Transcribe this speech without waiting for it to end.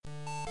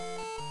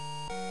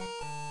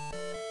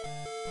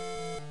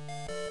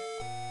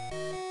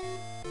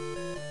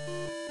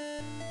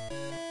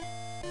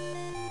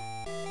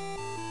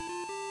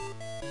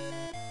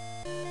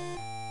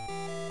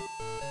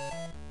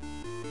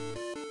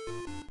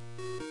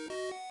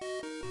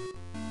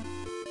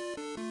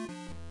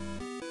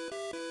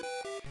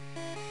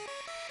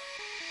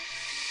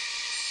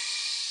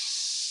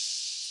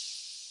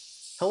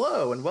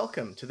Hello and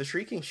welcome to the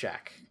Shrieking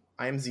Shack.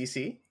 I'm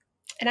Xeecee.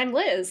 And I'm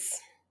Liz.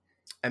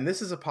 And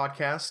this is a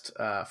podcast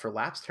for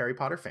lapsed Harry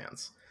Potter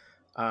fans.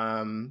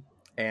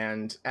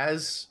 And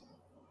as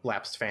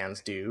lapsed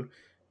fans do,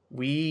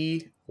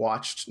 we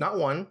watched not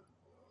one,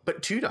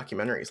 but two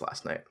documentaries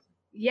last night.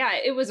 Yeah,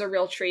 it was a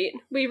real treat.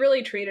 We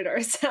really treated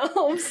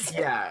ourselves.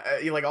 Yeah,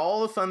 like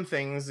all the fun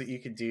things that you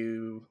could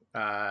do.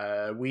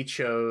 We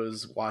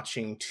chose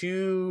watching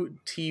two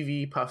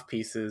TV puff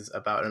pieces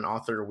about an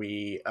author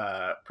we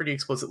pretty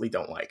explicitly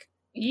don't like.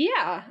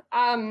 Yeah.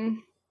 The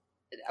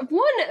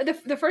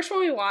first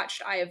one we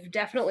watched, I have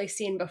definitely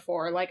seen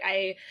before. Like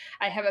I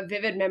have a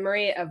vivid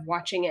memory of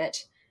watching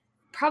it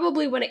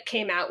probably when it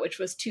came out, which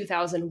was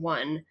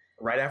 2001.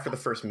 Right after the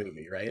first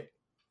movie, right?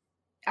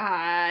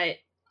 I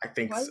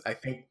think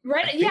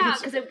right. Yeah,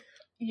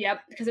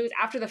 because it was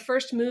after the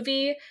first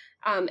movie,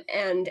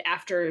 and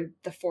after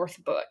the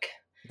fourth book.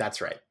 That's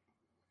right.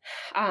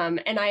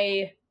 And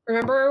I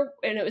remember,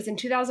 and it was in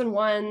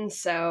 2001,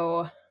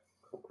 so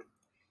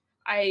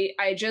I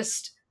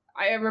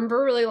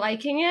remember really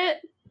liking it,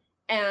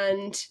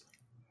 and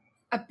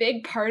a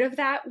big part of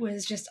that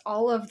was just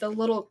all of the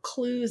little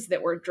clues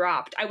that were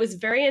dropped. I was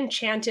very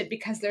enchanted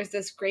because there's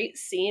this great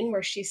scene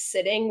where she's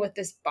sitting with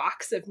this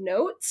box of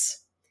notes.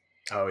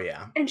 Oh,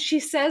 yeah. And she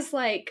says,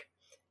 like,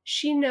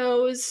 she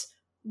knows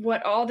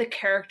what all the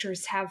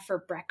characters have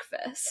for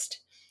breakfast.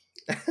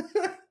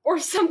 Or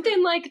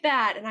something like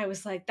that. And I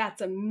was like,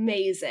 that's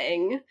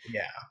amazing.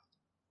 Yeah.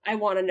 I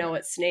want to know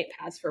what Snape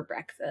has for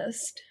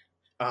breakfast.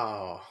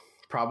 Oh,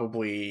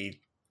 probably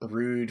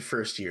rude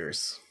first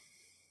years.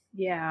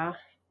 Yeah.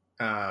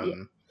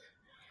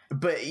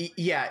 But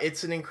yeah,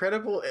 it's an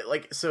incredible,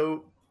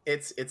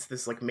 it's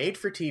this like made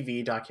for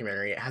TV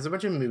documentary. It has a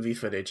bunch of movie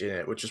footage in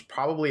it, which is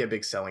probably a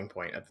big selling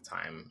point at the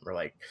time. Or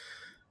like,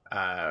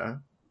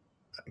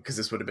 because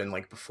this would have been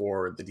like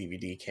before the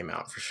DVD came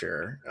out for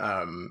sure.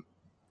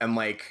 And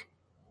like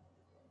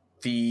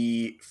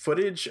the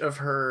footage of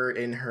her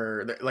in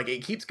her, like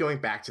it keeps going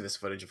back to this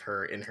footage of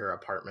her in her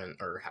apartment,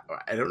 or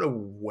I don't know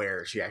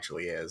where she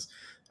actually is,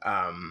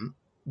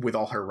 with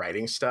all her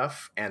writing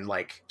stuff. And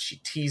like she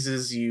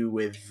teases you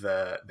with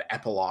the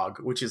epilogue,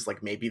 which is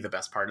like maybe the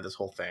best part of this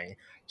whole thing.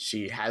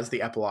 She has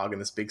the epilogue in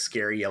this big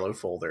scary yellow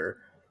folder,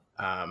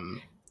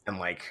 and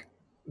like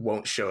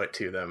won't show it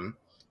to them.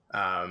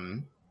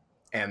 And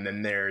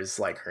then there's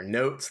like her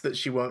notes that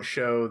she won't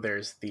show.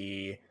 There's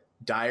the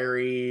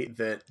diary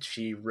that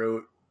she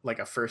wrote like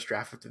a first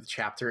draft of the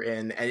chapter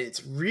in, and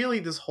it's really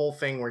this whole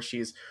thing where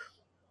she's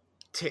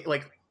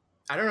like,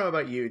 I don't know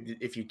about you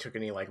if you took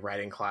any like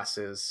writing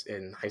classes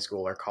in high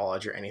school or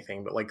college or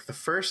anything, but like the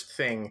first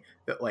thing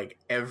that like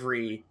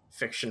every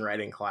fiction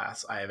writing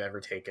class I have ever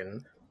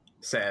taken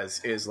says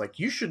is like,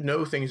 you should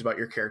know things about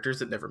your characters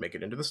that never make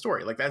it into the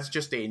story. Like that's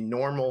just a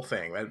normal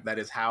thing. That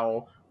is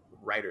how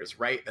writers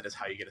write. That is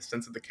how you get a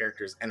sense of the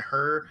characters. And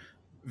her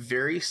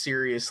very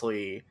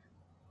seriously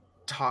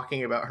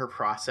talking about her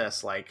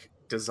process, like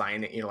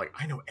designing, like,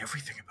 I know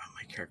everything about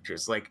my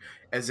characters, like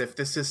as if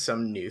this is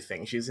some new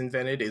thing she's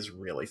invented, is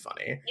really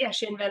funny. Yeah,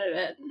 she invented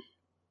it.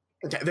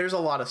 There's a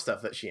lot of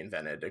stuff that she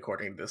invented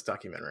according to this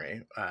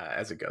documentary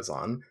as it goes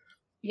on.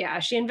 Yeah,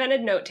 she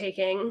invented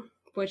note-taking,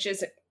 which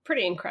is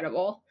pretty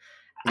incredible.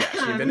 Yeah,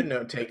 she invented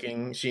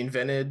note-taking. She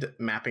invented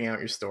mapping out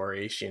your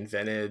story. She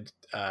invented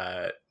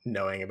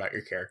knowing about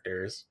your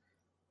characters.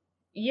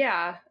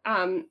 Yeah,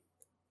 and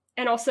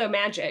also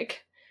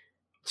magic.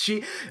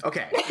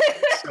 Okay.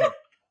 So,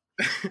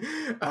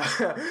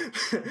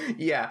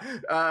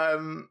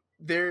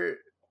 there's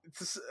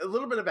a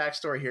little bit of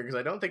backstory here because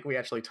I don't think we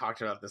actually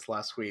talked about this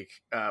last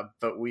week,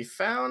 but you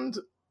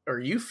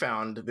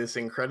found this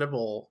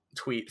incredible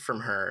tweet from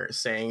her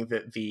saying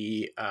that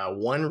the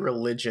one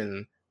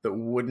religion that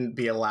wouldn't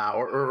be allowed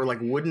or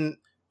like wouldn't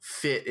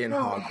fit in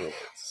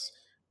Hogwarts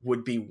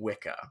would be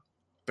Wicca,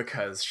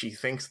 because she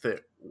thinks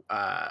that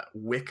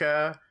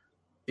Wicca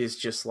is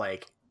just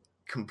like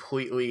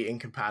completely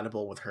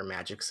incompatible with her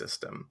magic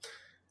system,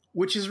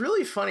 which is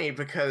really funny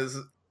because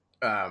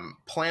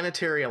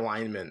planetary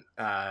alignment,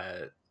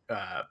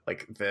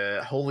 like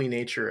the holy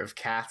nature of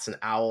cats and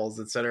owls,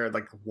 etc.,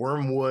 like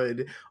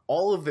wormwood,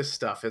 all of this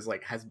stuff is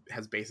like has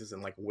basis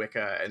in like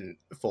Wicca and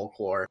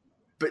folklore,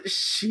 but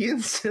she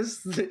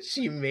insists that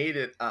she made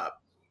it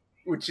up,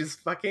 which is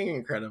fucking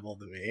incredible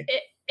to me.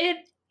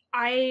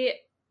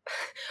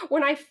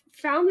 When I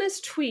found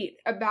this tweet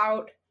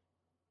about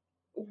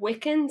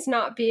Wiccans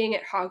not being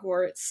at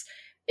Hogwarts,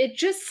 it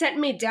just sent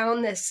me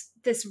down this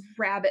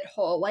rabbit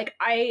hole. Like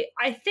I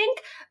think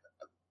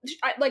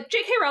like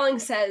J.K. Rowling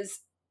says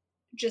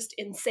just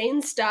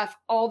insane stuff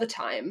all the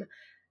time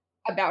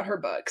about her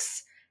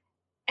books,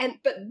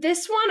 but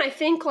this one I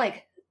think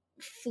like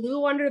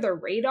flew under the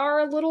radar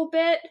a little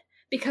bit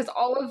because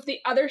all of the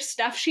other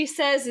stuff she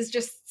says is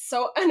just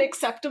so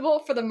unacceptable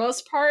for the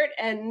most part,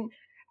 and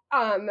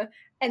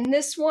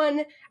this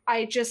one,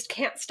 I just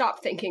can't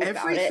stop thinking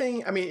about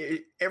it. I mean,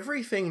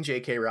 everything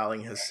J.K.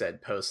 Rowling has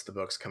said post the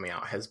books coming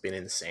out has been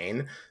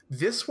insane.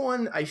 This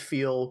one, I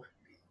feel,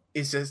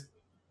 is a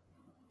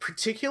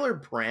particular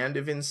brand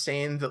of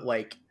insane that,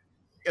 like,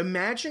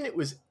 imagine it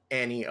was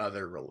any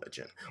other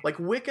religion. Like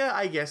Wicca,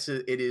 I guess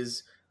it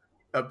is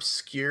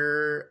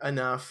obscure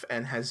enough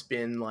and has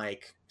been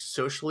like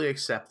socially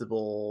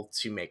acceptable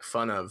to make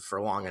fun of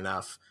for long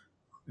enough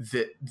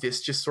that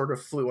this just sort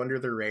of flew under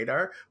the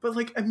radar. But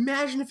like,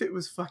 imagine if it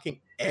was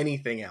fucking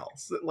anything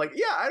else. Like,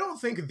 yeah, I don't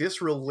think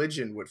this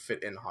religion would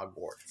fit in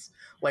Hogwarts.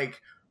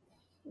 Like,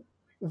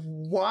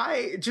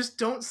 why? Just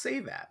don't say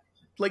that.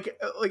 Like,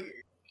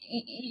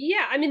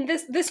 yeah. I mean,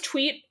 this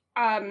tweet,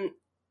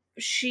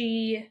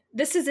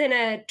 this is in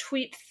a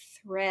tweet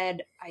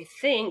thread, I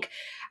think,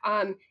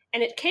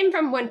 and it came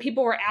from when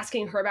people were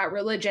asking her about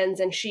religions,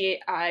 and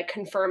she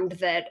confirmed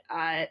that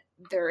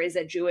there is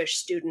a Jewish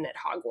student at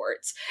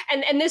Hogwarts,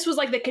 and this was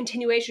like the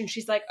continuation.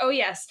 She's like, oh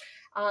yes,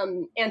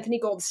 Anthony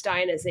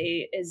Goldstein is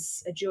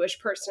a Jewish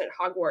person at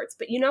Hogwarts,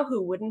 but you know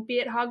who wouldn't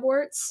be at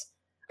Hogwarts?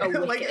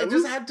 like, I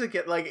just had to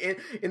get like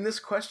in this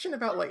question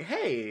about like,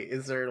 hey,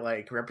 is there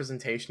like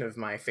representation of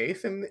my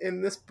faith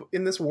in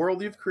this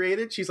world you've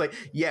created? She's like,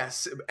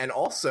 yes, and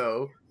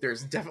also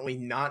there's definitely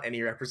not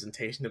any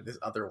representation of this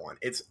other one.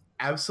 It's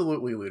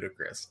absolutely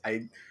ludicrous.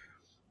 It's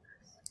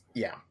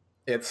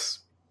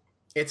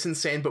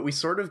insane. But we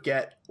sort of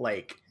get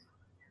like,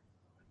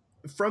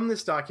 from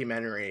this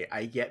documentary,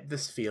 I get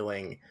this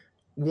feeling.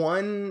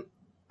 One,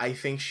 I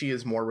think she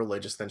is more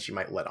religious than she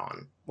might let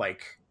on.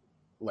 Like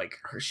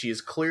she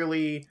is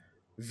clearly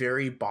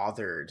very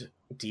bothered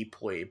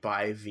deeply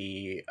by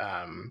the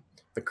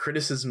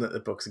criticism that the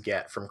books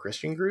get from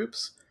Christian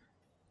groups,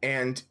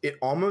 and it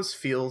almost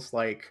feels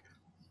like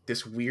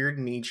this weird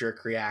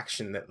knee-jerk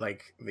reaction that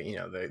like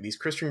these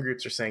Christian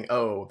groups are saying,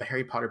 oh, the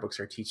Harry Potter books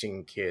are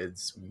teaching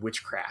kids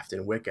witchcraft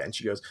and Wicca, and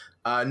she goes,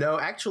 no,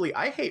 actually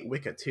I hate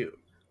Wicca too.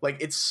 Like,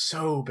 it's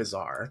so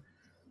bizarre.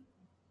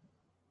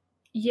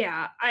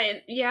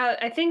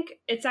 I think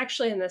it's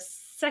actually in the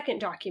second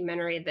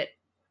documentary that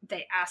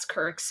they ask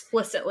her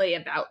explicitly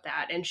about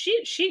that, and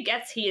she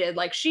gets heated.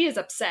 Like, she is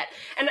upset,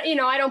 and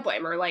I don't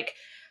blame her. Like,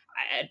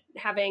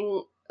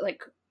 having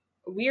like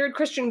weird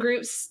Christian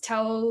groups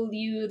tell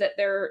you that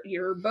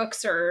your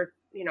books are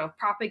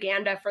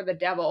propaganda for the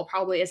devil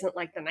probably isn't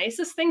like the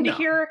nicest thing to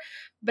hear,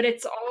 but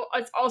it's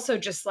also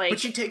just like,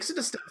 but she takes it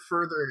a step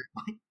further.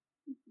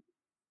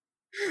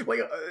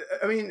 Like,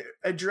 I mean,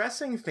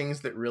 addressing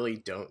things that really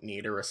don't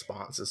need a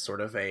response is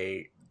sort of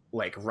a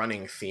like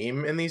running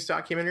theme in these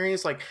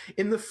documentaries. Like,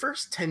 in the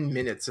first 10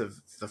 minutes of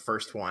the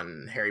first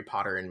one, Harry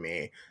Potter and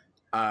Me,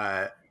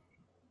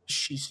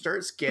 she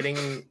starts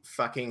getting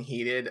fucking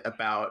heated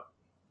about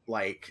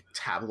like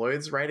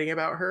tabloids writing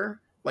about her,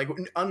 like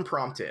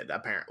unprompted,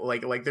 apparently.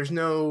 Like there's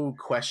no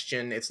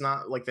question. It's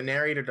not like the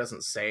narrator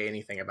doesn't say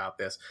anything about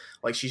this.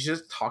 Like, she's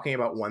just talking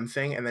about one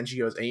thing, and then she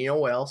goes, and you know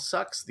what else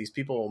sucks? These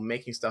people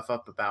making stuff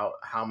up about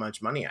how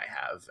much money I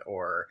have,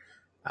 or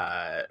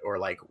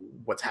like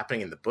what's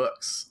happening in the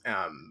books.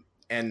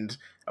 And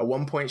at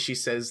one point she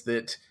says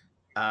that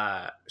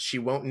she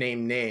won't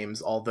name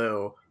names,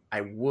 although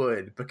I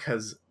would,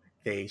 because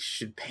they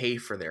should pay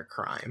for their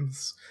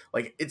crimes.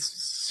 Like, it's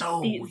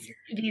so weird.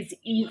 These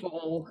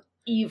evil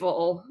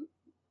people.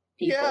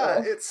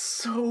 Yeah, it's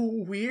so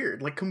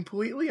weird. Like,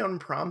 completely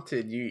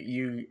unprompted.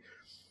 You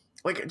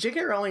like,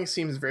 J.K. Rowling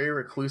seems very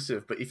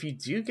reclusive, but if you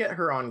do get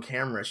her on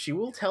camera, she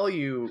will tell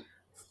you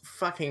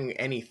fucking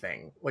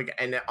anything. Like,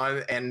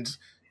 and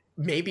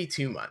maybe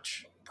too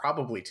much.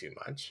 Probably too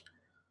much.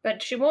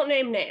 But she won't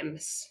name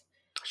names.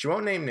 She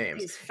won't name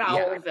names. These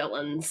foul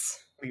villains.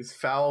 These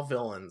foul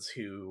villains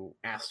who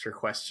asked her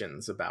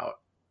questions about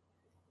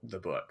the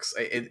books.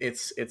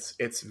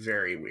 It's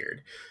very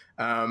weird.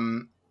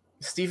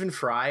 Stephen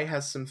Fry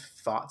has some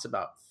thoughts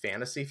about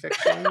fantasy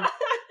fiction.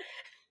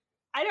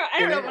 I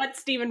don't know what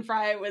Stephen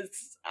Fry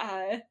was.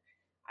 I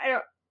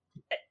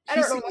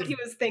don't know what he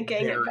was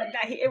thinking, but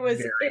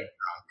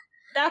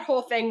that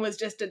whole thing was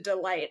just a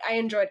delight. I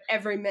enjoyed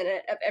every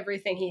minute of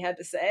everything he had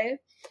to say.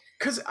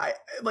 Because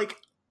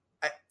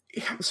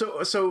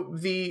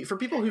for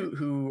people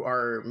who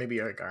are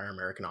maybe like our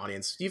American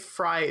audience, Steve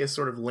Fry is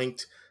sort of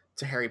linked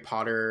to Harry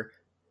Potter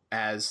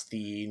as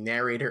the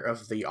narrator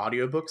of the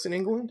audiobooks in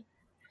England.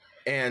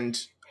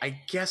 And I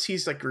guess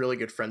he's like really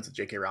good friends with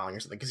J.K. Rowling or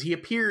something, because he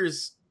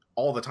appears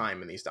all the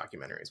time in these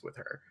documentaries with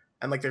her.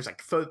 And like, there's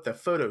like the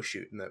photo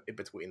shoot in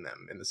between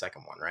them in the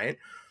second one, right?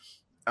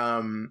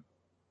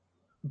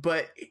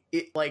 But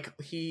it like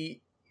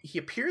he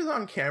appears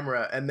on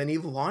camera, and then he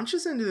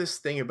launches into this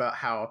thing about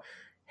how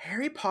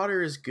Harry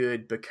Potter is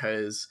good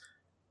because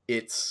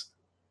it's,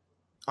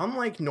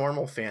 unlike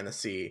normal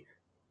fantasy,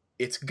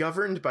 it's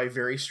governed by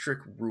very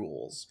strict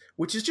rules,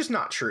 which is just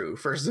not true.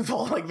 First of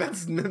all, like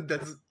that's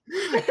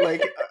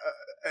like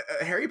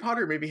Harry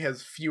Potter maybe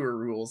has fewer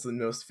rules than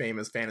most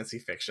famous fantasy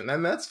fiction,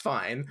 and that's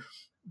fine,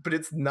 but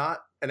it's not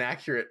an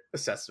accurate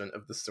assessment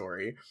of the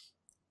story.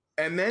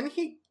 And then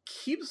he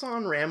keeps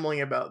on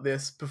rambling about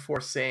this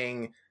before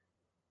saying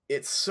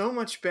it's so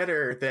much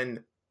better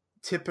than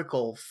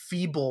typical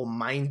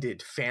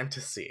feeble-minded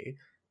fantasy.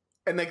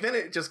 And like, then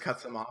it just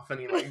cuts him off, and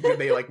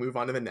they like move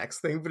on to the next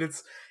thing. But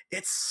it's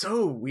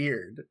so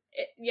weird.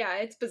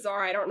 It's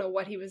bizarre. I don't know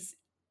what he was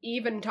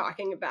even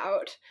talking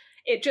about.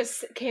 It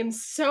just came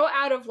so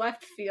out of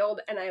left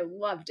field, and I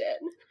loved it.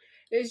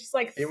 It was just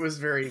like it was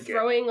very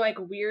throwing like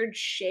weird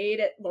shade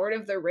at Lord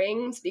of the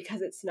Rings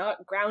because it's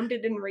not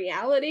grounded in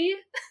reality.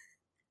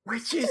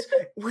 Which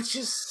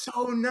is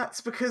so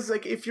nuts, because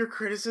like if your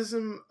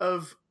criticism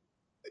of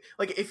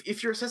like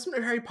if your assessment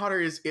of Harry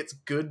Potter is it's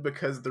good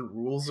because the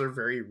rules are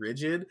very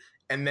rigid,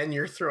 and then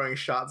you're throwing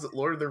shots at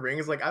Lord of the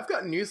Rings, like I've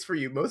got news for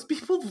you. Most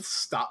people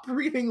stop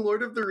reading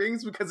Lord of the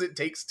Rings because it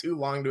takes too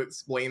long to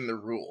explain the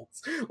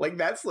rules. Like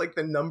that's like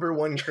the number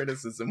one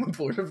criticism with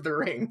Lord of the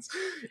Rings.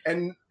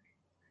 And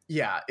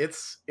yeah,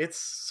 it's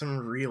some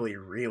really,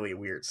 really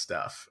weird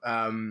stuff.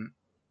 And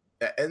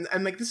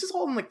like this is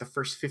all in like the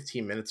first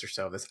 15 minutes or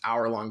so of this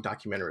hour-long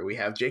documentary. We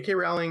have J.K.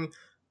 Rowling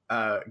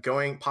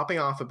popping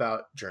off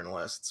about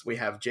journalists. We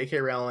have J.K.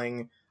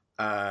 Rowling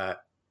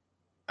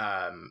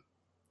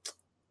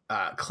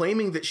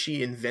claiming that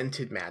she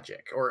invented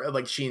magic, or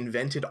like she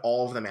invented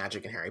all of the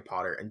magic in Harry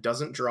Potter and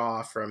doesn't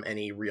draw from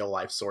any real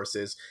life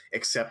sources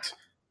except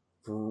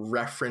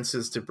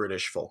references to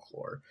British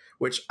folklore,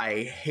 which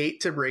I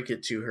hate to break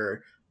it to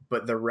her,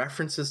 but the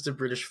references to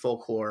British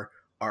folklore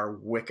are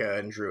Wicca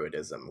and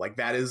Druidism. Like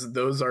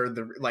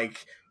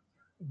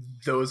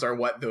those are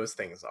what those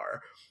things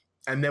are.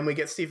 And then we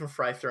get Stephen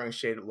Fry throwing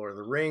shade at Lord of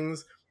the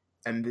Rings,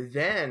 and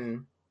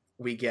then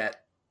we get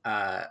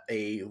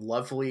a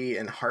lovely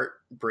and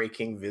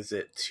heartbreaking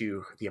visit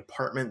to the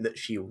apartment that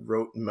she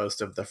wrote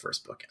most of the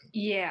first book in.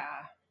 Yeah.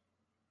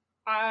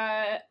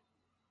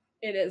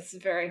 It is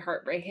very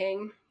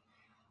heartbreaking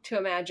to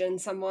imagine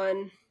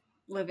someone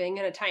living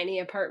in a tiny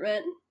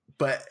apartment.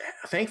 But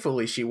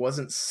thankfully, she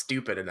wasn't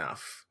stupid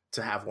enough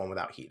to have one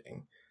without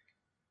heating.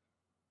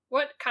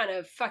 What kind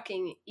of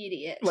fucking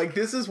idiot? Like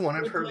this is one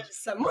of her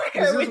somewhere.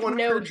 This is one of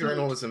her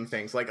journalism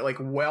things. Like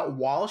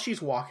while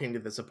she's walking to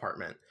this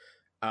apartment,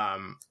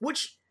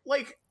 which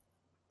like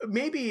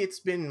maybe it's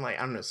been like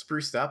I don't know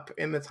spruced up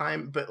in the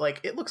time, but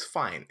like it looks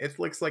fine. It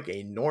looks like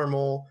a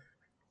normal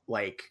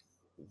like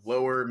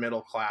lower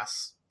middle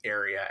class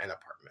area and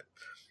apartment.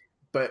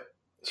 But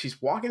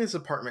she's walking this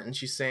apartment and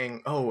she's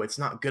saying, "Oh, it's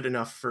not good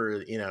enough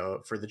for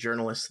for the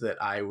journalists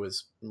that I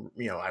was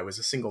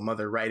a single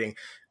mother writing.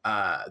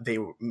 They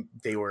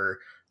were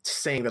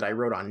saying that I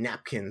wrote on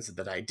napkins,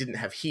 that I didn't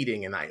have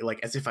heating, and I like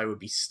as if I would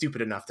be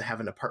stupid enough to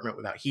have an apartment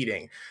without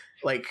heating."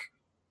 Like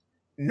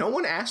no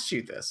one asked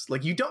you this.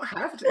 Like you don't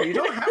have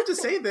to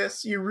say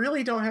this. You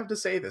really don't have to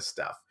say this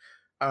stuff.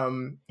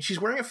 She's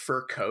wearing a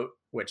fur coat,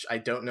 which I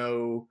don't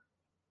know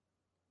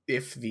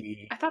if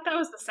I thought that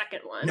was the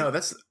second one. No,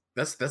 that's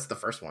the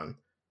first one.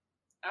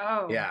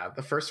 Oh. Yeah,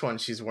 the first one,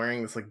 she's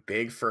wearing this like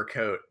big fur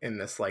coat in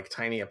this like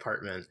tiny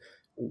apartment.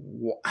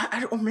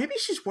 Or maybe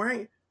she's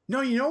wearing...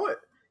 No, you know what?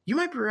 You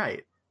might be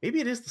right. Maybe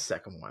it is the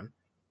second one.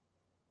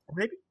 Or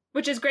maybe...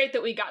 Which is great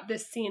that we got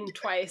this scene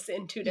twice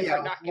in two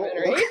different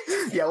documentaries.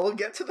 We'll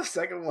get to the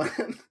second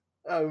one.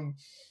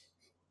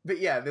 But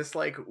yeah, this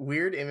like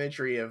weird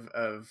imagery of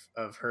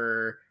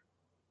her,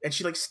 and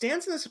she like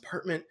stands in this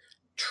apartment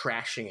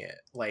trashing it.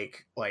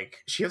 Like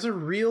she has a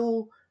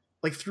real,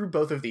 like through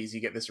both of these,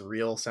 you get this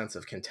real sense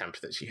of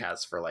contempt that she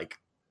has for like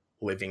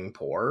living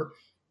poor.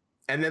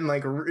 And then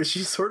like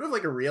she sort of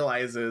like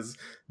realizes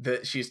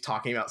that she's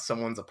talking about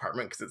someone's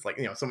apartment because it's like,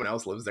 someone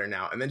else lives there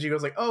now. And then she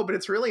goes like, "Oh, but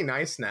it's really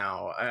nice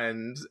now.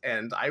 And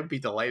I'd be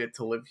delighted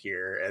to live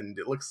here. And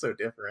it looks so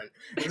different."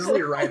 This is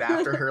like right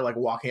after her like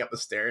walking up the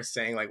stairs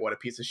saying like what a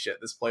piece of shit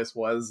this place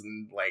was.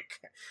 And like,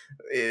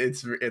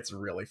 it's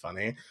really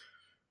funny.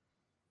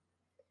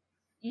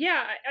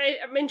 Yeah.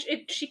 I mean,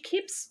 she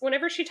keeps,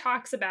 whenever she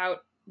talks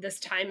about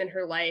this time in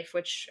her life,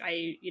 which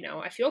I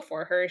feel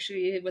for her.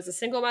 She was a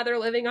single mother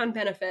living on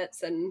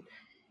benefits, and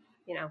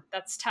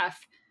that's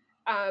tough.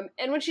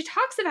 And when she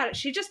talks about it,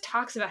 she just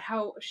talks about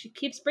how she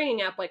keeps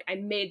bringing up like, I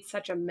made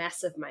such a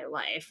mess of my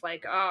life.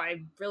 Like, oh,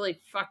 I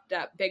really fucked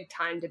up big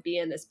time to be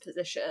in this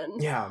position.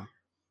 Yeah.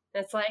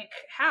 And it's like,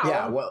 how?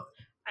 Yeah. Well,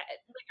 I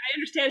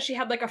understand she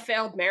had like a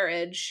failed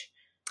marriage.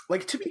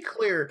 Like, to be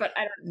clear, but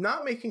I don't...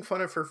 not making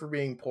fun of her for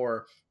being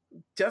poor,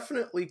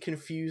 definitely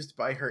confused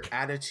by her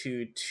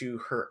attitude to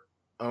her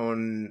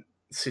own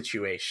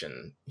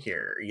situation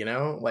here,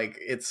 like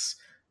it's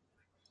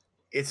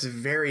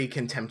very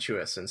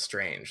contemptuous and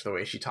strange the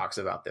way she talks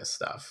about this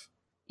stuff.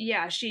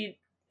 Yeah, she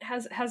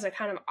has a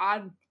kind of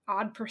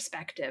odd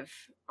perspective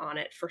on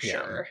it for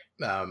sure.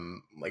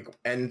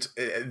 And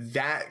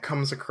that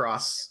comes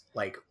across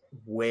like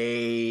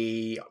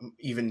way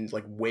even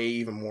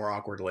more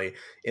awkwardly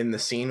in the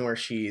scene where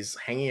she's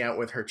hanging out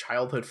with her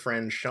childhood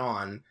friend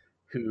Sean,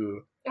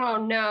 who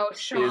Sean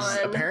is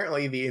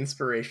apparently the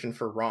inspiration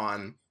for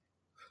Ron.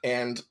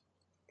 And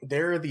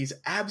there are these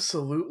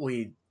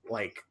absolutely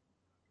like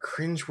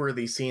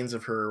cringeworthy scenes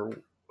of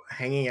her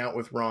hanging out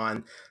with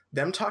Ron,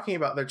 them talking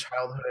about their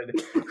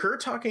childhood, her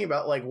talking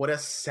about like what a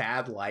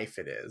sad life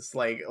it is,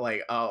 like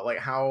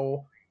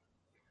how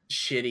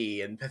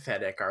shitty and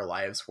pathetic our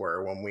lives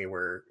were when we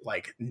were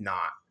like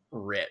not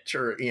rich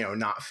or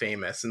not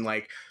famous. And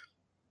like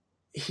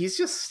he's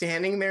just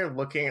standing there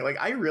looking like,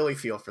 I really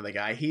feel for the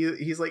guy.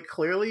 He's like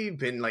clearly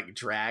been like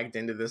dragged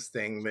into this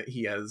thing that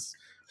he has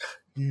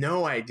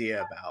no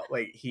idea about.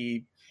 Like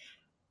he's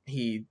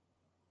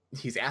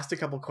asked a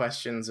couple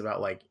questions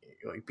about like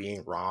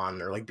being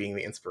Ron or like being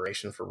the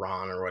inspiration for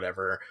Ron or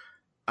whatever.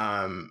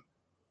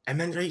 And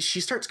then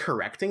she starts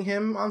correcting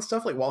him on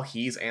stuff like while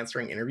he's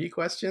answering interview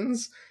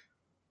questions.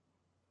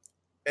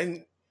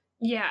 And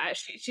yeah,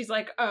 she's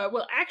like,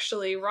 well,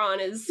 actually, Ron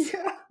is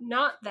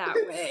not that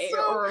way,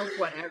 or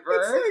whatever.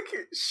 It's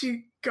like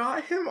she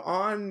got him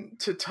on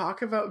to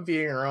talk about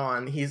being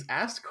Ron. He's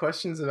asked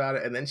questions about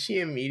it, and then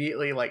she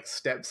immediately like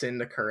steps in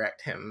to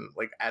correct him,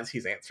 like as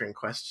he's answering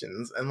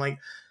questions. And like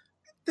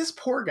this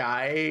poor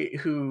guy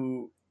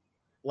who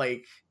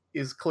like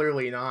is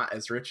clearly not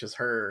as rich as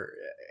her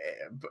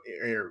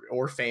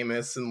or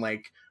famous, and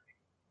like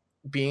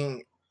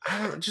being, I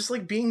don't know, just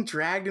like being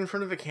dragged in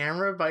front of a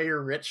camera by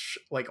your rich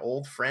like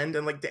old friend.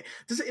 And like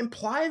does it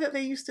imply that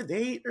they used to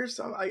date or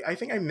something? I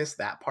think I missed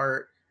that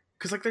part,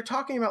 because like they're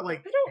talking about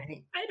like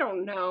I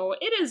don't know.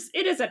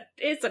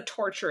 It's a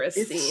torturous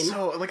scene.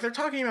 So like they're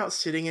talking about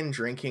sitting and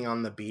drinking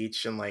on the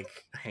beach and like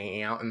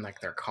hanging out in like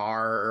their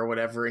car or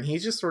whatever, and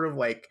he's just sort of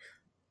like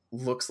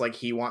looks like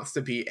he wants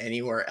to be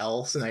anywhere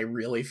else, and I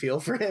really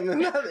feel for him in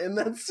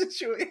that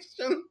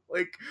situation.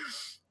 Like,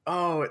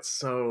 oh, it's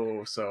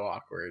so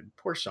awkward.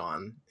 Poor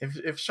Sean.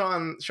 If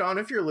Sean,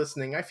 if you're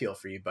listening, I feel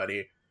for you,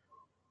 buddy.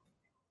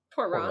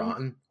 Poor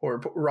Ron. Or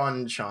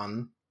Ron,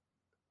 Sean.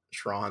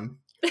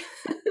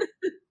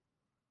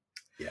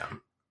 Yeah.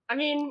 I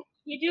mean,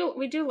 we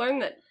do learn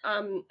that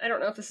I don't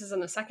know if this is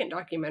in the second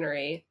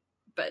documentary,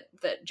 but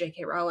that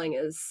J.K. Rowling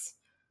is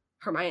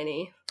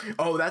Hermione.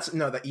 Oh,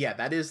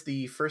 that is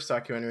the first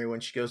documentary,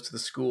 when she goes to the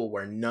school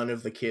where none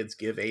of the kids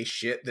give a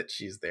shit that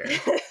she's there. I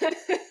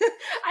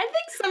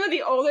think some of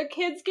the older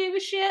kids gave a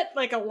shit,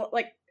 like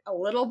a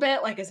little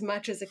bit, like as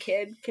much as a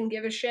kid can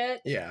give a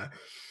shit. Yeah.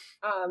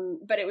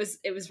 But it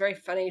was very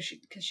funny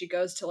because she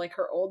goes to like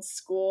her old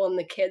school and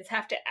the kids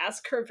have to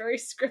ask her very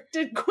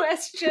scripted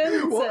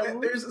questions. Well,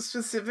 there's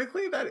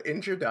specifically that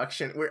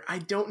introduction where I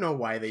don't know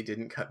why they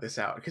didn't cut this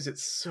out, because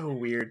it's so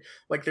weird.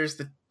 Like there's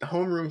the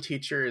homeroom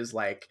teacher is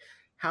like,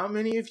 how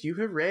many of you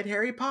have read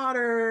Harry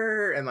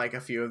Potter? And like a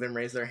few of them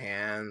raise their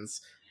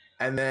hands.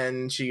 And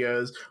then she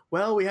goes,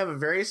 well, we have a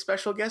very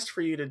special guest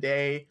for you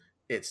today.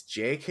 It's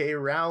J.K.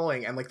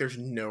 Rowling. And like there's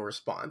no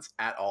response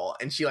at all.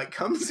 And she like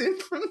comes in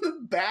from the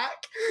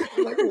back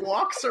and like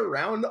walks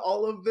around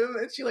all of them,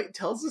 and she like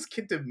tells this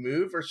kid to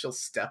move or she'll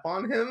step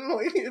on him.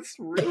 Like it's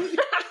really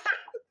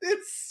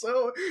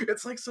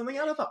it's like something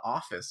out of The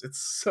Office. It's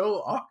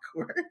so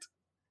awkward.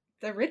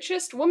 The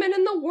richest woman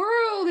in the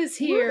world is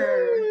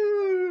here.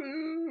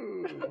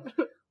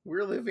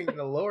 We're living in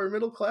a lower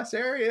middle class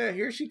area.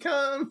 Here she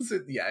comes.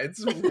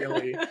 It's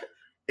really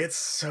it's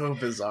so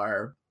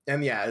bizarre.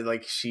 And yeah,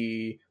 like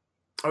she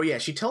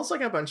tells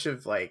like a bunch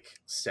of like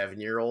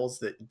 7-year-olds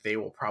that they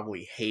will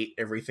probably hate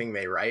everything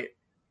they write,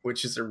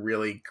 which is a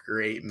really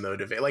great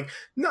motivate. Like,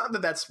 not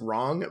that that's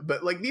wrong,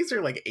 but like these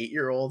are like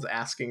 8-year-olds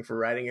asking for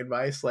writing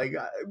advice. Like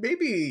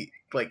maybe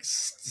like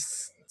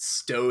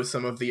stow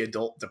some of the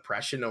adult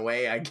depression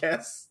away, I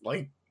guess.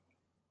 Like,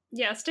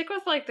 yeah, stick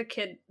with like the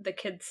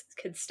kids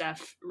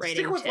stuff. Writing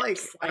stick with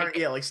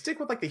tips, stick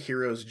with like the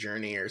hero's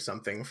journey or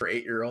something for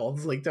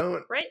 8-year-olds. Like,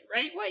 don't write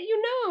what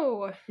you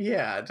know.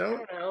 Yeah, I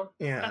don't know.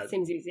 Yeah, that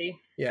seems easy.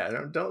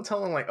 Yeah, don't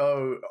tell them like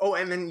oh,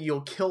 and then you'll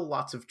kill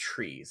lots of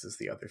trees is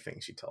the other thing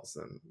she tells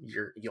them.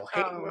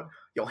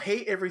 You'll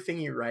hate everything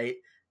you write,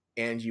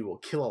 and you will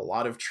kill a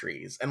lot of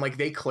trees. And like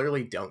they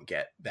clearly don't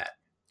get that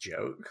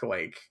joke.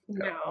 Like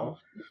no.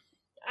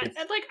 I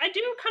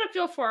do kind of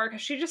feel for her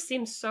because she just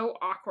seems so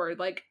awkward.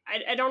 Like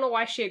I don't know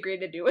why she agreed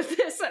to do with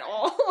this at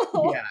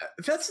all. Yeah,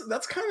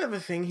 that's kind of a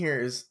thing here.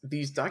 Is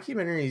these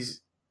documentaries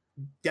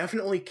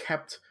definitely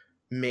kept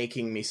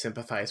making me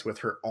sympathize with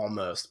her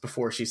almost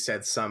before she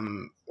said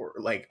some or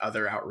like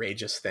other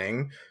outrageous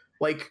thing.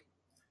 Like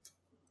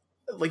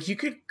you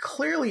could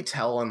clearly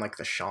tell in like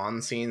the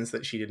Sean scenes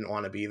that she didn't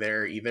want to be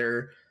there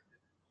either,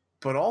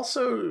 but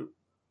also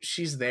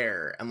she's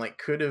there and like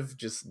could have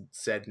just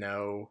said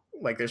no.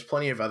 Like there's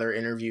plenty of other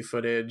interview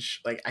footage.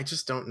 Like I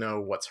just don't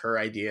know what's her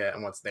idea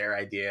and what's their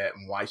idea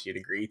and why she'd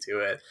agree to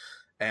it.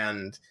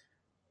 And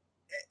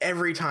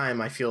every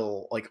time I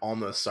feel like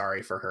almost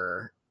sorry for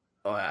her,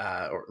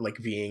 or like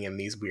being in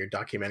these weird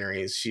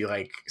documentaries, she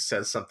like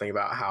says something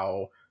about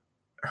how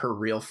her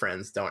real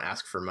friends don't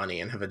ask for money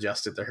and have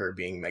adjusted to her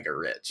being mega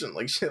rich and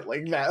like shit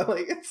like that.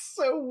 Like it's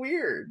so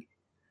weird.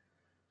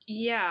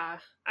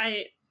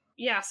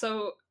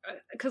 So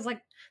because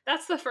like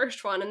that's the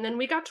first one, and then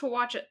we got to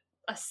watch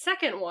a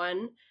second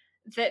one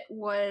that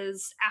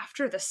was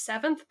after the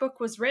 7th book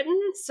was written,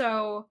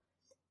 so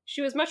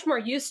she was much more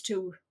used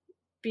to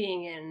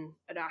being in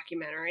a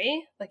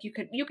documentary. Like you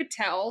could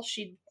tell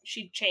she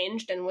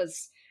changed and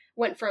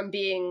went from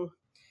being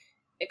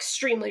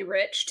extremely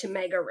rich to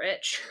mega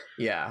rich.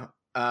 Yeah.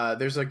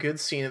 There's a good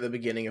scene at the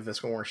beginning of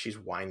this one where she's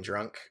wine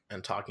drunk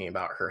and talking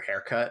about her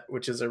haircut,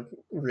 which is a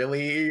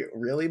really,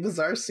 really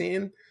bizarre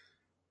scene.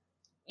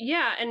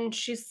 Yeah, and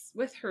she's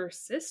with her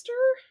sister?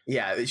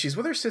 Yeah, she's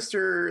with her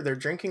sister. They're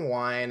drinking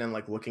wine and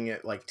like looking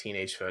at like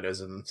teenage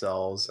photos of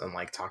themselves and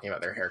like talking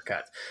about their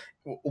haircuts.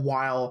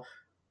 While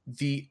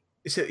the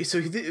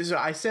so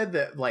I said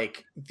that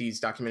like these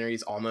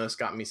documentaries almost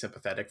got me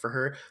sympathetic for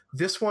her.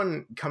 This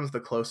one comes the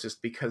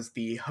closest because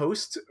the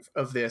host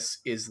of this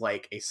is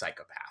like a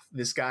psychopath.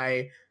 This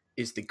guy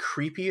is the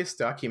creepiest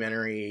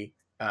documentary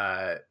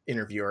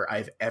interviewer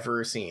I've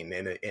ever seen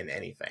in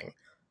anything.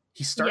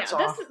 He starts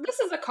off. This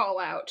is a call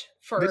out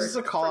for This is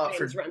a call out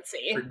James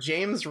Runcie. for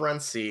James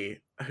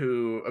Runcie,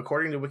 who,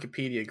 according to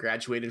Wikipedia,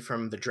 graduated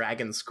from the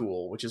Dragon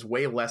School, which is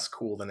way less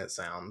cool than it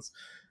sounds.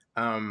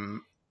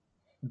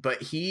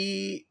 But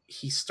he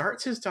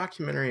starts his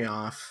documentary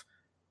off,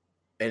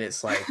 and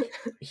it's like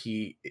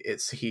he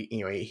has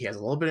a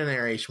little bit of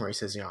narration where he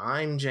says,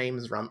 I'm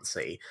James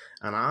Runcie,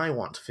 and I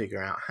want to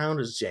figure out how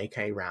does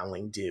J.K.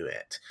 Rowling do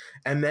it,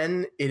 and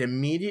then it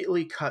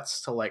immediately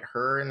cuts to like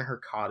her in her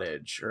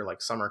cottage, or like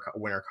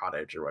winter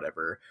cottage or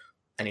whatever,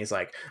 and he's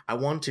like, I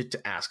wanted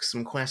to ask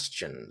some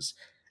questions,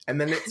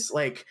 and then it's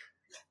like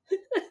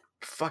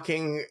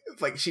fucking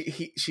like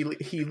he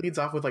leads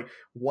off with like,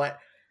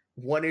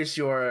 what is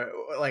your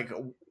like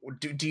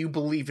do you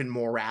believe in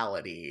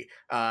morality?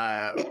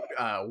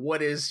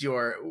 What is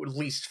your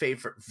least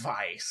favorite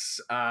vice?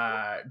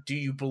 Do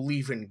you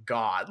believe in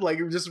God? Like,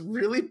 just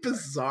really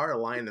bizarre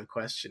line of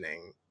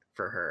questioning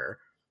for her.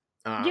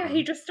 Yeah,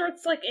 he just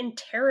starts like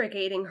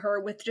interrogating her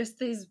with just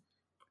these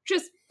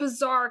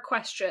bizarre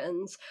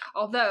questions.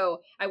 Although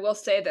I will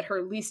say that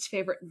her least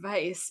favorite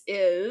vice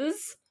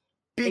is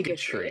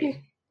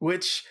bigotry.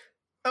 Which,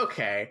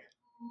 okay.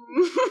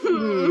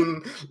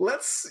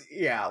 Let's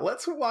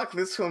walk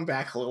this one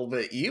back a little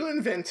bit. You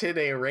invented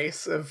a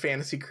race of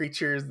fantasy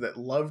creatures that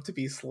love to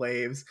be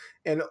slaves,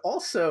 and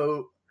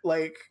also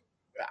like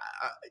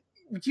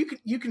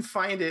you can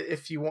find it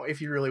if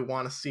you really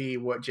want to see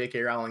what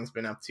J.K. Rowling's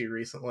been up to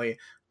recently.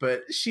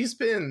 But she's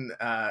been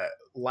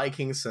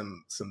liking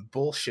some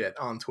bullshit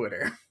on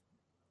Twitter.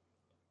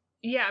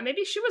 Yeah,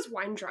 maybe she was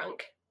wine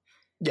drunk.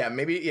 Yeah,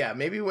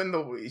 maybe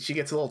when she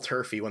gets a little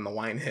turfy when the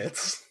wine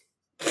hits.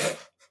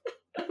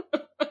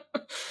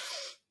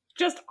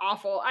 Just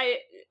awful. I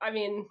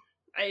mean,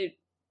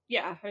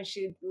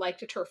 she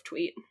liked a turf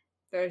tweet.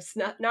 There's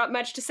not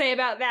much to say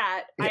about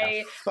that.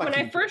 Yeah, when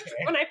I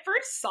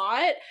first saw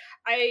it,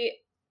 I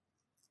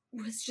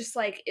was just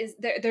like,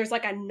 there's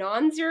like a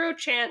non-zero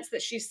chance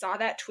that she saw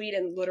that tweet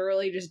and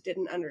literally just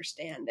didn't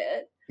understand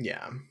it.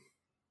 Yeah.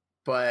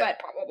 But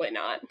probably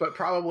not. But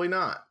probably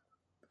not.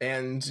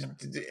 And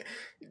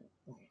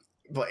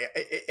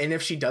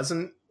if she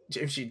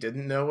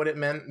didn't know what it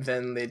meant,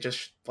 then it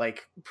just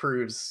like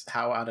proves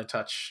how out of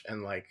touch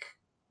and like,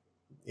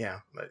 yeah,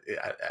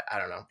 I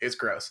don't know. It's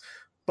gross.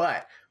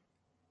 But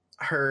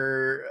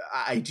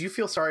I do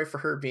feel sorry for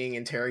her being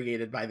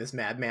interrogated by this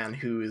madman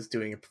who is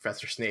doing a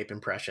Professor Snape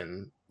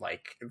impression.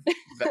 Like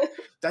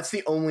that's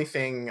the only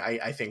thing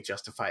I think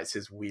justifies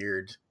his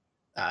weird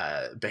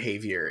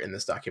behavior in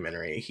this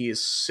documentary. He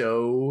is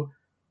so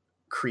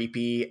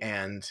creepy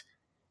and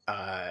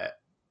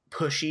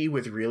pushy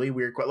with really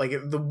weird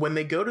when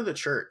they go to the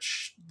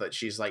church that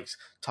she's like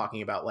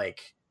talking about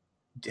like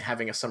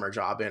having a summer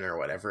job in or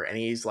whatever, and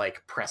he's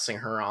like pressing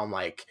her on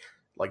like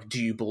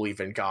do you believe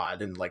in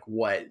God, and like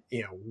what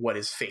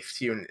is faith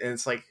to you, and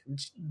it's like,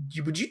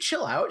 would you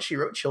chill out? She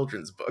wrote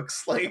children's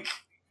books. Like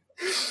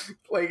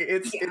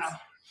it's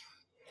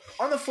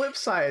on the flip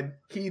side,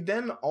 he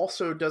then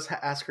also does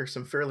ask her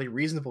some fairly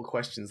reasonable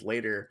questions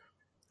later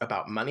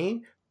about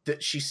money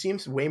that she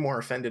seems way more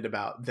offended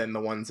about than the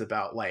ones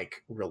about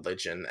like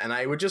religion. And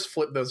I would just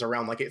flip those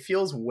around. Like, it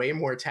feels way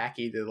more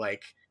tacky to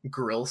like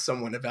grill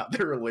someone about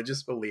their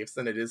religious beliefs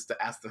than it is to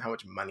ask them how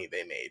much money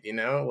they made,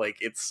 like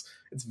it's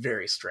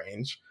very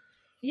strange.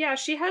 Yeah,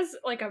 she has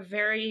like a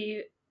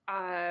very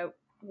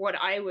what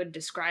I would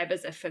describe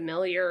as a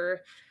familiar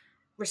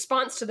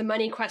response to the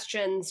money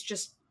questions,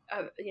 just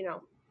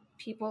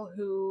people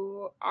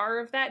who are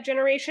of that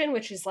generation,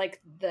 which is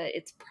like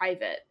it's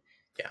private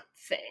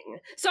thing.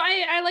 So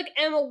I like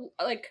am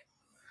like,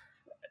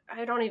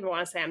 I don't even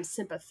want to say I'm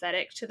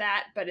sympathetic to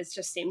that, but it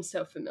just seems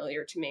so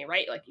familiar to me,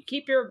 right? Like, you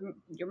keep your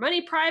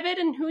money private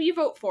and who you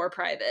vote for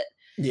private.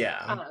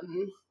 Yeah.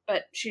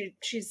 But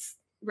she's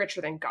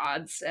richer than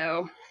God,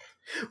 so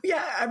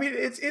yeah. I mean,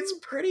 it's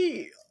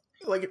pretty,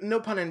 like, no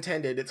pun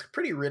intended, it's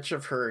pretty rich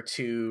of her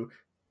to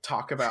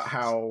talk about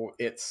how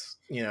it's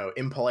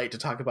impolite to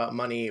talk about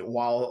money,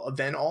 while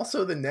then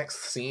also the next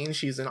scene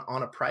she's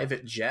on a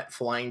private jet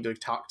flying to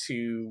talk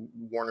to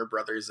Warner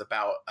Brothers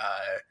about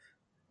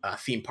a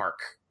theme park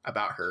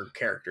about her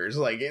characters.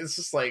 Like, it's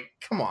just like,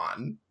 come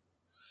on.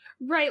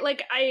 Right,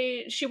 like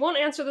she won't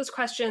answer those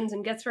questions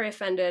and gets very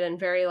offended and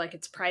very like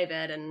it's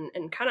private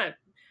and kind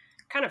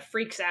of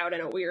freaks out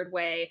in a weird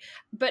way,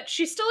 but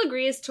she still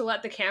agrees to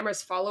let the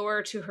cameras follow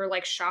her to her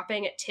like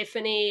shopping at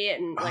Tiffany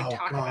and like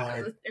talk about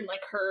and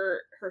like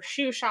her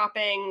shoe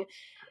shopping.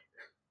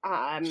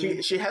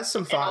 She has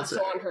some thoughts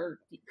also on her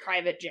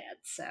private jet.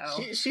 So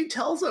she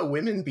tells a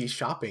women be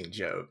shopping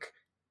joke.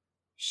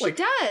 She Like,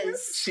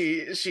 does.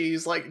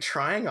 she's like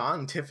trying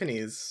on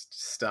Tiffany's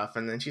stuff,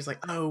 and then she's like,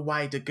 "Oh,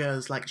 why do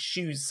girls like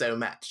shoes so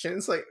much?" And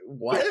it's like,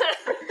 what?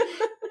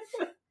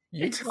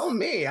 You tell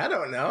me. I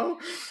don't know.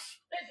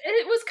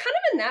 It was kind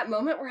of in that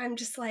moment where I'm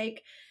just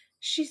like,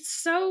 she's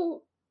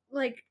so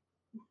like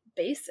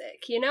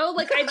basic, you know?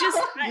 Like I just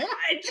Yeah.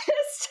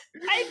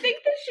 I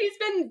think that she's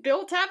been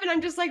built up, and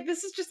I'm just like,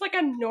 this is just like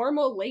a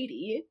normal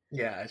lady.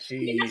 Yeah, I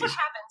mean, that's what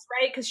happens,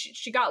 right? Because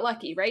she got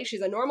lucky, right?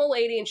 She's a normal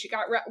lady, and she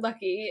got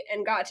lucky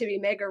and got to be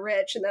mega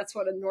rich, and that's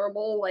what a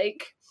normal,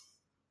 like,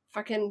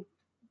 fucking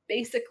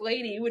basic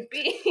lady would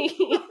be.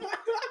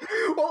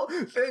 Well,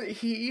 then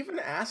he even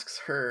asks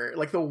her,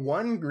 like, the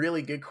one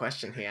really good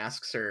question he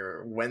asks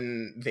her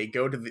when they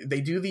go to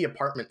they do the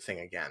apartment thing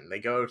again. They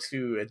go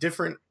to a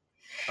different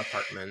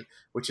apartment,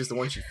 which is the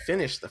one she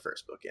finished the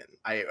first book in.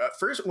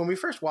 When we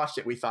first watched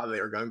it, we thought they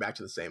were going back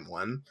to the same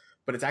one,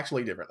 but it's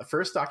actually different. The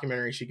first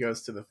documentary, she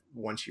goes to the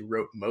one she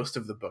wrote most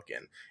of the book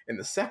in. In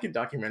the second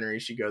documentary,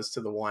 she goes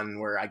to the one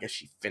where I guess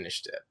she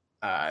finished it.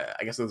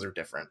 I guess those are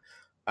different.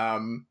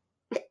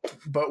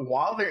 But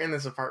while they're in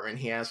this apartment,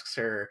 he asks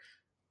her,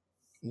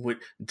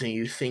 do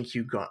you think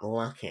you got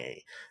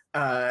lucky?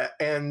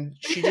 And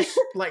she just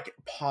like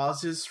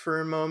pauses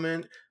for a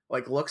moment,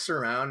 like looks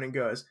around and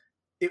goes,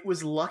 "It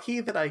was lucky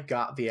that I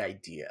got the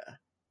idea."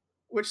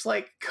 Which,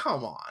 like,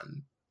 come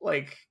on.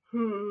 Like,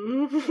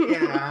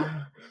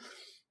 yeah.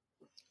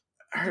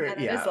 That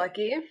is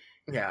lucky.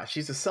 Yeah,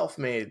 she's a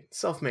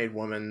self-made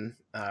woman,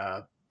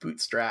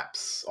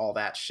 bootstraps, all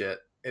that shit.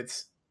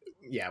 It's,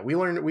 yeah, we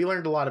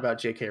learned a lot about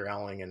J.K.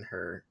 Rowling and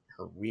her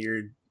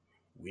weird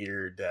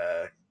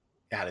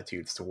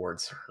attitudes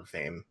towards her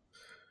fame.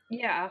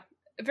 Yeah,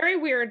 very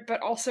weird,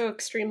 but also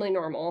extremely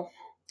normal.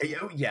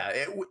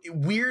 Yeah,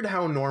 weird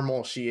how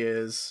normal she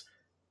is,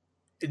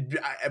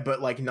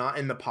 but like not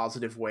in the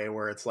positive way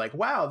where it's like,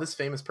 wow, this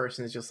famous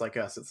person is just like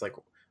us. It's like,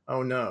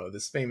 oh no,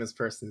 this famous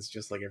person is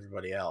just like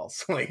everybody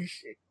else. Like,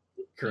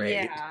 great.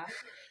 Yeah.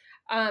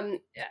 I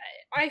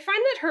find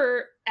that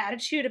her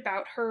attitude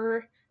about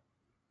her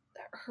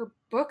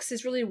books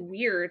is really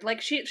weird.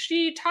 Like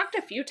she talked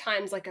a few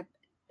times like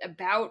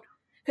about,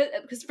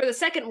 because for the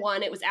second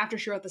one, it was after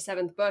she wrote the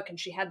seventh book, and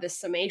she had this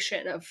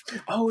summation of,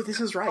 oh,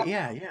 this is right,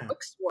 yeah,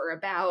 books were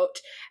about,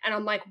 and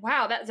I'm like,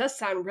 wow, that does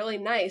sound really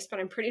nice, but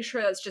I'm pretty sure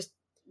that's just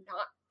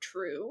not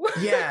true.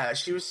 Yeah,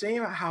 she was saying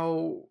about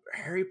how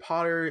Harry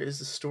Potter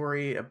is a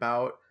story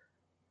about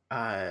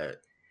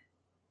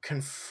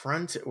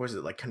confronting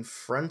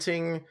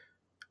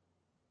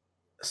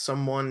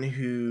someone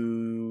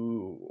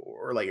who,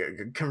 or like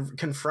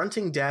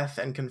confronting death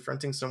and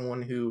confronting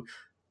someone who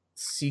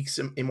seeks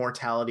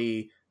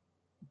immortality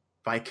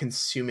by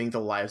consuming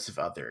the lives of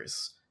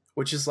others,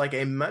 which is like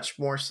a much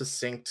more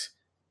succinct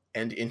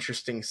and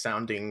interesting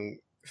sounding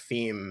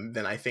theme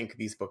than I think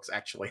these books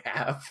actually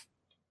have.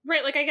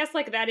 Right, like I guess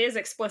like that is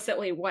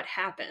explicitly what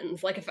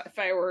happens. Like if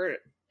I were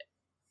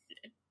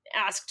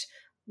asked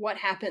what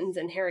happens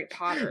in Harry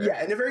Potter.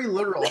 Yeah, in a very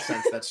literal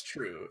sense, that's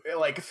true.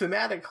 Like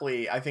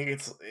thematically, I think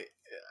it's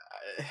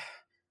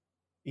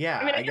yeah.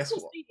 I mean, I guess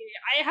we'll see.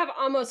 I have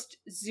almost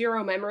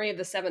zero memory of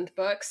the seventh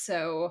book,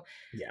 so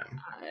yeah,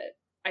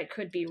 I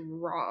could be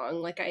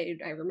wrong. Like I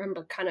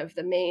remember kind of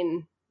the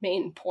main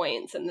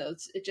points, and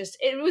those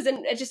it was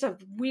just a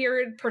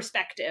weird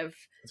perspective.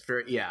 It's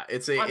very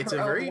it's a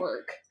very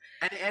work.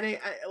 And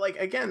like,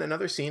 again,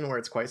 another scene where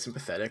it's quite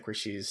sympathetic, where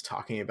she's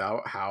talking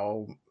about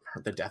how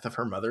the death of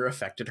her mother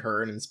affected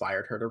her and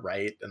inspired her to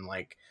write, and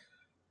like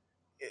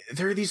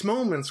there are these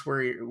moments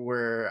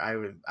where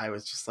I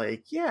was just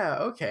like, yeah,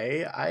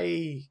 okay,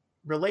 I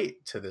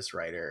relate to this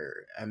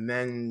writer. And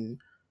then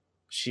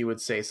she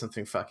would say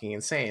something fucking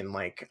insane,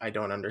 like, I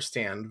don't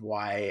understand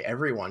why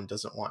everyone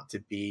doesn't want to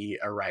be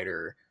a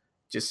writer.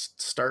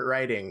 Just start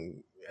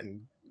writing,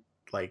 and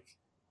like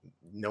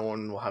no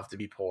one will have to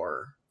be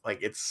poor.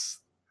 Like, it's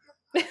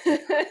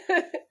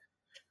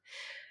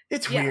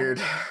weird.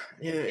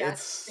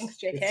 Yes, thanks,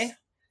 JK.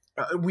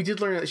 We did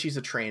learn that she's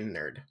a train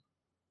nerd.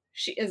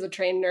 She is a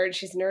train nerd.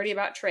 She's nerdy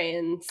about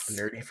trains.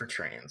 Nerdy for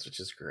trains, which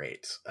is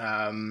great.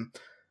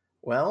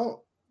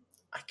 Well,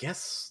 I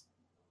guess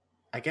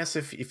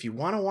if you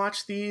want to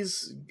watch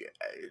these,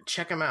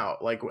 check them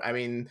out. Like, I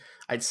mean,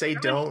 I'd say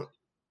don't,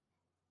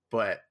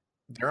 but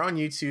they're on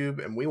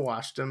YouTube, and we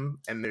watched them,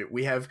 and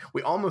we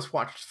almost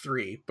watched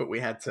 3, but we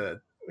had to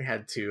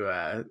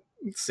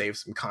save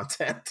some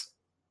content.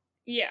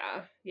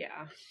 Yeah.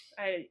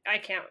 I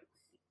can't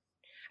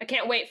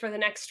wait for the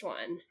next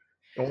one.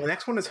 Well, the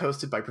next one is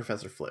hosted by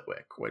Professor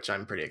Flitwick, which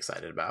I'm pretty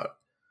excited about.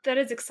 That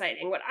is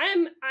exciting.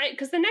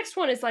 Because the next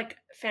one is like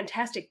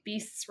Fantastic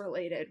Beasts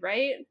related,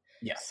 right?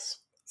 Yes.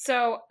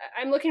 So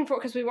I'm looking for,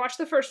 because we watched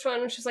the first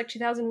one, which was like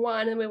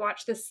 2001, and we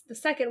watched the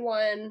second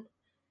one.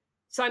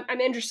 So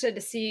I'm interested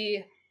to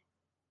see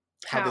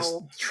how this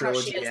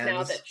trilogy she is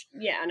ends.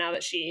 Now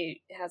that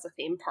she has a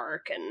theme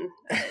park and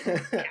a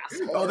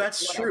castle. Oh,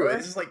 that's true.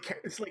 It's like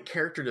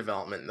character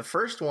development. The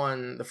first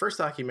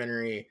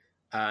documentary,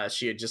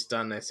 she had just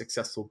done a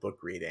successful book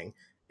reading.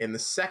 In the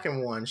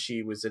second one,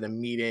 she was at a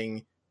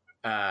meeting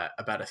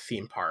about a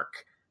theme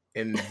park,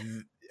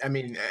 I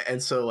mean,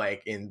 and so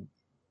like in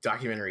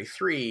documentary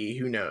 3,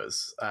 who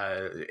knows?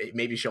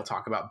 Maybe she'll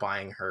talk about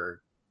buying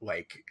her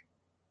like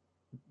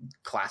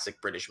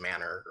classic British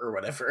manor or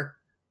whatever.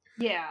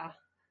 Yeah.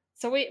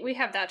 So we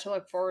have that to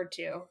look forward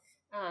to.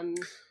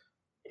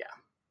 Yeah.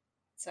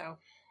 So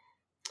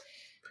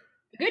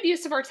good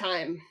use of our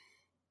time.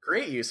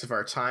 Great use of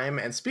our time.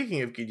 And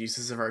speaking of good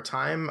uses of our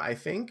time, I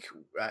think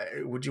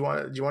do you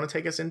want to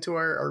take us into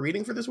our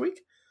reading for this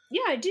week?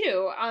 Yeah, I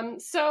do.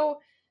 So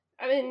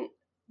I mean,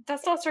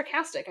 that's not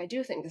sarcastic. I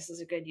do think this is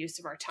a good use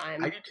of our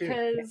time. I do too.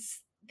 Because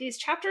these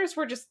chapters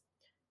were just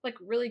like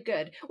really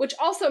good, which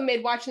also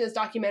made watching those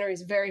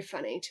documentaries very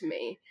funny to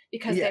me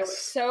because they were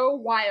so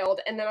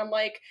wild. And then I'm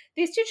like,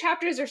 these 2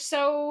 chapters are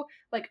so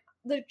like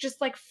they're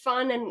just like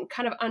fun and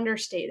kind of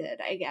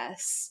understated, I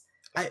guess.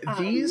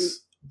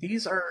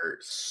 These are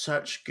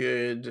such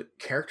good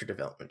character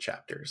development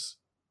chapters.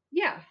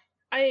 Yeah,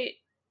 I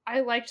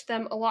liked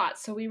them a lot.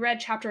 So we read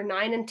chapter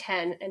 9 and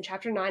 10, and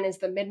chapter 9 is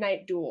the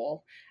Midnight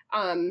Duel.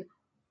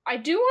 I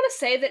do want to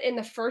say that in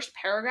the first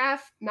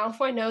paragraph,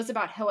 Malfoy knows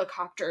about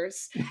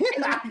helicopters.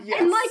 And,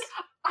 yes. And like,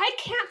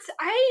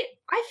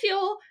 I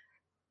feel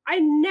I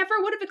never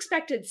would have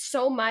expected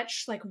so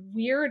much like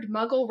weird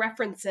muggle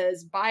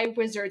references by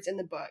wizards in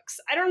the books.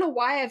 I don't know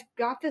why I've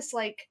got this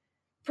like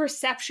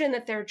perception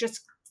that they're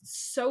just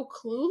so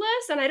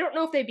clueless, and I don't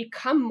know if they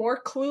become more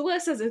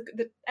clueless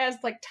as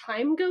like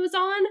time goes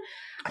on.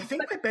 I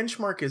think my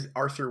benchmark is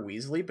Arthur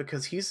Weasley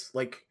because he's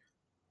like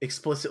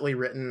explicitly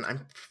written.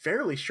 I'm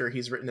fairly sure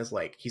he's written as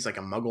like he's like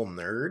a muggle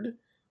nerd,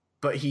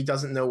 but he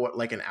doesn't know what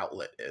like an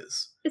outlet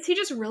is. Is he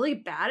just really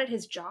bad at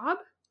his job?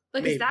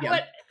 Like, Maybe, is that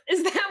what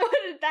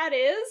that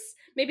is?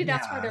 Maybe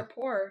that's why they're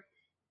poor.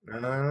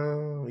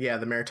 Oh, yeah,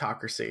 the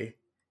meritocracy.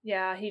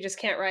 Yeah, he just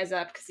can't rise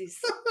up because he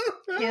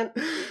can't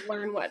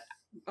learn what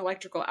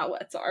electrical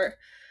outlets are.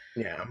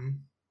 Yeah.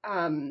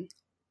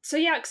 So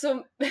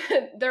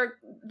the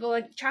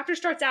like chapter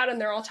starts out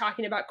and they're all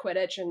talking about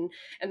Quidditch and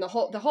the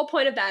whole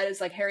point of that is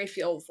like Harry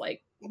feels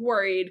like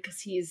worried because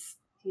he's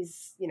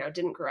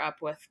didn't grow up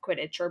with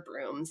Quidditch or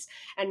brooms,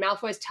 and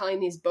Malfoy's telling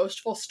these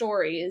boastful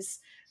stories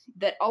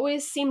that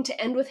always seem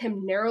to end with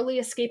him narrowly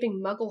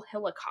escaping muggle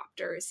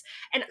helicopters.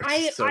 And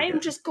I am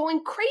just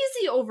going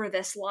crazy over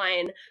this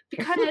line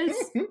because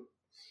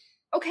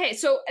okay,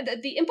 so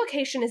the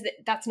implication is that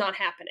that's not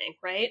happening,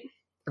 right?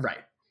 Right.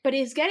 But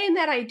he's getting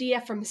that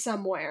idea from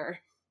somewhere.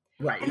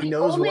 Right. He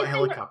knows what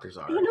helicopters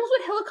are. He knows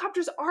what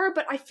helicopters are,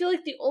 but I feel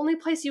like the only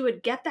place you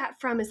would get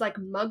that from is like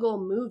Muggle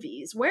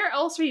movies. Where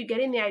else are you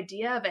getting the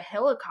idea of a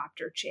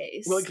helicopter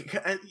chase? Well,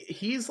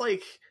 he's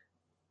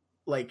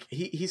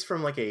he's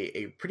from like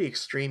a pretty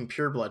extreme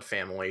pureblood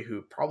family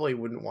who probably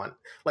wouldn't want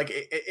like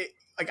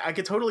I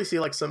could totally see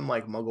like some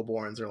like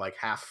Muggleborns or like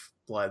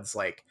half-bloods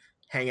like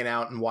hanging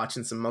out and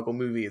watching some Muggle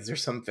movies or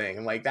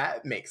something. Like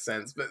that makes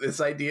sense. But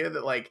this idea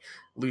that like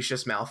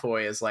Lucius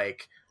Malfoy is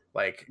like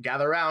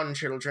gather around,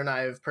 children,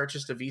 I've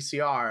purchased a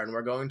VCR and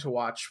we're going to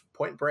watch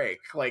Point Break,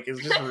 like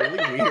is just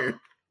really weird.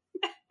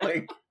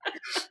 Like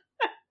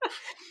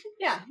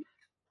yeah.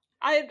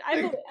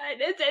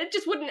 It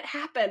just wouldn't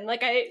happen.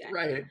 Like I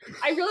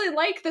really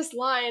like this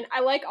line.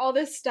 I like all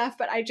this stuff,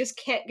 but I just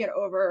can't get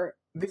over.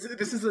 This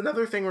is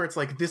another thing where it's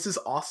like, this is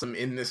awesome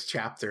in this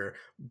chapter,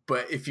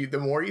 but the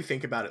more you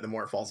think about it, the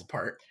more it falls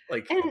apart.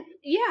 Like, and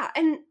yeah,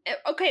 and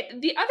okay,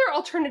 the other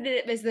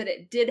alternative is that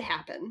it did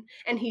happen,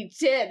 and he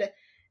did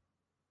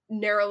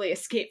narrowly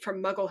escape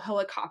from Muggle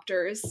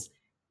helicopters.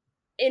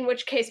 In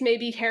which case,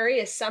 maybe Harry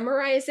is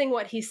summarizing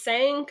what he's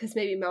saying, because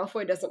maybe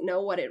Malfoy doesn't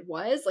know what it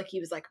was. Like, he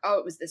was like, oh,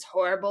 it was this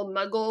horrible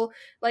Muggle,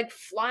 like,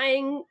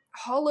 flying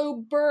hollow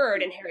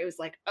bird. And Harry was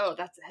like, oh,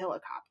 that's a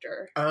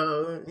helicopter.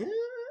 Yeah.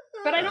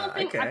 But I don't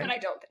think, I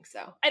don't think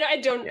so. I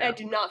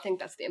do not think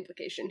that's the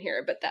implication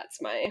here, but that's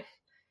my...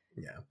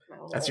 Yeah,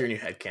 that's your new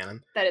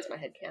headcanon. That is my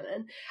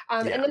headcanon.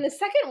 And then the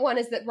second one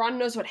is that Ron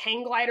knows what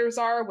hang gliders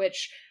are,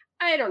 which,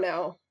 I don't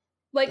know.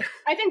 Like,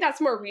 I think that's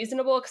more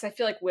reasonable because I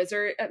feel like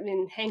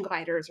hang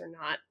gliders are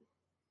not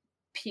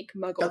peak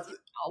Muggle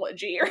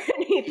technology or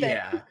anything.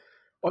 Yeah.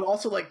 Well,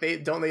 also, like, they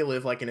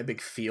live, like, in a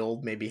big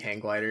field. Maybe hang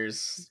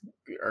gliders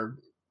are,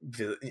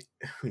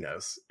 who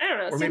knows? I don't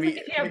know. Or maybe, like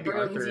if you have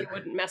brooms, Arthur, you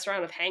wouldn't mess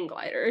around with hang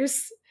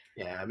gliders.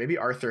 Yeah, maybe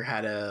Arthur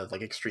had a,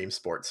 like, extreme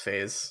sports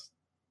phase.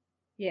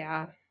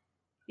 Yeah.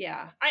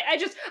 Yeah.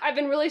 I've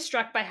been really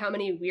struck by how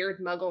many weird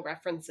Muggle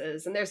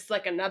references, and there's,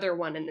 like, another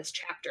one in this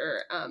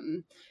chapter,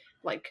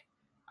 like...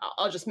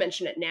 I'll just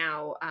mention it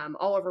now.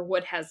 Oliver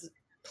Wood has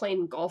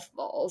plain golf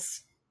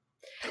balls.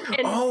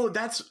 And,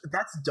 that's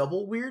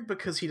double weird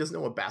because he doesn't know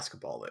what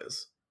basketball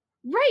is.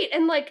 Right,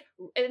 and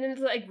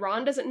it's like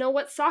Ron doesn't know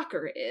what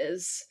soccer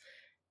is.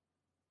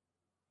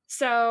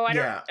 So I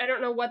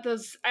don't know what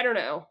those. I don't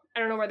know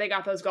where they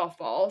got those golf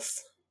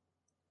balls.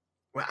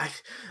 Well,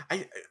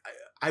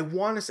 I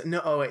want to say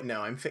no. Oh wait,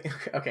 no. I'm thinking.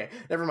 Okay,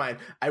 never mind.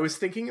 I was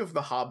thinking of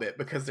The Hobbit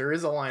because there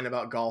is a line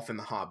about golf in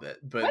The Hobbit,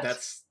 but what?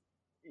 That's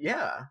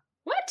yeah.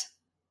 What?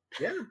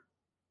 Yeah.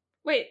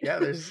 Wait. Yeah,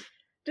 there's...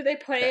 Do they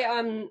play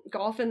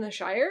golf in the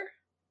Shire?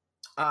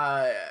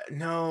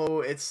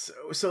 No, it's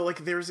so like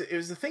it was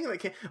a thing that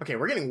came. Okay,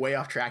 we're getting way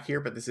off track here,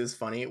 but this is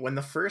funny. When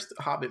the first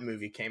Hobbit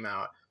movie came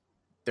out,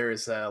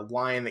 there's a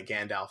line that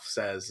Gandalf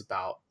says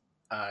about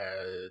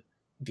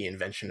the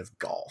invention of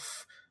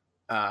golf.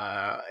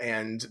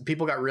 And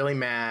people got really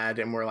mad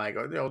and were like,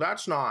 "Oh, no,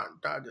 that's not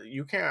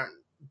you can't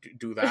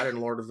do that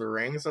in Lord of the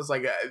Rings." I was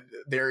like,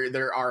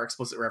 there are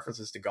explicit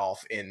references to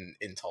golf in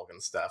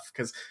Tolkien stuff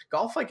because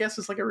golf, I guess,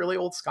 is like a really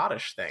old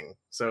Scottish thing.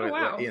 So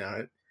wow.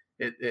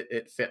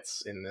 it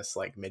fits in this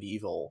like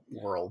medieval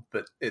world,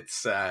 but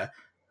it's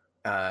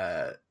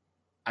I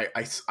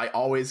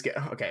always get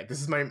okay.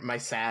 This is my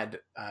sad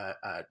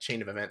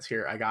chain of events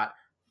here. I got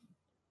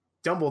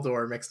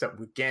Dumbledore mixed up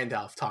with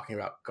Gandalf talking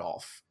about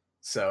golf.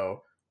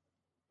 So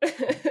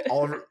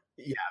Oliver,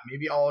 yeah,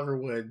 maybe Oliver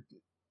Wood.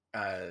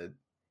 I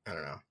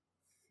don't know.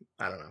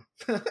 I don't know.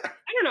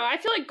 I don't know. I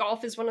feel like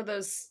golf is one of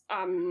those.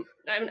 I'm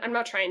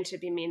not trying to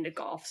be mean to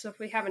golf, so if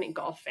we have any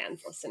golf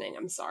fans listening,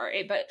 I'm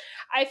sorry, but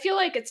I feel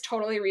like it's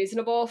totally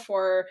reasonable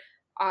for,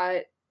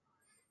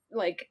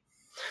 like,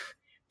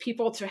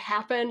 people to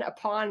happen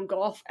upon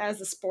golf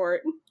as a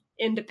sport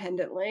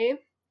independently.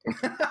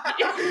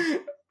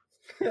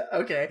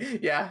 Okay,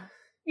 yeah.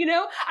 You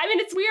know, I mean,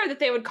 it's weird that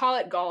they would call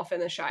it golf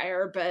in the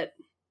Shire, but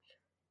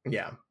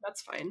yeah,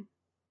 that's fine.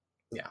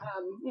 Yeah,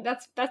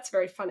 that's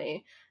very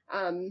funny.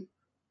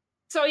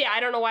 So yeah, I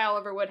don't know why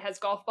Oliver Wood has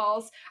golf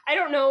balls. I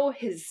don't know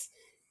his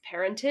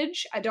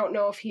parentage. I don't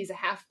know if he's a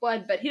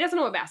half-blood, but he doesn't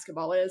know what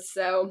basketball is,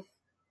 so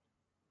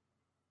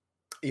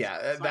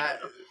yeah,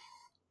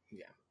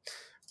 yeah.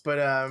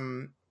 But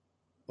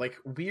like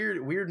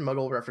weird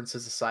Muggle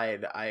references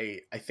aside,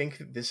 I think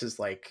this is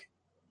like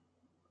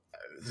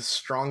the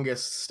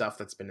strongest stuff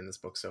that's been in this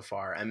book so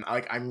far. And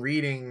like I'm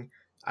reading,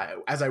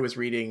 as I was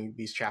reading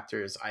these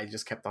chapters, I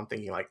just kept on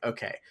thinking like,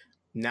 okay,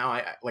 now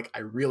I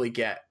really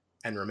get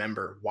and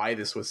remember why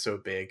this was so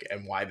big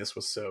and why this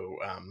was so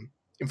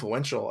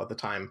influential at the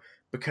time,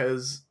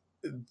 because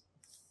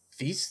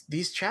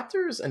these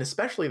chapters, and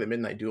especially the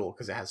Midnight Duel,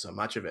 because it has so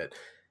much of it,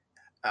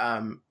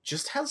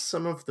 just has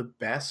some of the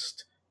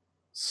best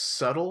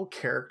subtle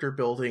character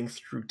building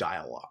through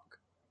dialogue.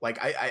 Like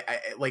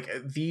I like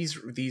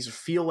these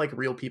feel like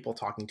real people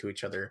talking to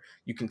each other.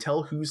 You can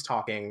tell who's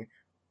talking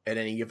at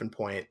any given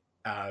point,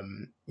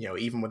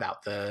 even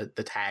without the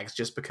tags,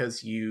 just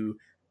because you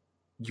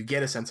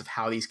get a sense of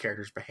how these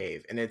characters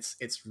behave, and it's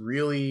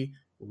really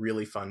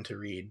fun to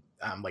read.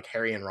 Like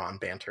Harry and Ron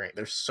bantering.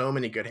 There's so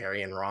many good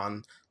Harry and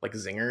Ron like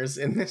zingers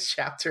in this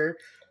chapter.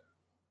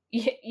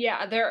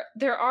 Yeah,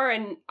 there are,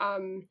 and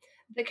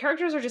the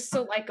characters are just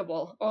so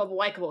likable. All the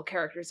likable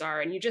characters are,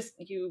 and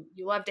you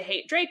love to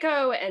hate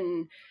Draco,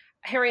 and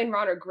Harry and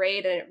Ron are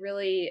great, and it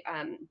really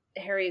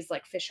Harry's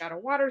like fish out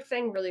of water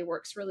thing really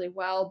works really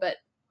well. But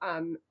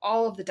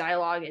all of the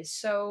dialogue is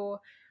so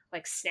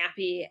like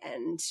snappy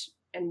and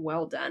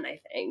well done, I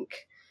think.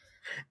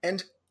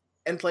 And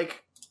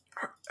like,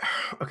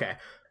 okay,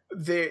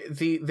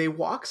 they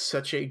walk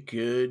such a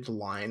good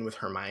line with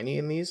Hermione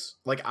in these.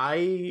 Like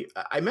I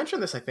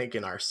mentioned this, I think,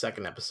 in our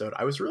second episode.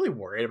 I was really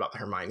worried about the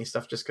Hermione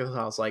stuff just because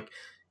I was like,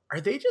 are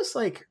they just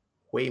like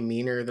way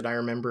meaner than I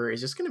remember?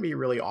 Is just going to be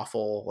really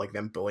awful, like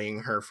them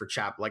bullying her for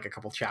like a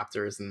couple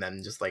chapters and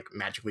then just like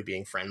magically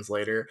being friends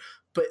later.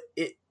 But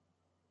it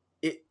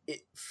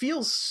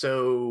feels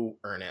so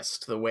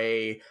earnest, the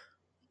way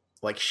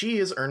like she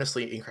is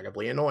earnestly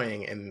incredibly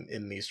annoying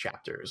in these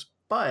chapters,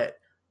 but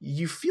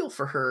you feel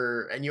for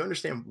her and you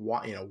understand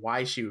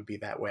why she would be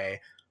that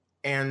way.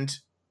 And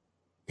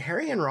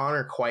Harry and Ron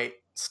are quite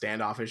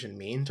standoffish and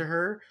mean to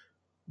her,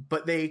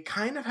 but they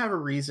kind of have a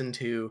reason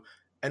to,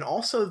 and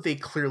also they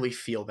clearly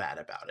feel bad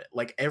about it.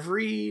 Like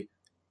every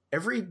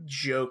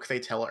joke they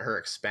tell at her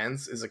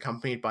expense is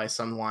accompanied by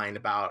some line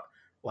about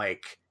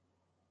like,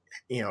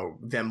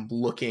 them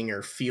looking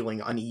or feeling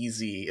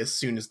uneasy as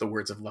soon as the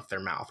words have left their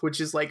mouth, which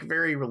is like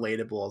very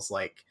relatable as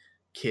like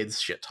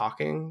kids shit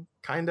talking,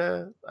 kind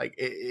of like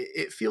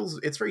it feels,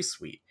 it's very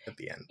sweet at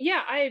the end.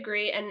 Yeah, I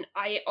agree. And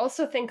I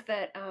also think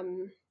that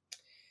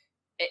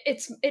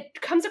it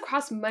comes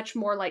across much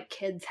more like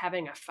kids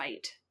having a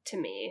fight to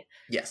me.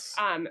 Yes.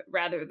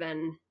 Rather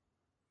than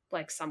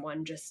like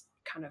someone just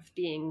kind of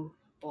being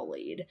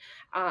bullied.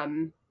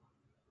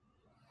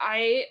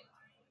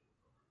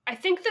 I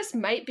think this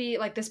might be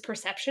like, this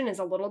perception is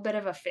a little bit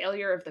of a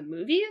failure of the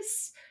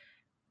movies,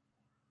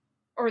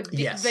 or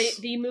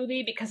the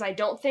movie, because I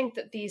don't think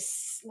that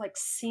these like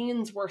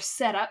scenes were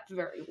set up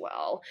very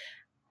well.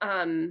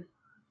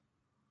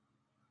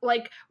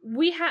 Like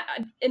we had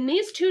in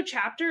these two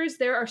chapters,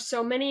 there are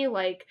so many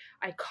like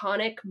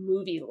iconic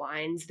movie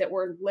lines that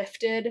were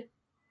lifted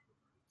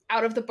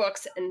out of the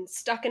books and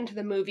stuck into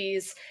the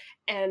movies,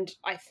 and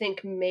I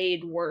think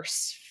made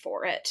worse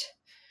for it.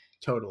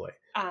 Totally.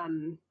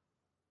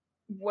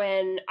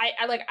 When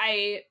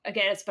I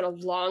again, it's been a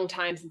long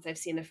time since I've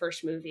seen the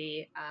first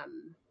movie,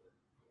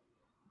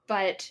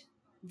 but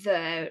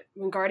the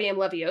Wingardium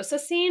Leviosa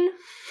scene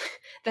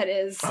that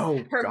is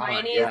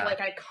Hermione's like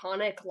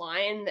iconic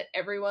line that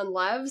everyone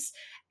loves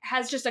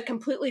has just a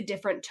completely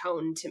different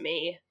tone to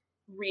me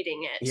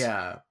reading it.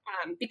 Yeah.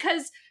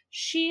 Because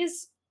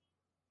she's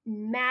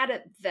mad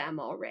at them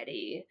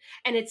already,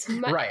 and it's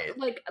Right.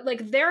 like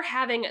they're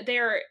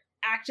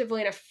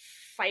actively in a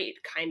fight,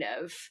 kind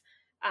of.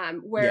 Yeah.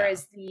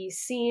 Whereas the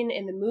scene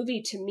in the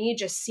movie to me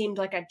just seemed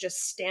like a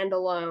just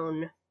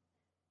standalone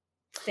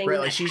thing Right,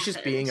 that like she's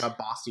just being happened.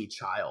 a bossy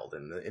child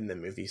in the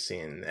movie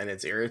scene, and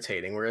it's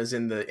irritating. Whereas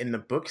in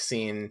the book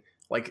scene,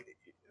 like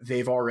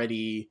they've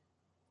already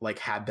like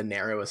had the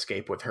narrow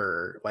escape with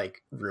her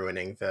like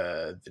ruining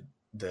the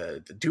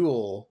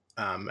duel,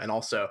 and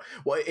also,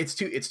 well, it's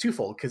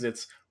twofold,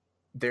 because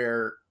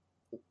they're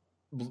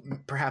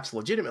perhaps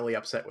legitimately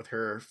upset with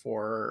her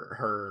for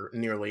her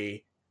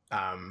nearly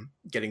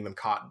getting them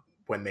caught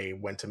when they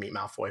went to meet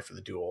Malfoy for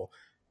the duel.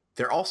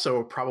 They're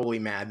also probably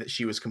mad that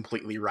she was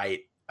completely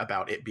right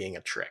about it being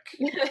a trick.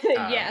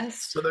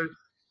 Yes. So there's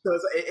so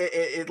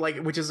it like,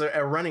 which is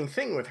a running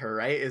thing with her,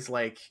 right? Is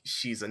like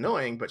she's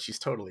annoying, but she's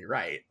totally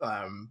right.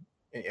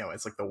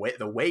 It's like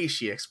the way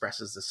she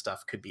expresses this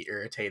stuff could be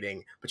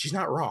irritating, but she's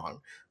not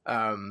wrong.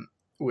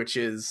 Which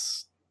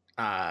is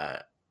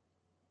I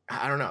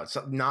don't know. It's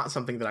not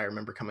something that I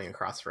remember coming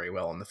across very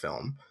well in the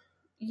film.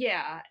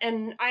 Yeah,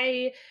 and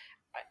I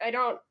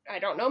don't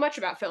know much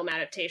about film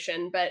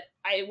adaptation, but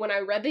when I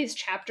read these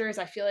chapters,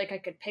 I feel like I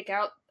could pick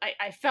out.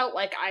 I felt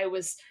like I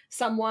was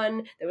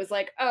someone that was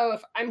like, oh,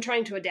 if I'm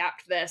trying to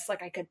adapt this,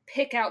 like I could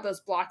pick out those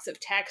blocks of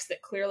text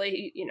that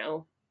clearly,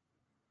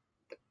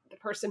 the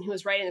person who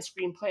was writing the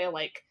screenplay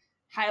like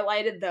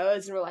highlighted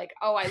those and were like,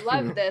 oh, I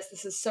love this.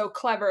 This is so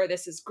clever.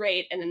 This is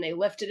great. And then they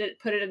lifted it,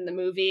 put it in the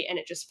movie, and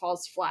it just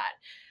falls flat.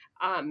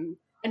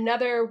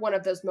 Another one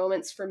of those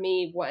moments for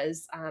me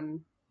was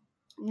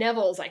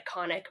Neville's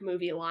iconic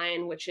movie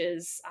line, which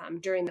is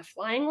during the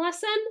flying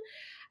lesson.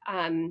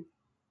 And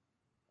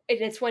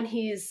it's when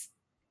he's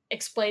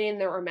explaining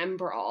the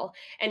Remember All,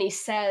 and he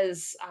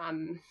says,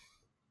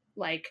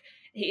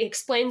 he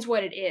explains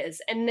what it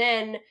is. And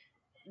then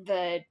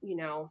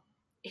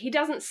he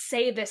doesn't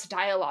say this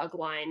dialogue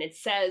line. It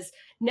says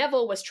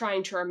Neville was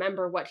trying to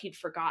remember what he'd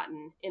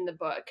forgotten in the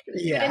book.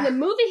 Yeah. But in the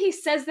movie, he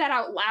says that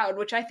out loud,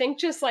 which I think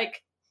just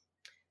like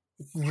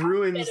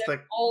ruins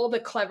all the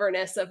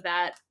cleverness of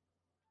that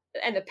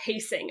and the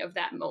pacing of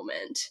that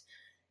moment.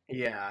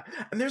 Yeah.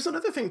 And there's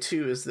another thing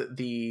too, is that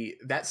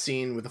that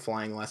scene with the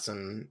flying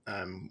lesson,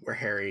 where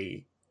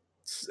Harry,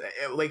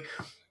 like,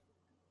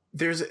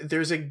 there's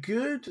a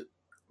good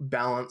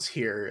balance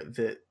here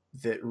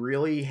that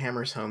really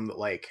hammers home that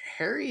like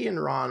Harry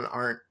and Ron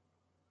aren't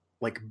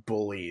like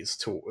bullies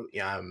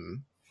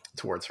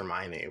towards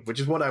Hermione, which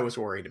is what I was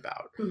worried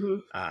about.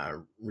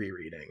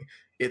 Rereading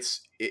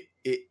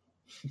it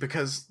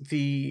because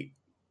the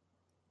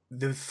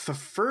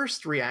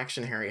first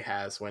reaction Harry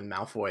has when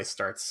Malfoy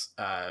starts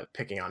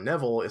picking on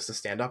Neville is to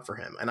stand up for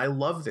him, and I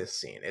love this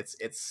scene. It's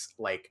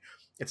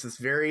this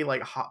very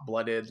like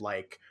hot-blooded,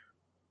 like,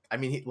 I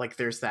mean, like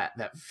there's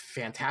that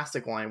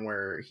fantastic line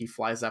where he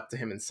flies up to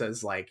him and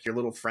says like, your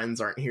little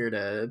friends aren't here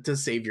to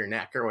save your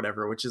neck or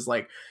whatever, which is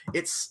like,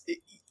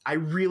 I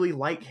really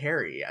like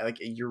Harry. Like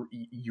you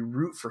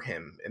root for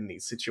him in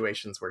these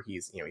situations where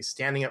he's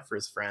standing up for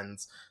his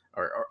friends,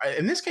 or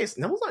in this case,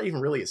 Neville's not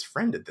even really his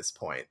friend at this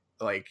point.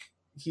 Like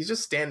he's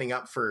just standing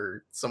up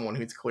for someone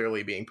who's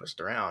clearly being pushed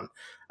around.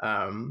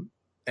 And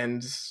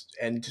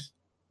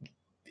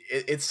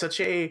it's such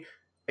a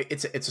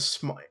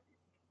small,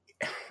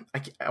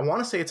 I want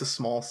to say it's a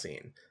small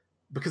scene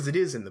because it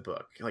is in the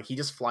book. Like he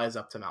just flies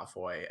up to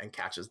Malfoy and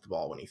catches the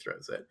ball when he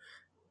throws it.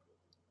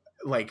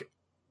 Like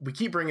we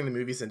keep bringing the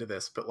movies into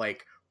this, but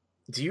like,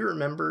 do you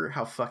remember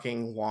how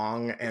fucking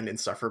long and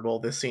insufferable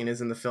this scene is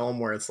in the film,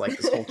 where it's like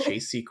this whole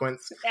chase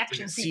sequence,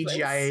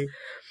 CGI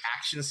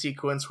action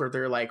sequence where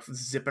they're like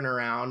zipping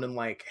around and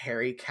like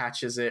Harry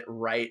catches it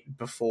right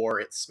before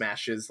it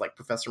smashes like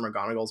Professor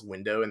McGonagall's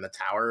window in the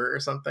tower or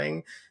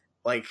something?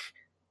 Like,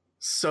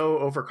 so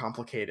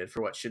overcomplicated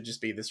for what should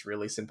just be this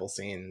really simple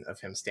scene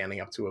of him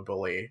standing up to a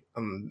bully.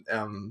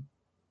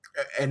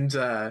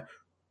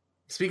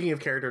 Speaking of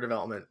character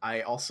development,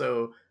 I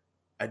also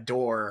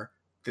adore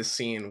this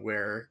scene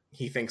where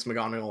he thinks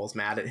McGonagall is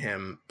mad at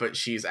him, but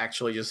she's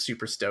actually just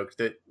super stoked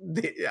that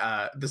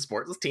the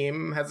sports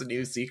team has a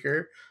new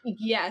Seeker.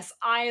 Yes,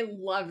 I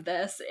love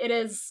this. It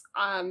is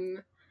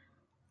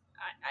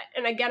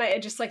and again, I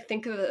just like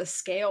think of the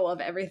scale of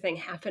everything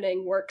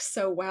happening works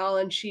so well,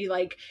 and she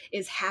like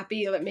is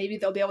happy that maybe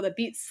they'll be able to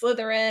beat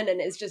Slytherin,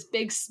 and is just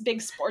big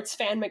sports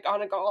fan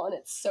McGonagall, and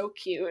it's so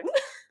cute.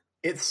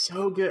 It's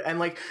so good. And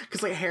like,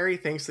 because like Harry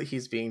thinks that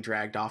he's being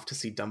dragged off to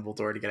see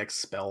Dumbledore to get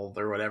expelled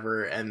or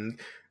whatever,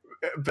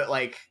 but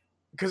like,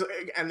 because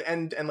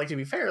and like, to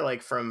be fair,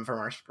 like from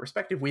our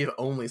perspective, we have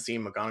only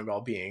seen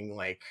McGonagall being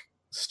like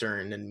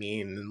stern and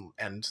mean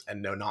and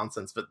no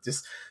nonsense, but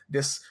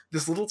this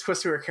little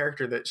twist to her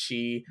character that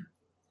she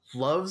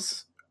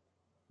loves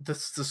the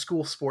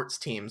school sports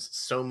teams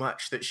so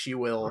much that she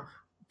will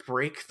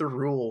break the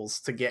rules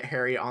to get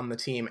Harry on the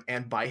team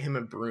and buy him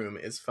a broom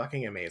is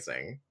fucking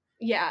amazing.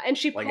 Yeah, and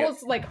she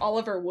pulls like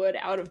Oliver Wood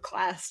out of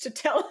class to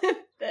tell him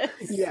this.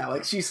 Yeah,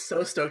 like she's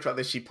so stoked about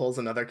this, she pulls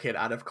another kid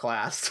out of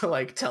class to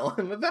like tell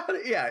him about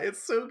it. Yeah,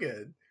 it's so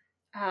good.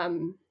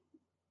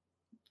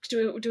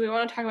 Do we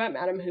want to talk about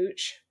Madam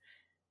Hooch?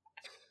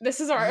 This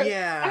is our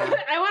yeah.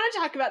 I want to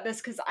talk about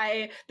this because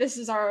this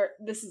is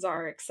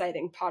our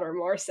exciting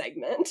Pottermore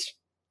segment.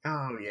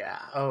 Oh yeah.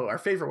 Oh, our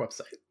favorite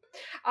website.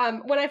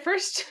 When I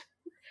first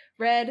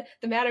read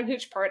the Madam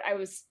Hooch part, I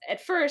was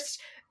at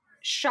first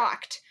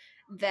shocked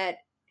that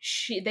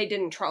they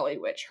didn't trolley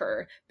witch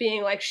her,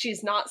 being like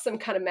she's not some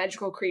kind of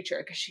magical creature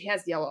because she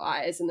has yellow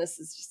eyes, and this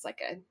is just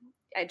like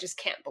I just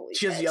can't believe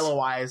she has it. yellow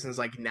eyes and is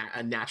like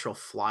a natural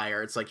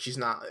flyer. It's like she's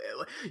not.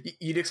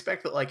 You'd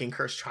expect that like in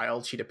Cursed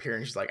Child she'd appear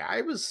and she's like,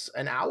 I was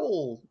an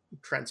owl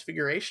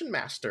transfiguration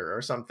master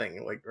or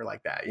something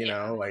like that. You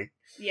know, like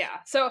yeah.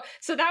 So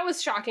that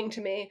was shocking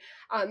to me.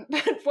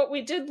 But what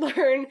we did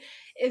learn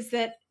is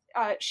that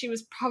she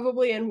was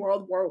probably in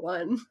World War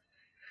One.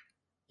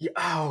 Yeah,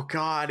 oh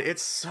God,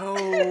 it's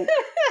so.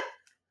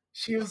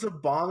 She was a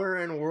bomber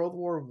in World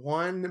War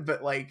One,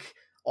 but like.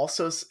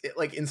 Also,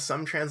 like in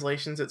some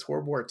translations, it's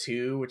World War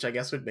II, which I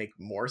guess would make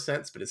more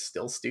sense, but it's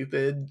still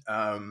stupid.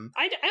 I only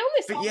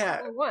saw World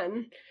War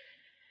One.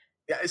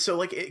 Yeah, so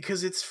like,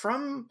 because it's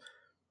from,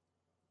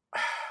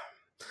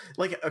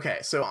 like, okay,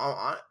 so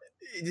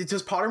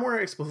does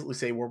Pottermore explicitly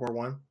say World War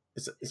One?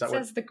 Is that what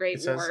it says? The Great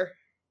War.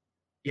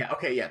 Yeah.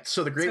 Okay. Yeah.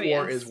 So the Great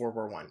War is World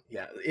War One.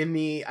 Yeah.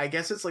 I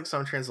guess it's like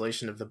some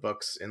translation of the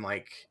books in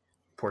like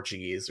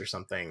Portuguese or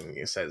something.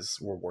 It says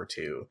World War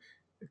II.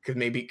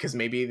 Because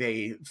maybe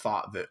they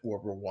thought that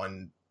World War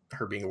One,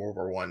 her being World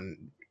War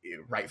One,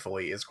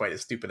 rightfully is quite a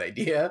stupid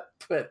idea.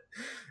 But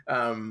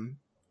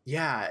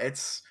yeah,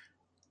 it's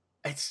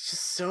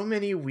just so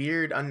many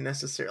weird,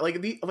 unnecessary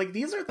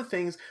these are the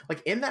things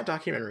like in that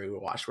documentary we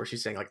watched where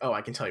she's saying like, oh,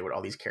 I can tell you what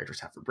all these characters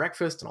have for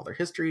breakfast and all their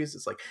histories.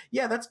 It's like,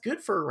 yeah, that's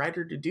good for a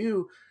writer to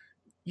do.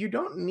 You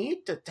don't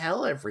need to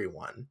tell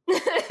everyone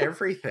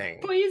everything.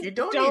 Please you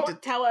don't need to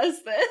tell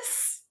us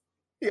this.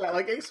 Yeah,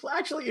 like,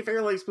 actually, if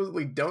you're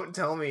explicitly don't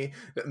tell me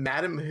that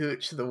Madam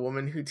Hooch, the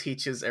woman who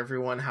teaches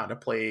everyone how to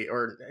play,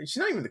 or she's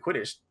not even the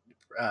Quidditch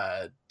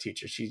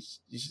teacher, she's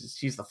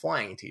the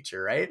flying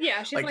teacher, right?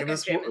 Yeah, she's like a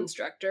gym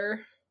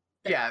instructor.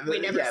 Yeah, we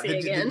never see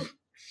again.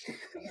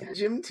 The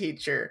gym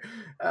teacher.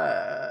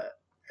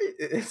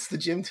 It's the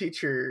gym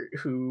teacher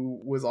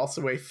who was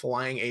also a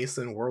flying ace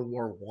in World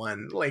War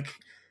One. Like,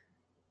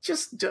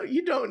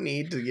 you don't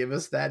need to give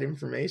us that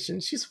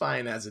information. She's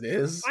fine as it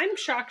is. I'm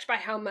shocked by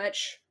how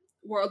much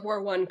World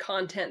War One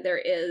content there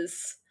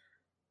is.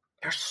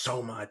 There's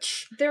so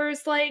much.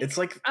 There's it's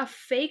like a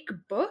fake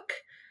book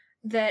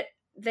that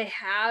they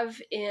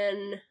have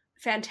in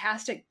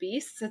Fantastic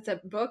Beasts. It's a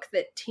book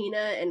that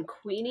Tina and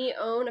Queenie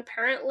own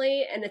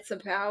apparently, and it's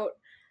about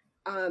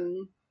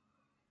an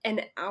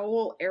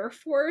owl air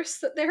force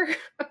that there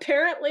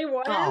apparently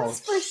was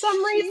for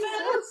some reason.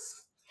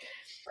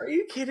 Are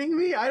you kidding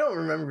me? I don't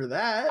remember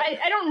that.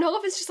 I don't know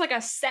if it's just like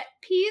a set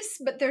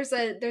piece, but there's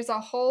a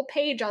whole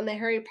page on the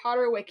Harry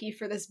Potter wiki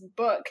for this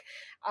book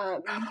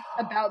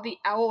about the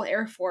Owl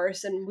Air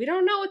Force, and we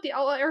don't know what the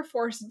Owl Air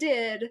Force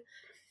did.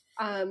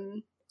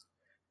 And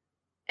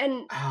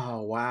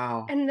oh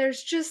wow! And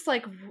there's just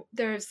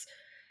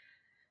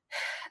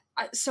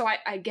so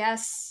I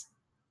guess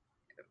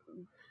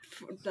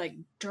like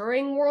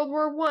during World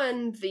War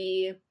One,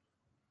 I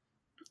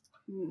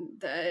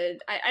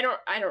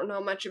don't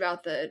know much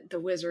about the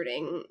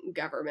wizarding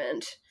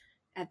government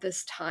at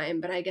this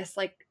time, but I guess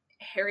like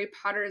Harry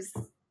Potter's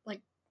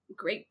like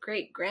great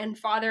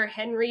grandfather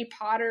Henry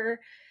Potter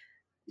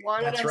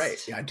wanted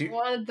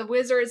the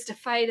wizards to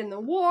fight in the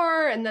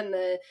war, and then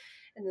the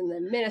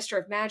Minister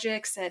of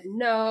Magic said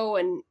no,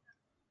 and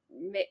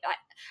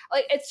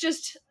it's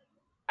just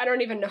I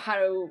don't even know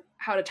how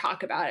to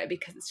talk about it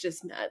because it's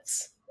just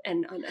nuts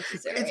and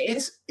unnecessary.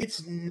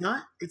 It's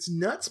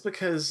nuts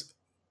because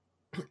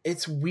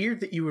it's weird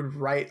that you would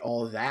write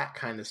all that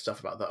kind of stuff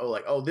about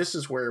this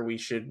is where we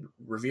should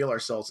reveal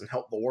ourselves and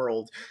help the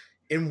world.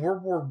 In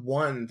World War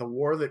One, the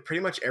war that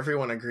pretty much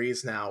everyone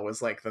agrees now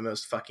was like the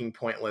most fucking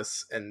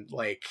pointless and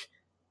like,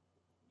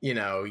 you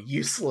know,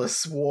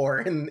 useless war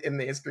in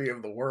the history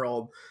of the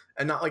world.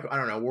 And not like, I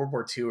don't know, World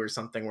War II or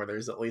something where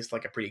there's at least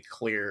like a pretty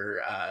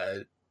clear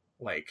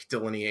like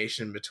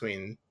delineation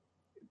between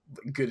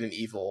good and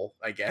evil,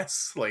 I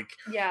guess. Like,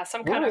 yeah,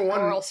 some kind of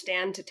moral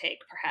stand to take,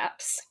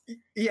 perhaps.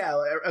 Yeah,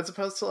 as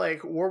opposed to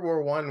like World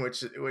War One,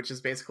 which is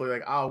basically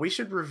like, oh, we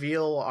should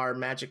reveal our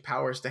magic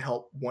powers to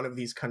help one of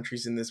these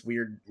countries in this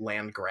weird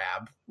land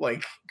grab.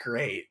 Like,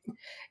 great.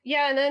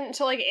 Yeah, and then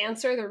to like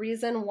answer the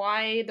reason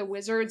why the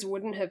wizards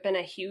wouldn't have been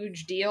a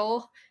huge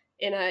deal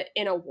in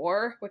a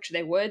war, which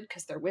they would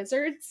because they're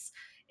wizards.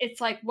 It's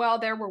like, well,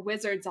 there were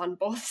wizards on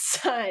both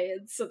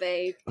sides, so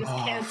they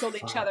just canceled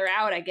each other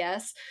out, I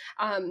guess.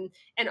 And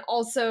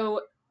also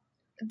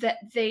that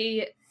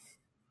they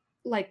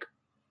like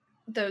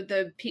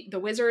the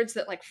wizards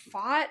that like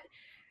fought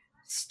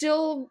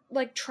still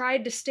like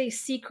tried to stay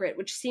secret,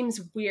 which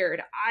seems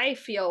weird. I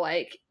feel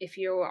like if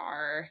you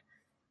are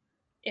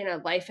in a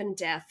life and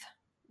death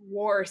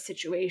war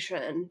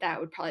situation, that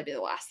would probably be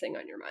the last thing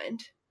on your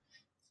mind.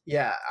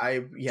 Yeah,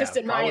 Just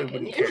in my probably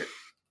opinion. wouldn't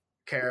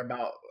care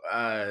about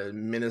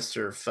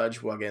Minister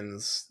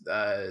Fudgewuggin's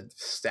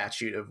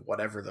statute of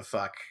whatever the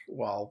fuck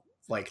while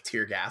like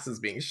tear gas is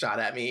being shot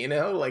at me, you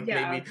know? Like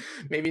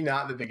maybe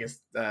not the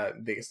biggest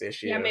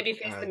issue. Yeah, maybe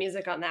face the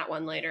music on that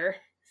one later.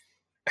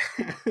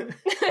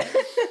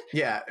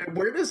 Yeah,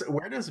 where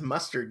does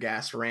mustard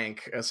gas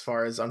rank as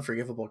far as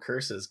unforgivable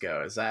curses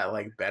go? Is that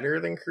like better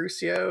than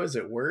Crucio? Is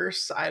it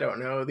worse? I don't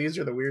know. These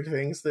are the weird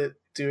things that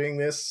doing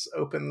this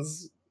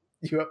opens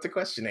you up to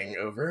questioning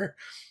over.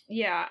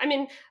 Yeah, I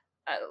mean,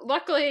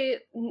 luckily,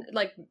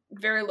 like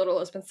very little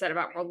has been said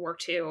about World War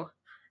II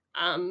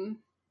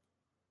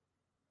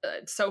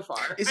so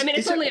far.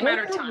 It's only a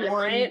matter of time,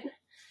 right?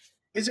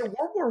 Is it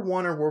World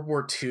War I or World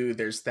War II?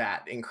 There's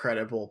that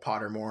incredible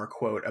Pottermore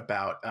quote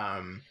about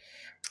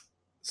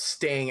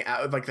staying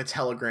out, like the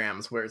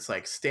telegrams, where it's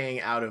like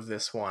staying out of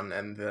this one,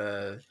 and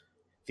the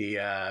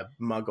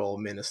Muggle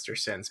minister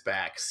sends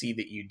back, "See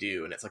that you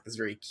do," and it's like this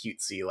very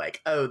cutesy,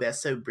 like, "Oh,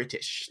 that's so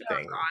British"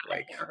 thing. God,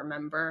 like, I can't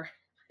remember.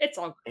 It's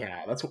all great.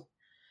 Yeah,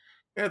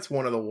 that's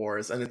one of the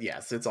wars, and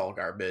yes, it's all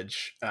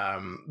garbage.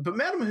 But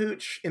Madame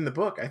Hooch in the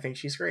book, I think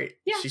she's great.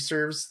 Yeah. She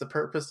serves the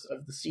purpose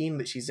of the scene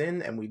that she's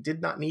in, and we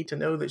did not need to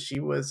know that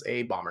she was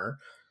a bomber.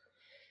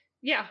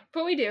 Yeah,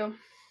 but we do.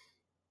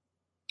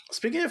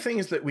 Speaking of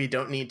things that we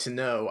don't need to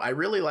know, I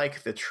really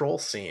like the troll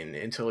scene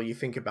until you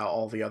think about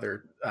all the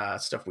other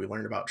stuff we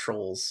learned about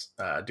trolls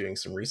doing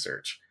some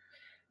research.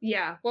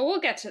 Yeah, well,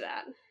 we'll get to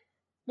that.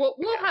 We'll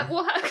have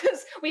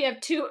because we have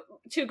two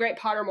great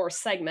Pottermore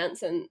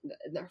segments. In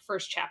the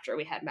first chapter,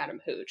 we had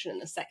Madame Hooch, and in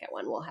the second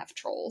one, we'll have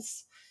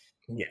trolls.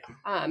 Yeah.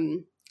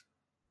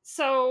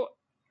 So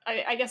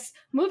I guess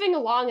moving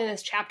along in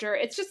this chapter,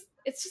 it's just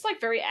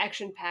like very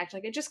action packed.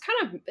 Like it just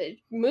kind of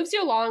moves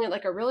you along at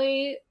like a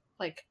really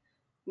like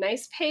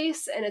nice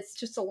pace, and it's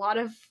just a lot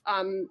of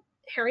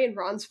Harry and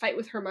Ron's fight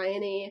with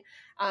Hermione,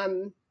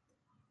 and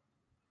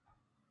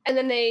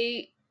then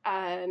they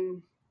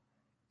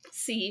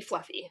see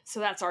Fluffy. So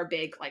that's our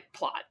big like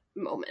plot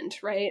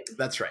moment, right?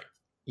 That's right.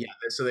 Yeah.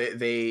 So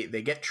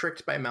they get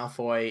tricked by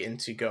Malfoy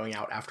into going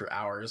out after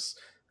hours.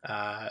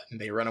 And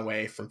they run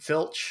away from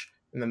Filch,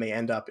 and then they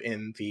end up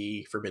in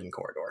the Forbidden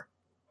Corridor.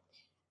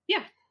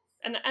 Yeah,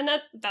 and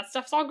that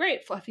stuff's all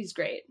great. Fluffy's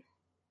great.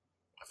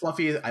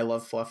 Fluffy, I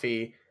love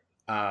Fluffy.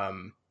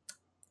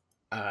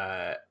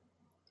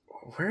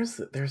 Where's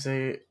there's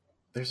a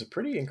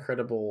pretty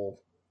incredible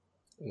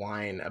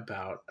line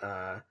about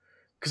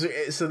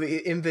because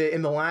in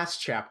the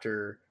last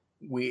chapter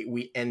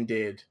we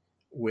ended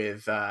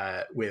with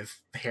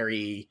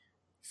Harry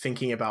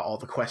thinking about all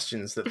the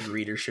questions that the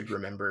reader should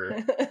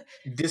remember.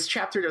 This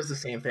chapter does the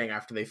same thing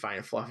after they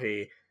find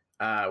Fluffy,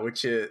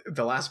 which is,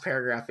 the last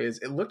paragraph is,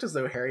 "It looked as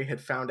though Harry had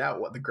found out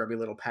what the grubby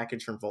little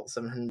package from Vault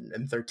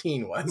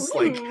 713 was."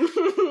 Like,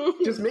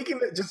 just making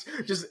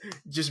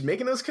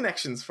those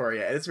connections for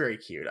you. It's very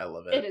cute. I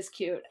love it. It is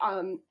cute.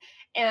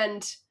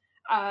 And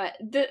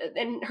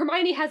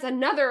Hermione has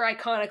another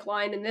iconic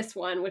line in this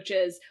one, which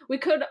is, "We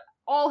could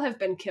all have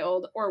been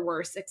killed, or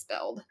worse,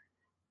 expelled."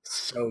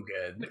 So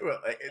good.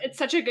 It's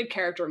such a good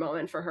character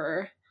moment for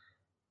her.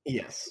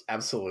 Yes,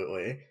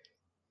 absolutely.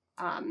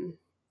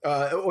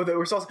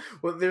 There's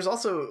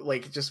also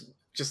like just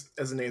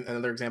as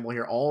another example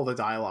here, all the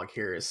dialogue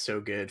here is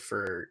so good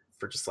for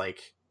just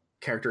like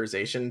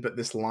characterization. But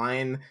this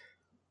line,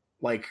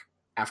 like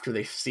after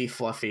they see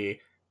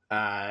Fluffy,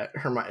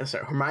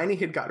 Hermione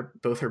had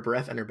got both her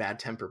breath and her bad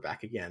temper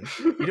back again.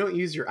 "You don't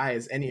use your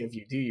eyes, any of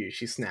you, do you?"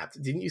 she snapped.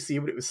 "Didn't you see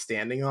what it was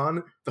standing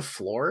on? The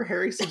floor?"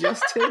 Harry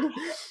suggested.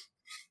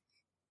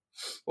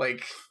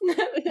 Like,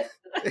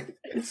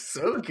 it's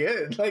so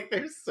good. Like,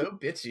 they're so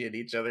bitchy at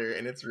each other,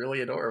 and it's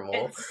really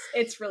adorable.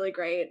 It's really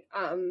great.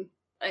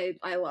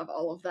 I love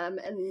all of them,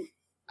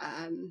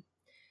 and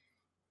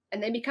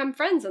they become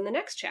friends in the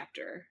next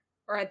chapter,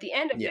 or at the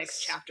end of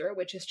next chapter,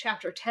 which is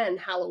chapter 10,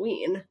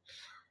 Halloween.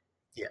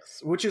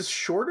 Yes, which is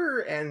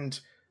shorter and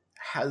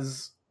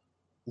has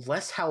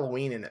less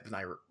Halloween in it than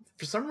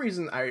for some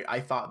reason I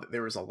thought that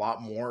there was a lot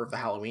more of the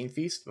Halloween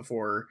feast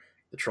before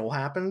the troll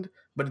happened,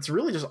 but it's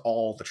really just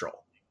all the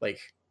troll. Like,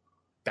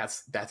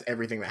 that's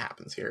everything that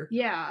happens here.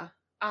 Yeah.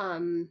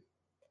 I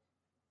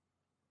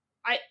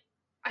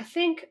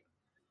think,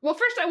 well,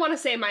 first I want to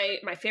say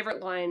my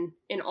favorite line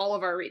in all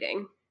of our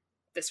reading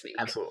this week.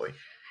 Absolutely.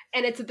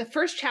 And it's at the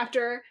first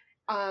chapter,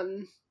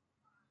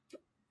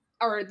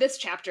 or this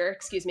chapter,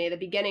 excuse me, the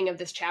beginning of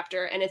this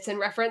chapter, and it's in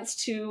reference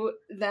to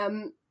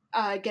them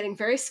getting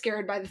very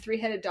scared by the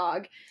three-headed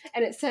dog.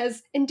 And it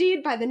says,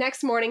 "Indeed, by the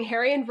next morning,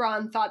 Harry and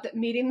Ron thought that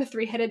meeting the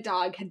three-headed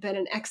dog had been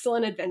an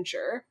excellent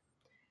adventure."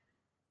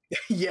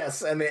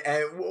 Yes, and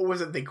what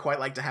was it? They quite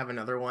like to have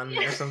another one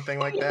or something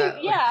like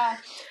that. Yeah,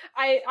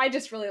 I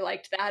just really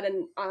liked that,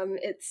 and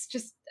it's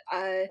just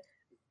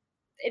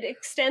it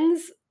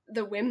extends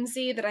the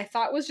whimsy that I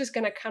thought was just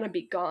going to kind of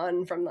be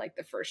gone from like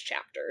the first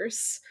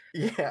chapters.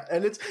 Yeah,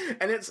 and it's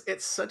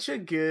such a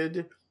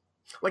good,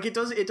 like, it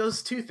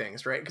does two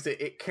things, right? Because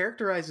it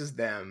characterizes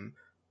them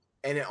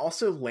and it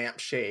also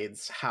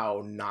lampshades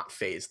how not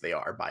phased they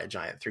are by a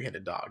giant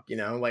three-headed dog, you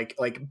know, like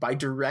by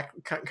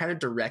kind of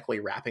directly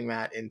wrapping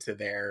that into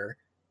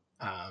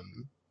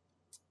um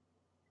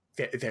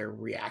their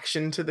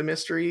reaction to the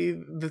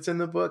mystery that's in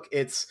the book.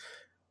 It's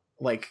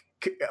like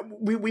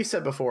we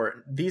said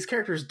before, these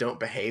characters don't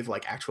behave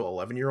like actual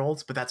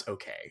 11-year-olds, but that's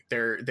okay.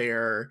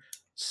 They're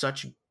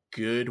such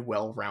good,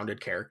 well-rounded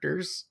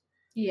characters.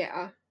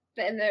 Yeah.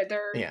 And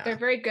they're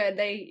very good.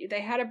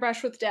 They had a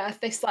brush with death,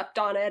 they slept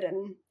on it,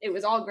 and it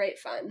was all great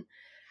fun.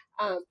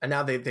 And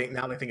now they think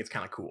it's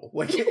kind of cool.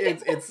 Like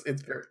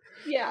it's very...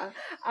 Yeah.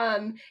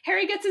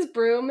 Harry gets his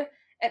broom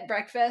at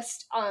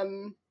breakfast.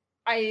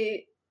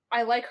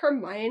 I like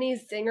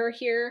Hermione's zinger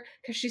here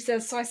because she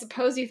says, "So I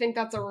suppose you think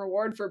that's a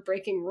reward for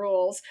breaking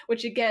rules?"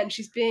 Which again,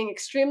 she's being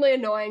extremely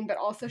annoying, but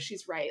also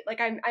she's right. Like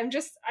I'm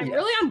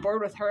really on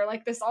board with her.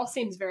 Like this all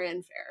seems very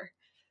unfair.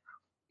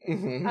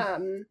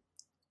 Mm-hmm.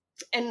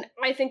 And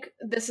I think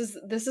this is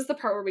the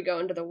part where we go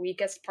into the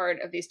weakest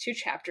part of these two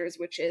chapters,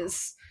 which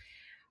is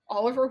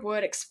Oliver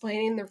Wood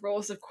explaining the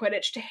rules of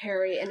Quidditch to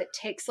Harry, and it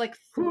takes like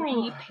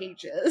 3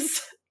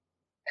 pages.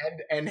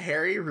 And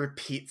Harry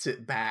repeats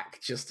it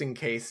back just in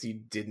case you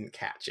didn't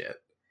catch it.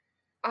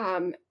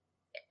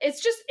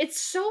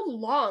 It's so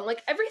long.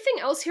 Like everything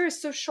else here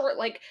is so short.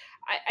 Like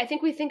I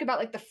think we think about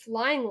like the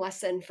flying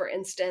lesson, for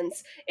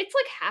instance. It's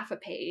like half a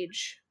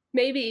page,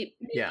 maybe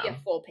a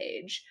full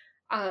page.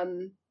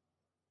 And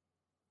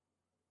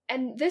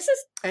this is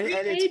 3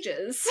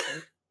 pages.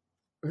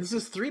 This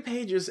is 3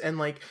 pages, and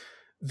like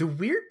the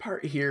weird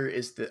part here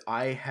is that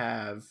I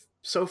have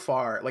so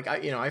far, like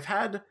I've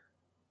had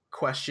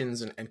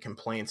questions and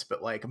complaints,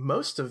 but like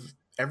most of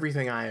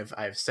everything I've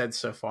said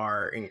so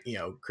far in,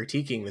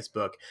 critiquing this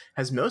book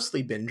has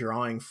mostly been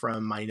drawing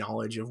from my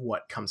knowledge of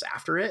what comes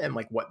after it and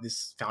like what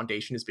this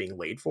foundation is being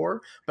laid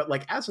for. But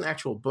like as an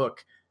actual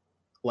book,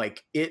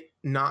 like it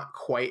not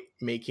quite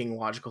making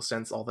logical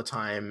sense all the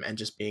time and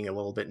just being a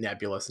little bit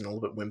nebulous and a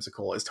little bit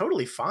whimsical is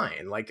totally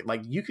fine. Like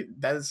you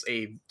could, that is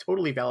a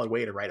totally valid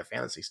way to write a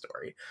fantasy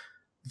story.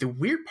 The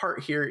weird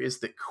part here is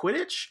that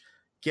Quidditch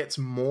gets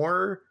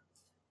more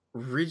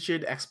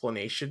rigid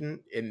explanation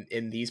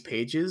in these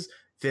pages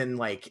than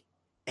like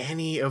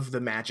any of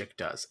the magic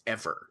does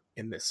ever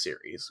in this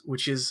series,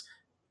 which is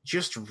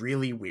just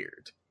really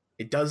weird.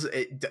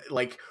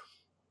 Like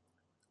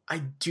I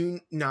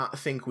do not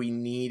think we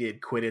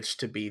needed Quidditch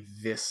to be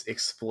this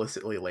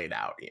explicitly laid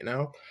out, you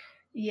know?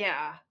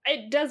 Yeah.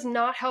 It does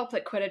not help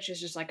that Quidditch is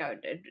just like,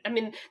 I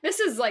mean, this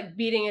is like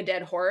beating a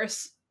dead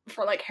horse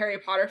for like Harry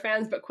Potter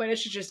fans, but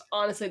Quidditch is just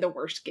honestly the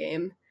worst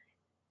game.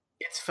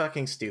 It's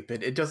fucking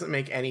stupid. It doesn't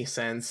make any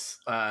sense.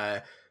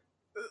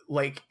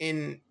 Like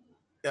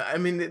I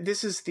mean,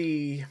 this is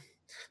the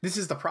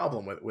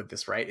problem with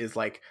this, right? Is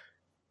like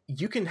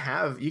you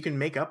can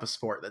make up a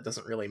sport that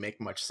doesn't really make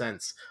much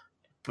sense,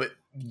 but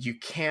you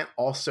can't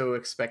also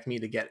expect me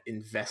to get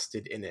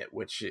invested in it,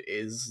 which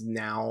is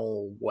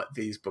now what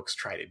these books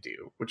try to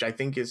do, which I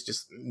think is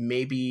just,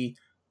 maybe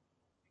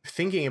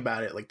thinking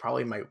about it, like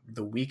probably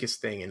the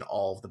weakest thing in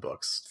all of the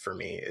books for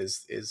me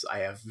is I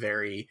have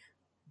very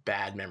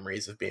bad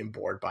memories of being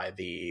bored by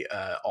the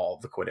all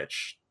of the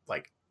Quidditch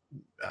like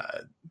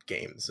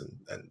games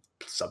and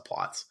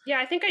subplots. Yeah,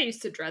 I think I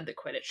used to dread the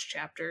Quidditch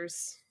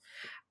chapters.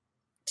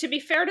 To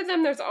be fair to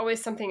them, there's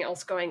always something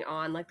else going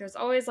on. Like there's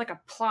always like a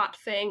plot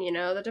thing,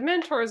 the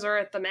Dementors are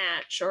at the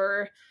match,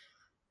 or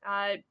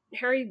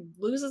Harry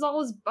loses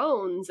all his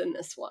bones in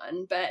this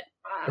one, but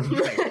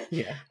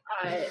yeah.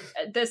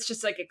 This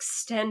just like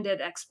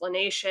extended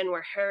explanation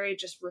where Harry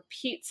just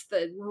repeats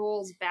the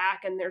rules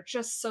back, and they're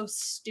just so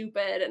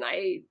stupid, and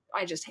I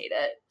just hate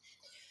it.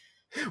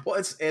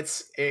 Well,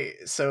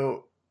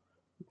 so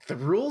the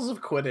rules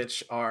of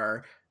Quidditch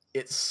are,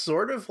 it's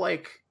sort of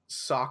like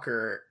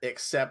soccer,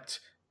 except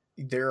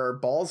there are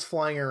balls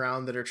flying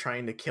around that are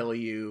trying to kill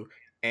you,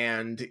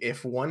 and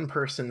if one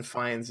person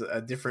finds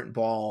a different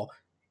ball,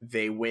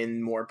 they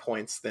win more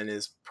points than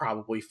is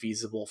probably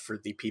feasible for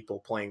the people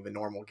playing the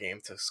normal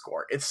game to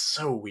score. It's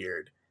so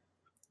weird.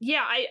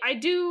 Yeah, I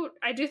do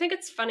think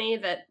it's funny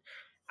that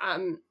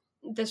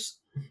this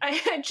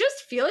I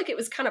just feel like it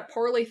was kind of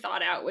poorly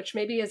thought out, which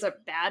maybe is a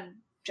bad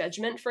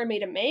judgment for me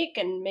to make,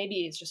 and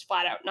maybe it's just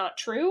flat out not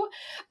true.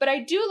 But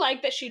I do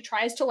like that she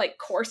tries to like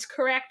course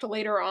correct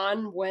later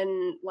on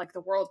when like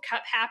the World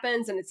Cup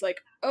happens, and it's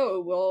like,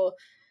 oh well,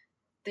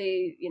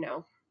 they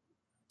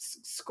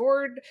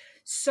scored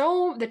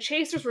the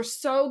Chasers were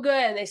so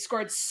good and they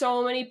scored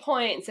so many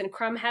points, and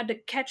Crumb had to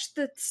catch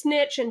the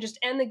snitch and just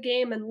end the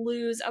game and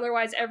lose,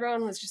 otherwise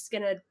everyone was just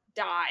gonna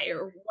die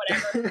or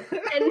whatever.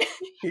 and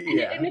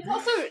it's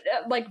also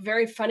like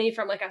very funny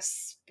from like a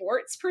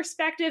sports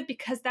perspective,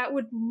 because that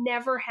would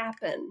never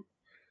happen.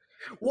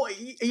 Well,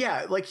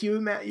 yeah, like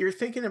you're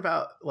thinking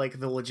about like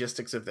the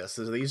logistics of this.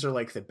 So these are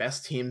like the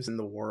best teams in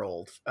the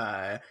world,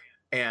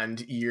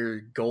 and your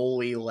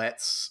goalie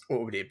lets,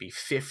 what would it be,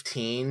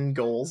 15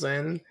 goals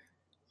in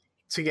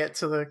to get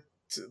to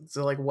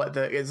like what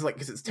it's like,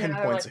 because it's 10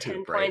 points like a 10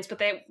 hoop, points, right? but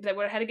they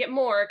would have had to get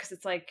more, because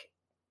it's like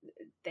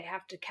they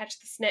have to catch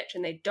the snitch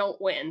and they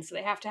don't win, so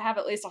they have to have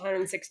at least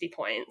 160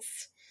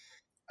 points.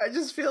 I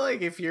just feel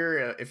like if you're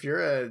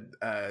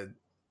a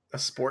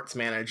sports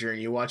manager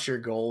and you watch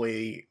your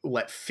goalie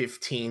let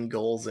 15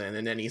 goals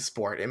in any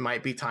sport, it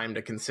might be time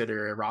to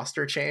consider a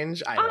roster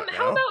change. I don't know.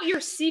 How about your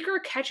seeker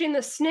catching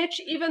the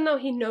snitch even though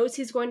he knows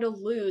he's going to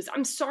lose?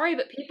 I'm sorry,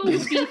 but people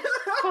would be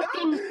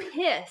fucking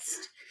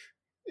pissed.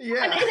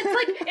 Yeah.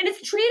 And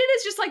it's treated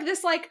as just like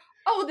this, like,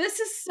 oh, this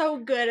is so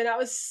good and that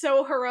was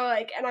so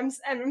heroic, and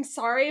I'm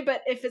sorry,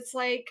 but if it's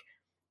like,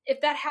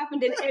 if that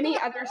happened in any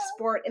other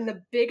sport in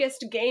the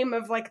biggest game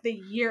of like the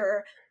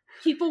year,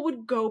 people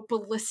would go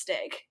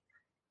ballistic.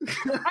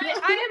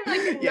 I am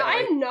like, yeah,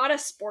 I'm not a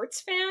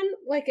sports fan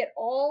like at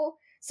all,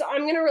 so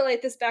I'm gonna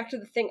relate this back to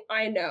the thing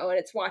I know, and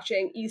it's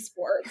watching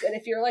esports. And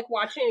if you're like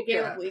watching a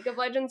game of League of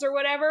Legends or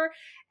whatever,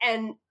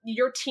 and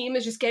your team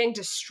is just getting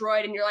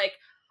destroyed, and you're like,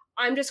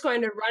 I'm just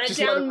going to run it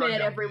down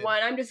mid, everyone.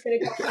 I'm just going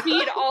to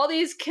feed all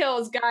these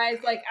kills, guys.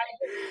 Like,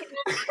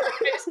 I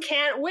just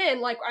can't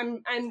win. Like,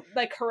 I'm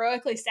like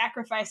heroically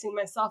sacrificing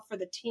myself for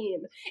the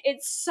team.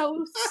 It's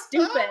so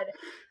stupid.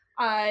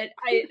 I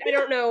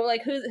don't know,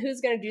 like,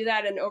 who's going to do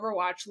that in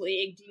Overwatch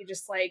League? Do you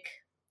just like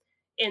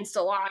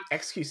insta-lock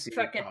Xeecee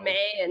fucking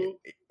May and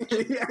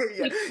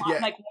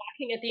like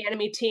walking at the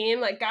enemy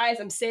team? Like, guys,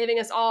 I'm saving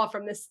us all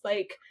from this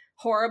like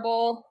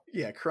horrible.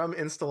 Yeah, Crumb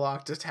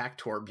insta-locked attack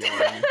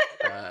Torbjorn.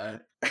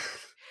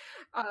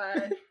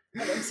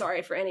 I'm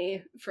sorry for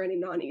any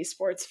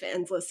non-esports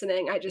fans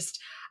listening. I just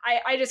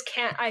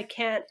can't,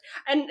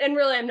 and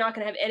really I'm not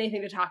going to have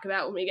anything to talk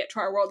about when we get to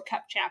our World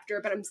Cup chapter,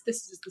 but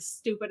this is the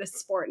stupidest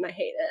sport and I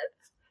hate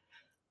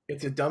it.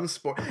 It's a dumb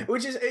sport,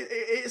 which is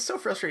it's so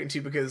frustrating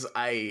too, because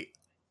I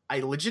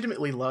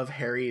legitimately love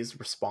Harry's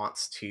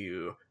response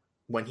to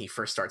when he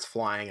first starts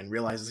flying and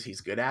realizes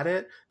he's good at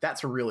it.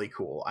 That's really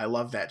cool. I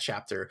love that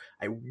chapter.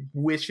 I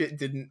wish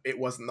it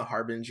wasn't the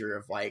harbinger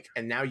of like,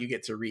 and now you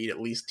get to read at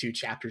least 2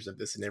 chapters of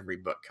this in every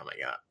book coming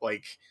up.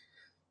 Like,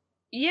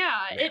 yeah,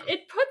 man.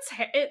 it puts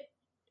it,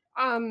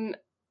 I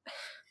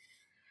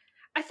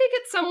think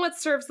it somewhat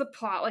serves the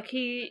plot. Like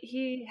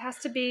he has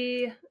to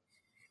be,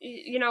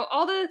 you know,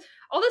 all the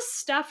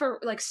stuff are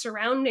like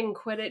surrounding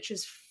Quidditch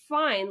is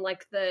fine.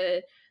 Like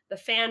the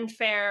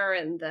fanfare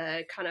and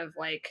the kind of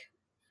like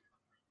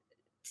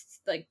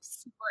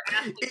super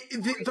athlete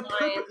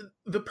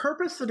the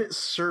purpose that it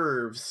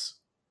serves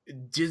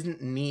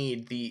didn't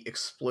need the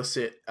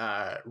explicit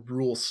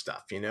rule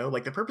stuff, you know?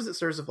 Like the purpose it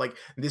serves of like,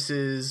 this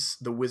is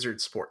the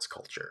wizard sports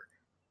culture,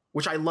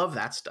 which I love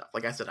that stuff.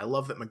 Like I said, I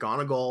love that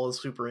McGonagall is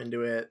super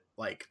into it.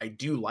 Like I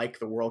do like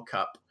the World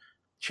Cup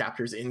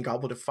chapters in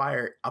Goblet of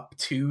Fire up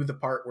to the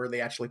part where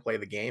they actually play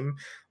the game.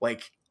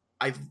 Like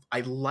I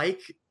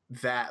like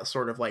that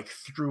sort of like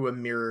through a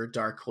mirror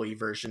darkly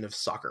version of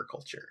soccer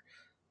culture.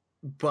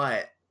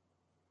 But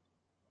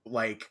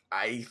like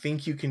I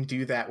think you can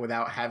do that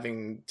without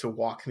having to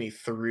walk me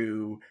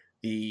through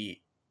the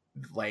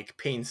like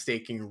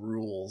painstaking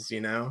rules,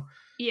 you know?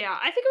 Yeah,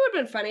 I think it would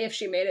have been funny if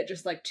she made it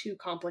just like too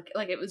complicated,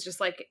 like it was just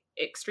like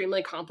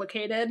extremely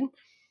complicated,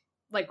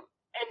 like,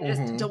 and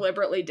just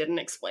deliberately didn't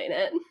explain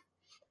it.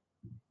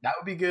 That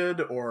would be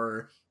good,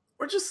 or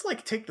just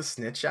like take the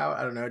snitch out.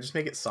 I don't know, just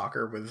make it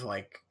soccer with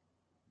like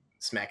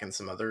smacking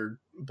some other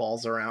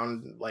balls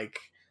around. Like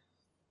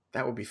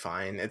that would be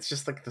fine. It's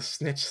just like the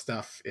snitch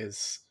stuff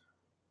is,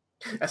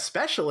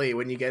 especially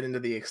when you get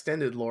into the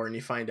extended lore and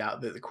you find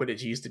out that the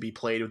Quidditch used to be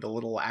played with a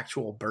little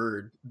actual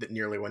bird that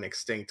nearly went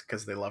extinct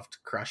because they loved to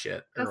crush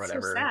it or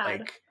whatever. So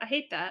sad. Like I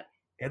hate that.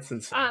 It's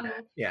insane.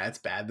 Yeah, it's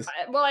bad.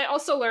 Well, I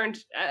also learned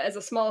as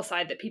a small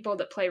aside that people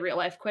that play real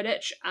life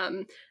Quidditch,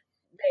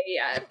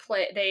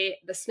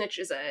 the snitch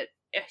is a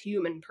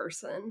human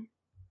person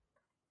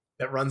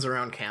that runs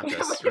around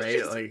campus, right?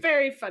 It's like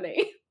very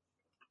funny.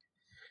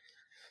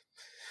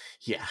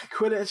 Yeah,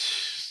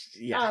 Quidditch.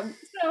 Yeah.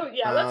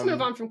 Let's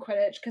move on from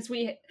Quidditch because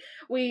we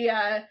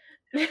have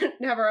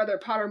our other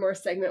Pottermore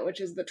segment,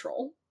 which is the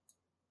troll.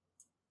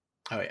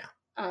 Oh yeah.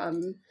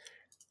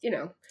 You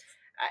know,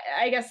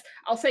 I guess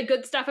I'll say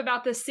good stuff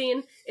about this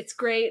scene. It's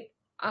great.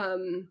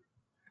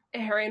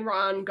 Harry and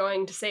Ron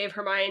going to save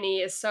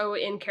Hermione is so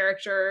in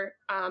character,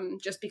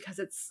 just because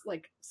it's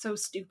like so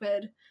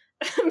stupid.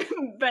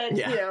 But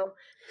you know,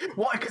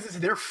 well, because it's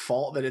their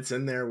fault that it's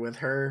in there with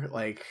her,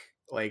 like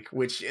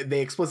which they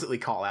explicitly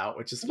call out,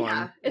 which is fun.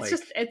 Yeah, it's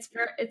like,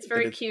 it's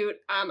very cute.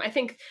 I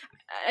think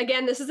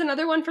again, this is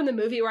another one from the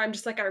movie where I'm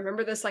just like, I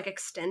remember this like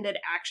extended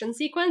action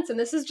sequence, and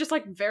this is just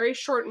like very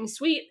short and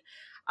sweet.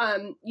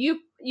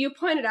 You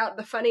pointed out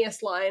the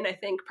funniest line, I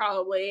think,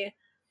 probably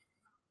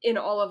in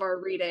all of our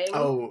reading.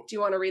 Oh, do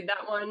you want to read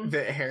that one?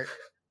 The hair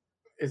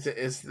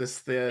is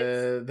this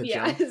the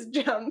jump? His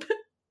jump.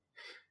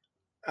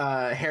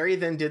 Harry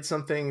then did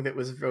something that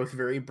was both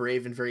very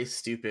brave and very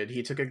stupid.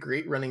 He took a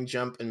great running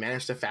jump and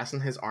managed to fasten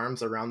his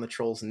arms around the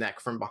troll's neck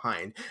from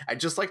behind.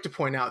 I'd just like to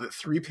point out that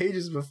 3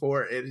 pages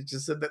before it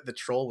just said that the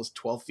troll was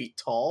 12 feet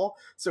tall,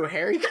 so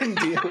Harry can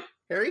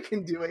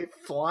do a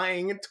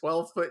flying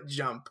 12-foot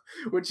jump,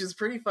 which is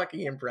pretty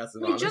fucking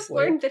impressive. We just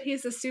learned that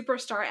he's a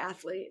superstar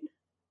athlete.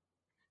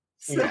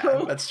 So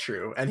yeah, that's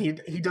true. And he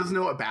does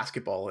know what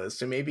basketball is.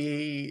 So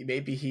maybe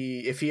he,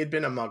 if he had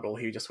been a Muggle,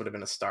 he just would have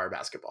been a star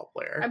basketball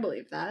player. I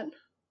believe that.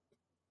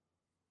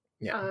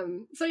 Yeah.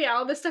 So yeah,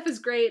 all this stuff is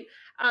great.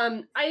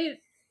 I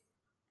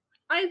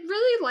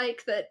really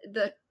like that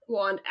the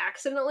wand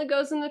accidentally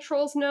goes in the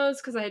troll's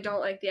nose, because I don't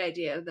like the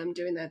idea of them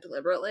doing that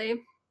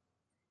deliberately.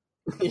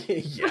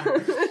 Yeah.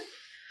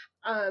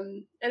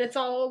 And it's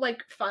all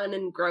like fun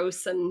and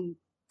gross and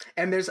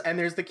there's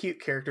the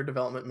cute character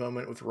development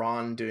moment with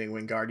Ron doing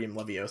Wingardium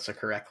Leviosa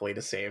correctly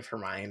to save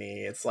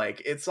Hermione. It's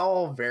like, it's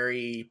all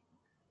very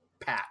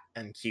pat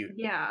and cute.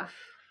 yeah.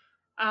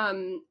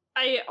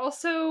 I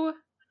also,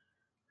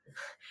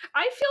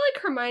 I feel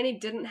like Hermione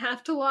didn't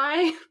have to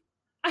lie.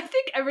 I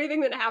think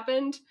everything that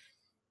happened,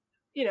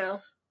 you know,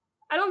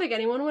 I don't think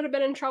anyone would have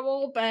been in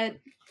trouble, but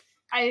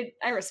I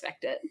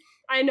respect it.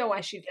 I know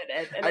why she did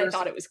it, and I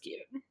thought it was cute.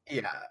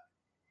 Yeah,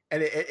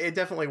 and it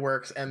definitely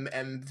works. And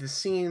the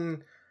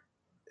scene,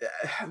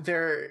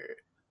 the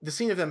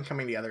scene of them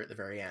coming together at the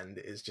very end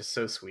is just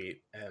so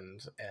sweet,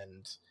 and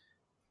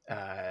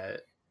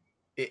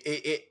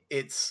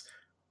it's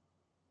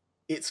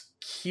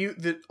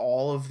cute that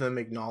all of them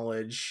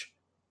acknowledge.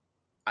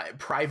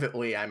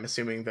 Privately, I'm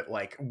assuming that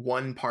like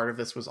one part of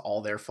this was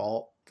all their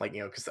fault, like,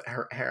 you know, because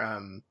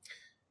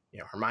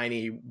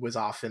Hermione was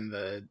off in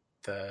the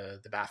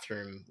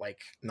bathroom, like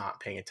not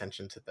paying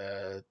attention to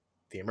the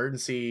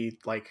emergency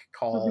like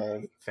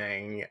call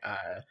thing.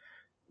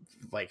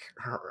 Like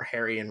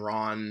Harry and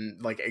Ron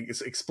like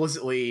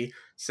explicitly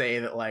say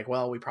that like,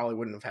 well, we probably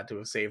wouldn't have had to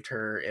have saved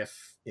her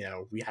if, you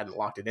know, we hadn't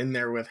locked it in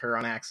there with her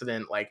on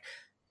accident. Like,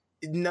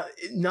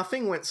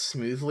 nothing went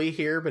smoothly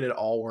here, but it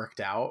all worked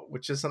out,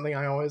 which is something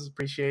I always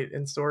appreciate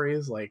in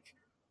stories. Like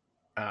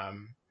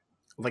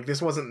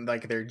this wasn't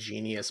like their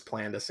genius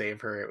plan to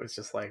save her. It was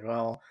just like,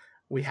 well,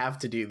 we have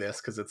to do this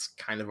because it's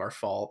kind of our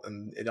fault,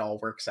 and it all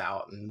works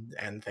out,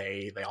 and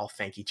they all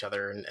thank each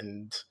other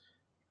and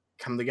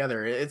come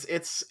together. It's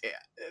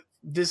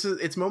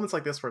moments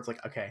like this where it's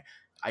like, okay,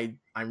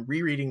 I'm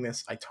rereading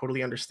this. I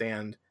totally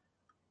understand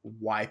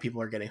why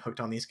people are getting hooked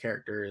on these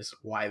characters,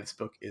 why this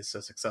book is so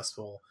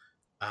successful,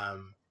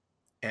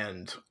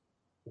 and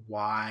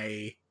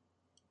why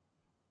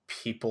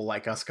people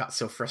like us got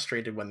so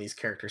frustrated when these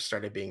characters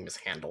started being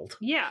mishandled.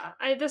 Yeah,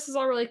 this is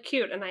all really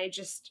cute, and I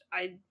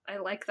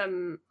like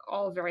them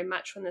all very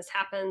much when this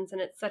happens, and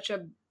it's such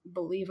a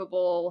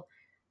believable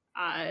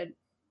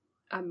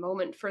a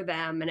moment for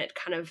them, and it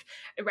kind of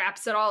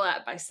wraps it all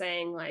up by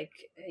saying like,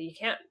 you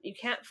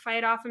can't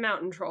fight off a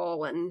mountain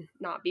troll and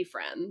not be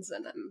friends,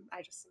 and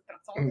I just think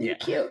that's all really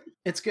cute.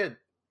 It's good.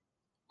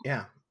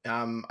 Yeah.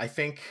 I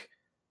think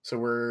so.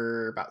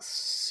 We're about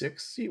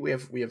 60. We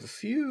have a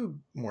few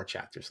more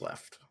chapters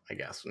left, I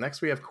guess.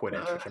 Next we have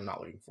Quidditch, which I'm not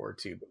looking forward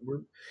to,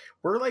 but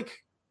we're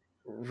like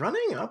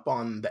running up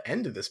on the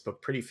end of this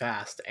book pretty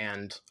fast,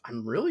 and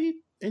I'm really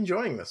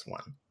enjoying this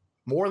one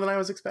more than I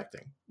was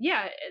expecting.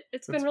 Yeah,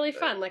 it's been really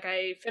fun. Like,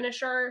 I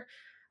finished our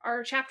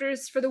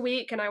chapters for the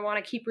week, and I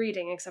want to keep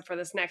reading, except for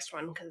this next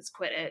one because it's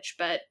Quidditch.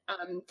 But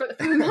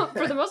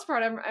for the most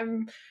part,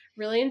 I'm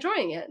really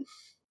enjoying it.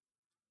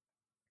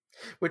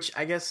 Which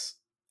I guess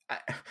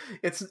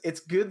it's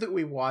good that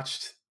we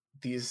watched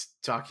these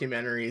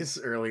documentaries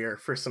earlier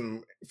for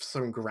some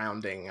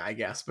grounding, I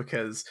guess,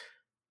 because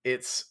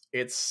it's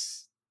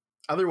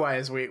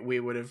otherwise we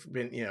would have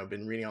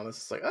been reading all this.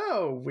 It's like,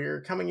 oh,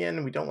 we're coming in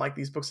and we don't like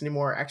these books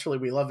anymore. Actually,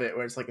 we love it.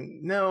 Where it's like,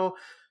 no,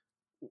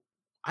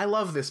 I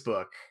love this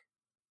book.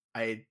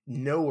 I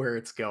know where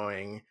it's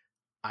going.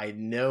 I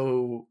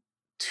know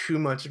too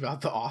much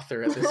about the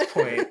author at this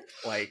point.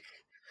 Like,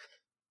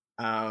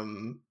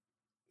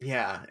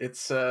 yeah,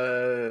 it's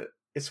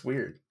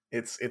weird.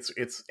 It's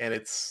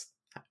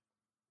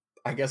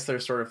I guess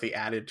there's sort of the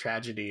added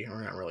tragedy,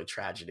 or not really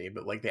tragedy,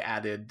 but like the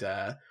added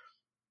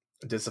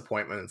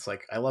disappointment. It's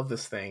like, I love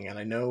this thing and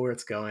I know where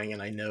it's going,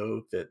 and I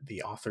know that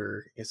the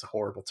author is a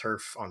horrible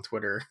turf on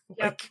Twitter.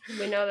 Yep.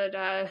 We know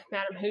that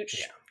Madame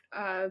Hooch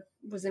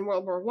was in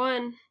World War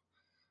One.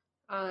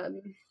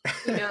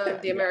 We know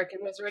the American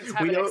Wizards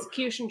have an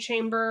execution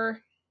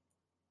chamber.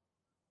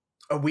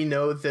 We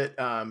know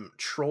that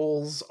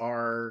trolls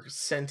are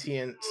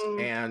sentient,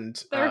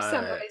 and they're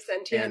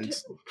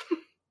semi-sentient.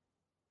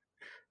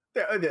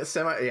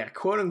 They're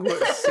quote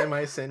unquote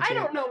semi-sentient. I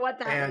don't know what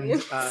that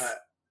means.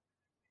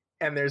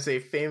 And there's a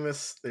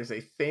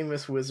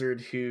famous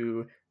wizard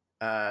who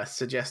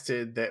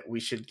suggested that we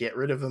should get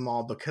rid of them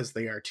all because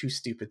they are too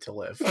stupid to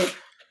live,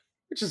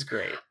 which is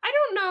great. I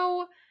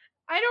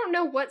don't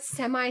know what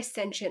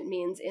semi-sentient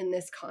means in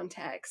this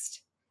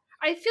context.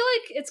 I feel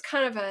like it's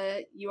kind of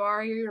a you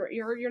are,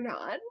 you're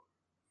not,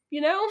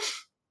 you know?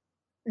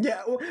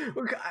 Yeah,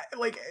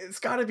 like it's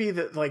got to be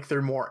that like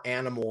they're more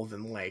animal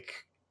than like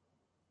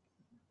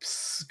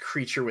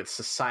creature with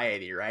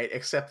society, right?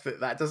 Except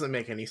that doesn't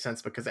make any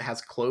sense because it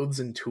has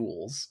clothes and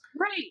tools,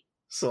 right?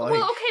 So like,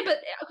 well, okay, but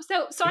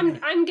so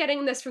I'm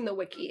getting this from the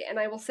wiki, and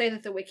I will say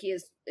that the wiki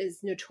is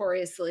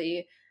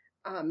notoriously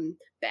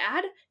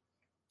bad,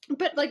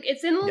 but like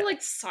it's in the like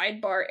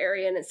sidebar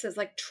area, and it says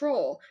like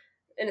troll,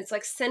 and it's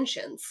like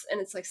sentience,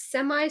 and it's like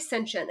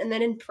semi-sentient, and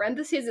then in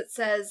parentheses it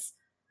says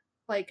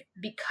like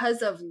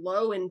because of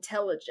low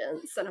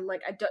intelligence, and I'm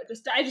like, I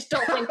just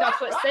don't think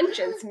that's what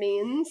sentience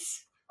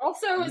means.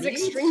 Also is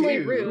extremely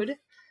rude.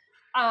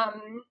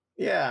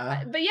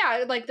 Yeah. But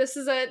yeah, like this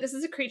is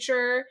a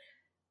creature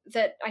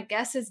that I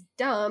guess is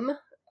dumb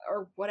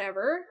or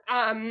whatever.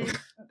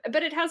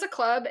 But it has a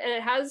club and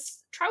it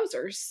has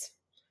trousers.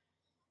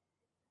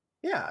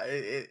 Yeah,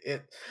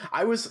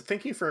 I was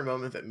thinking for a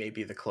moment that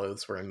maybe the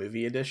clothes were a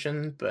movie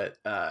edition, but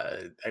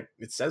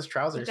it says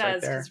trousers right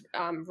there.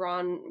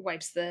 Ron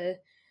wipes the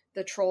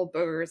troll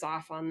boogers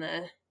off on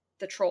the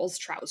troll's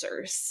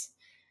trousers.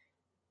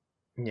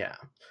 Yeah.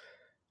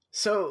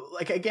 So,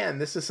 like, again,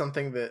 this is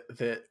something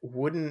that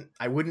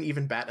I wouldn't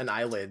even bat an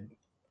eyelid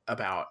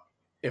about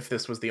if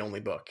this was the only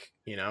book,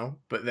 you know?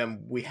 But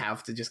then we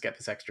have to just get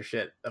this extra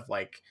shit of,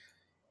 like,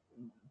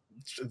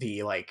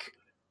 the, like,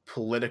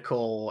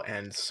 political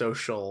and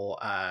social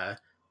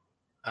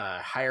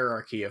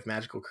hierarchy of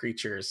magical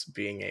creatures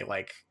being a,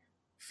 like,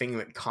 thing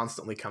that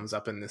constantly comes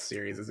up in this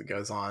series as it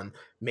goes on,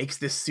 makes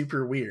this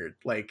super weird.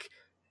 Like,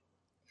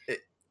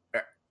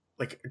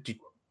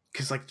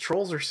 because like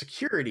trolls are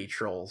security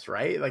trolls,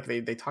 right? Like they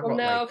talk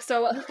about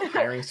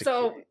hiring security.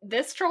 So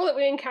this troll that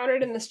we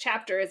encountered in this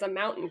chapter is a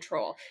mountain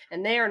troll,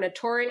 and they are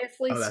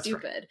notoriously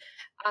stupid.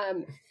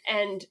 Right.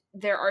 And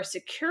there are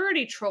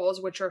security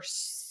trolls which are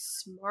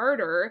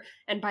smarter,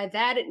 and by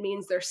that it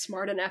means they're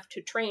smart enough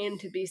to train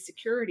to be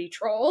security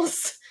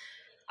trolls.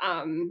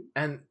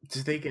 And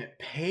do they get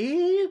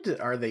paid?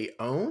 Are they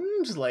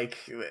owned? Like,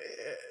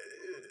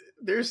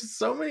 there's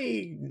so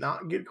many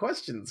not good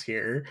questions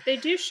here. They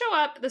do show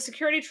up. The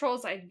security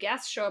trolls, I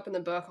guess, show up in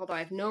the book, although I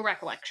have no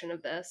recollection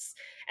of this.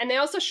 And they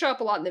also show up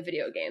a lot in the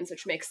video games,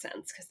 which makes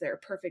sense because they're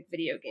perfect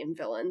video game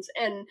villains.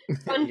 And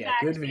fun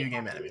fact, good video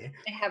game enemy.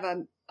 They have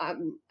a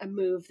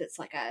move that's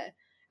like a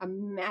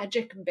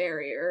magic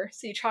barrier.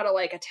 So you try to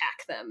like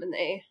attack them, and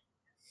they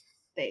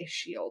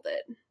shield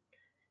it.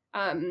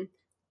 I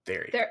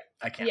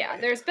can't. Yeah,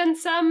 there's been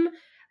some.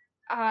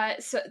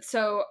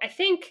 So I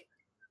think.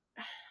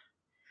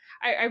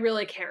 I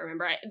really can't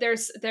remember.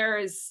 It's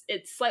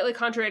slightly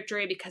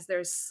contradictory because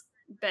there's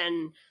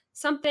been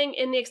something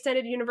in the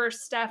extended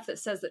universe stuff that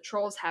says that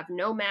trolls have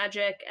no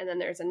magic, and then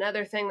there's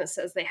another thing that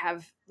says they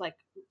have like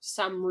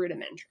some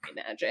rudimentary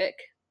magic.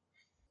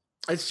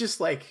 It's just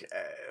like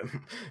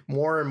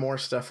more and more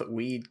stuff that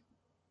we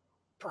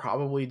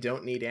probably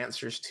don't need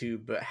answers to,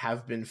 but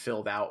have been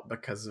filled out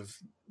because of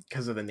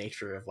the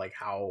nature of like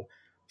how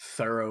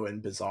thorough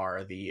and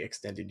bizarre the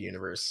extended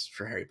universe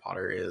for Harry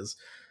Potter is.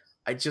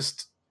 I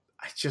just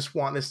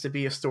want this to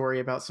be a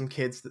story about some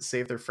kids that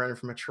save their friend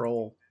from a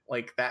troll.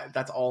 Like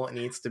that's all it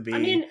needs to be. I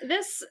mean,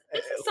 this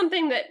is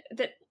something that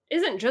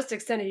isn't just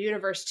extended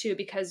universe too,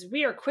 because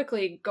we are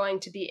quickly going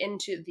to be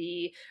into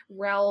the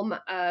realm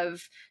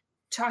of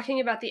talking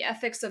about the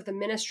ethics of the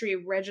Ministry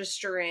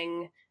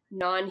registering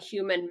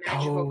non-human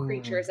magical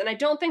creatures. And I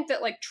don't think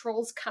that like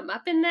trolls come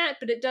up in that,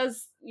 but it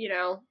does, you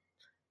know.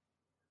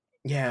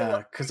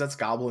 Yeah, because that's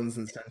goblins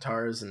and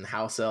centaurs and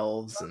house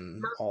elves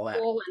and all that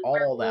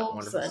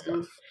wonderful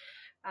stuff.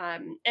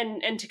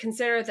 And to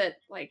consider that,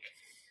 like,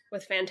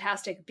 with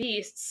Fantastic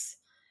Beasts,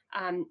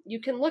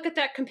 you can look at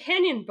that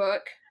companion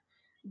book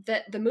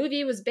that the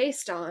movie was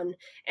based on,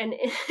 and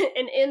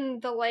in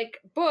the like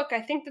book,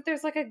 I think that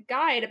there's like a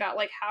guide about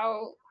like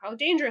how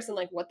dangerous and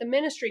like what the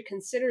Ministry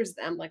considers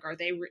them. Like, are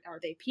they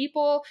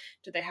people?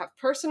 Do they have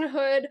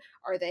personhood?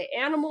 Are they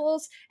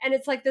animals? And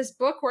it's like this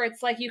book where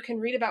it's like you can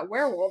read about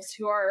werewolves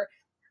who are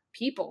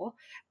people,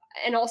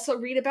 and also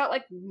read about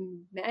like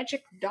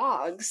magic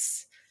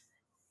dogs.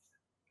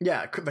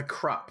 Yeah, the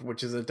Krupp,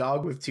 which is a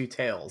dog with two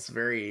tails.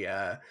 Very,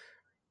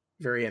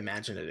 very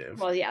imaginative.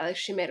 Well, yeah,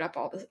 she made up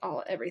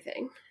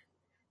everything.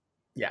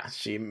 Yeah,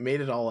 she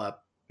made it all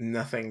up.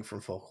 Nothing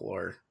from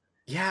folklore.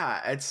 Yeah,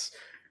 it's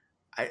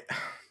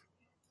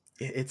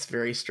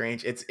very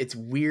strange. It's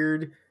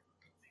weird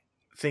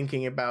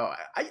thinking about.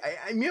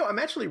 I'm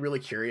actually really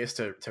curious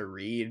to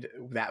read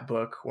that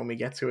book when we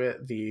get to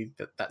it.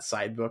 That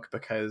side book,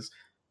 because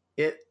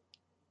that's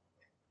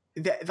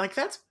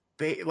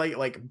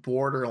like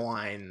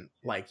borderline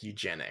like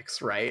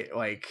eugenics, right?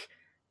 Like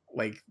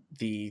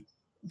the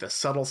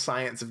subtle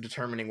science of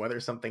determining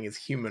whether something is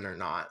human or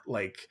not.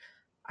 Like,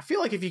 I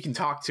feel like if you can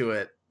talk to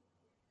it,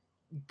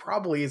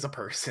 probably is a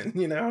person,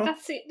 you know?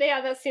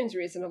 That seems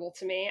reasonable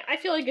to me. I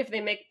feel like if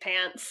they make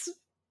pants,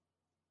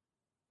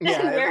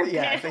 yeah,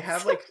 if they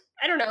have like,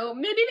 I don't know,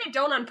 maybe they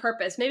don't on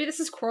purpose. Maybe this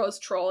is Quirrell's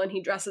troll and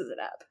he dresses it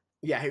up.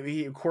 Yeah,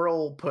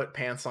 Quirrell put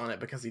pants on it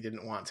because he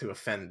didn't want to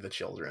offend the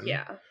children.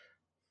 Yeah.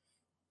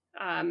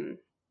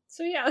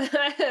 So yeah,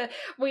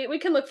 we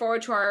can look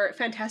forward to our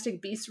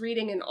Fantastic Beasts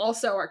reading and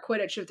also our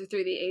Quidditch of the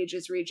Through the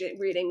Ages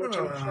reading, which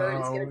I'm sure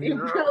is going to be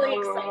really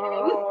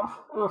exciting.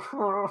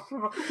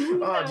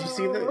 Oh, did you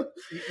see that?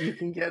 You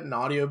can get an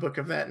audiobook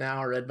of that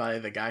now, read by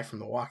the guy from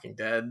The Walking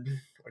Dead,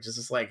 which is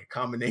just like a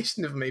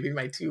combination of maybe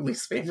my two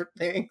least favorite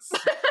things.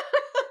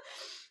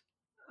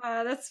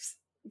 That's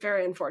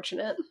very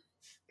unfortunate.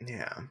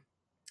 Yeah.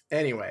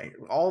 Anyway,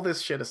 all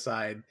this shit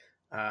aside,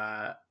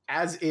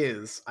 as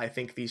is, I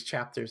think these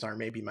chapters are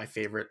maybe my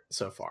favorite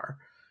so far.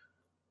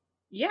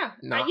 Yeah,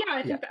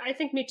 I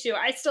think me too.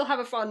 I still have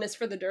a fondness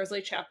for the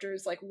Dursley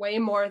chapters, like way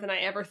more than I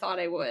ever thought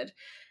I would.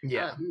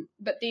 Yeah,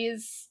 but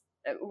these,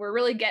 we're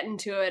really getting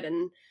to it,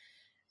 and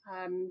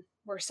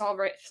we're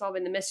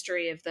solving the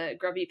mystery of the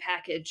grubby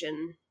package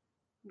and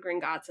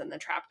Gringotts and the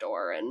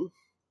trapdoor, and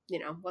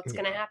what's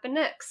going to happen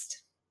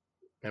next.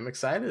 I'm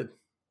excited.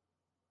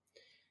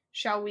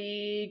 Shall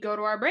we go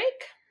to our break?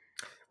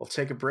 We'll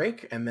take a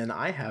break, and then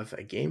I have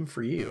a game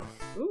for you.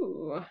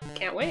 Ooh,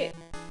 can't wait.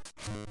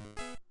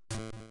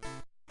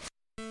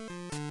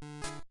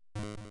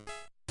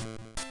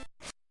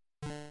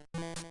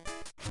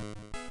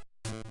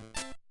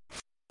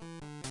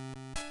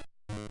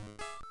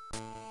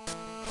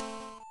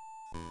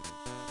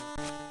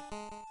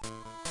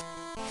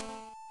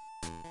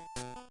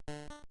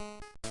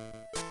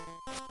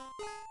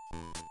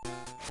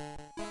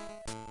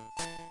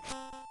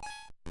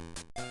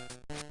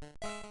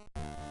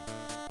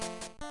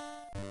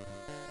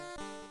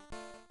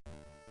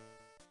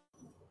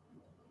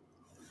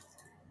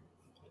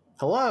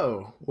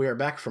 Hello, we are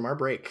back from our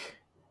break.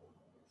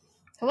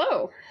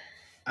 Hello.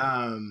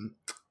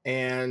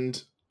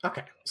 And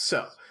okay,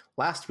 so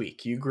last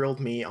week you grilled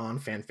me on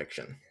fan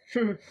fiction.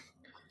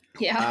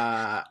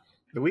 Yeah.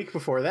 The week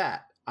before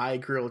that, I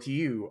grilled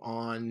you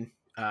on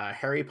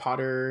Harry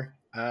Potter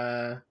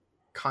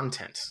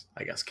content,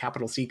 I guess,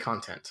 capital C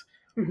content.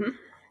 Mm-hmm.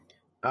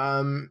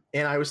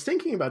 And I was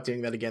thinking about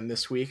doing that again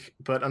this week,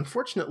 but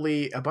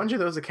unfortunately, a bunch of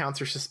those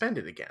accounts are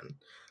suspended again.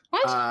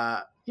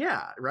 What?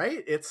 Yeah,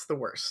 right? It's the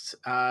worst.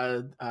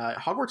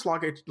 Hogwarts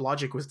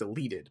Logic was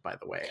deleted, by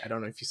the way. I don't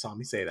know if you saw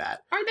me say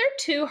that. Are there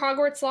two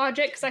Hogwarts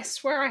Logic? Because I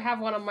swear I have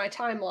one on my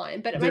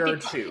timeline, but there are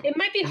two. It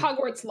might be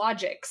Hogwarts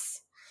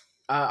Logics.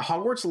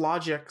 Hogwarts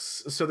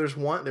Logics. So there's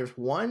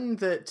one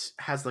that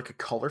has like a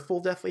colorful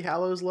Deathly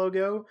Hallows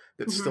logo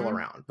that's still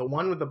around. The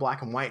one with the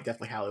black and white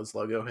Deathly Hallows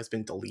logo has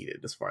been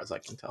deleted, as far as I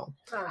can tell.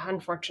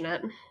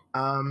 Unfortunate.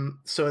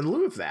 So in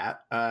lieu of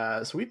that,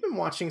 so we've been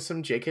watching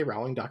some J.K.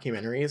 Rowling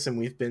documentaries, and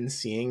we've been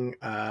seeing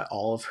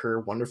all of her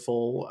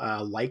wonderful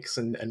likes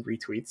and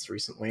retweets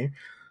recently.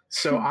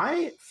 So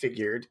I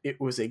figured it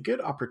was a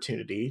good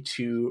opportunity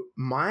to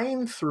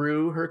mine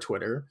through her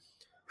Twitter.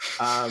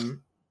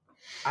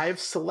 I've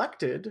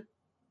selected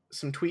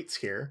some tweets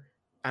here,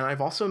 and I've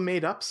also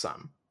made up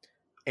some.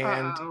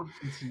 And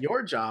it's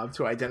your job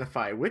to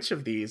identify which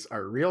of these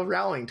are real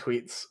Rowling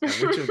tweets and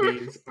which of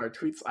these are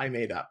tweets I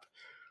made up.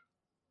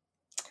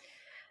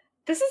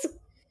 This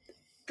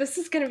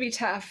is going to be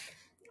tough,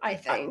 I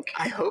think.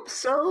 I hope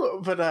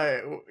so, but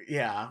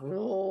yeah,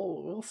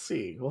 we'll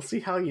see. We'll see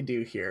how you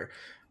do here.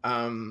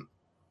 I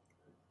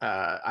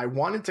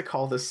wanted to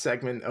call this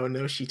segment "Oh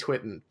No, She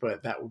Twitn't,"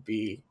 but that would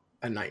be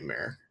a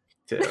nightmare.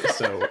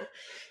 So,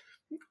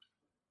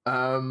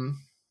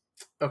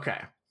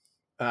 okay.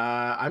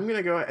 I'm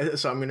gonna go.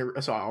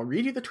 So I'll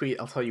read you the tweet.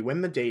 I'll tell you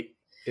when the date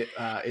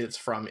it's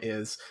from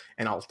is,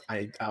 and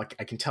I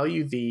can tell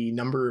you the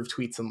number of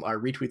tweets and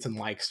retweets and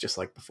likes just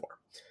like before.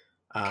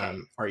 Okay.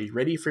 Are you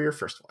ready for your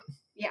first one?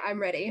 Yeah,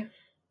 I'm ready.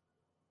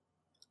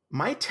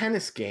 My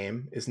tennis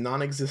game is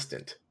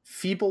non-existent.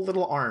 Feeble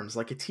little arms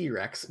like a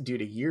T-Rex due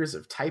to years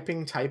of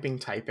typing.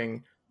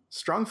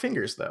 Strong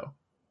fingers though.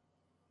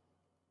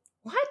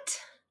 What?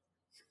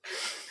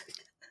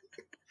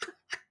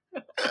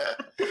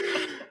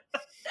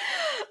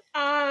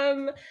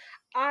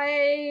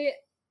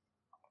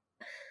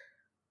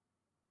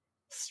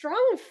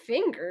 Strong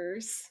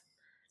fingers.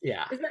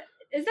 Yeah.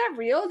 Is that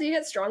real? Do you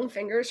get strong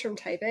fingers from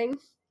typing?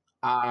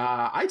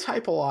 I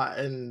type a lot,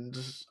 and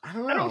I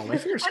don't know. I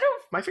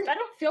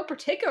don't feel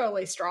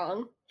particularly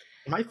strong.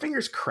 My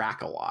fingers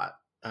crack a lot.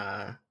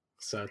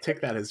 So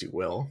take that as you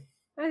will.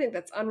 I think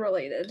that's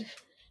unrelated.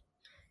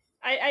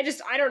 I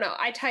don't know.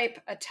 I type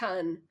a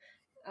ton,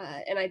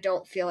 and I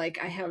don't feel like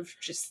I have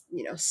just,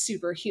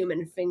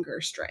 superhuman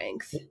finger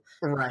strength.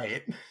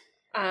 Right.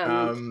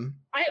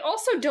 I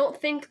also don't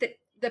think that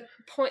the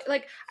point,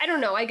 like, I don't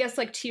know. I guess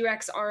like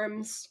T-Rex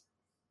arms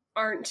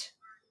aren't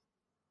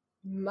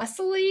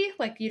muscly,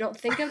 like you don't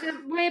think of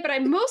them that way, but I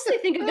mostly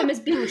think of them as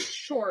being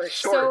short.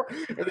 So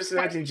I'm just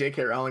imagining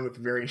J.K. Rowling with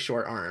very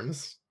short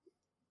arms.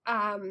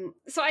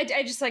 So I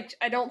just like,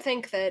 I don't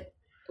think that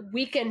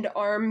weakened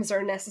arms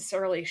are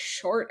necessarily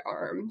short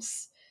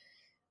arms.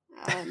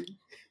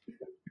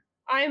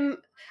 I'm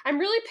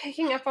really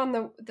picking up on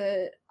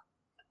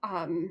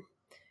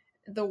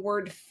the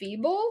word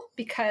feeble,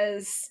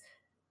 because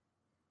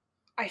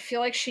I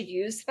feel like she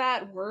used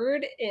that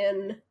word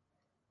in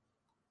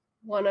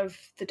one of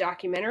the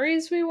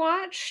documentaries we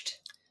watched.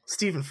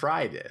 Stephen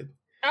Fry did.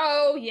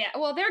 Oh, yeah.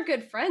 Well, they're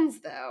good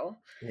friends, though.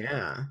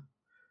 Yeah.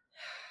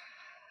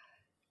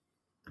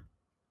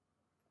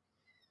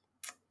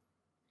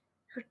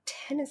 Her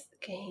tennis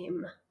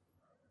game.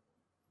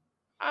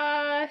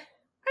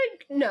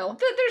 No.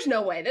 There's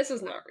no way. This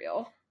is not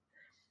real.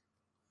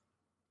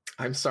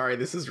 I'm sorry,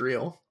 this is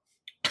real.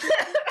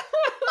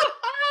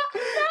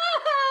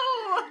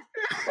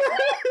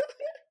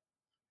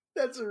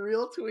 No! That's a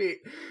real tweet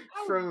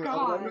from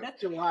 11th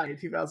July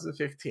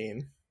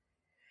 2015.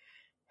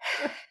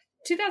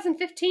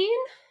 2015?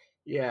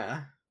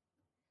 Yeah.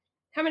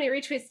 How many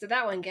retweets did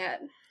that one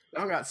get? That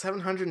one got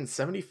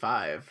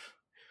 775.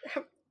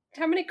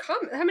 How many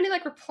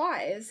like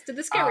replies? Did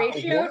this get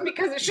ratioed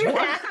because it should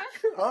have?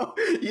 Oh,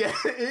 yeah,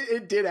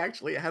 it did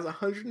actually. It has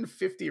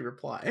 150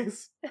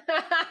 replies.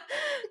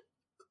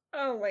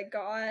 Oh my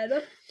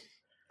god.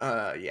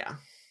 Yeah.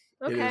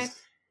 Okay. It is,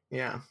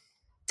 yeah.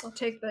 I'll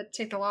take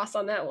the loss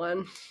on that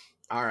one.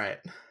 All right.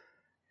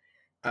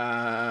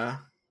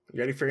 You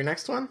ready for your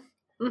next one?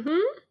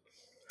 Mm-hmm.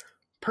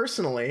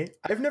 Personally,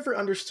 I've never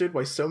understood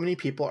why so many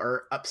people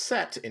are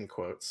upset, in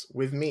quotes,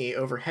 with me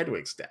over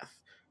Hedwig's death.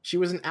 She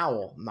was an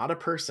owl, not a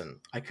person.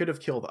 I could have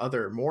killed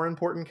other, more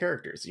important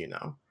characters, you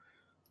know.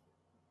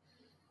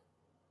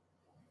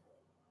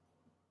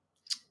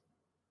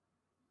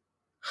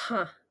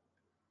 Huh.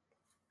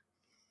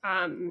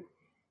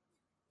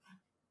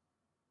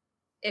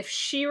 If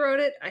she wrote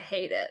it, I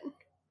hate it.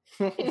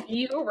 If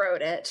you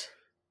wrote it,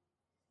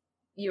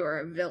 you are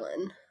a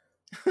villain.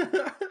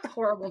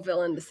 Horrible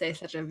villain to say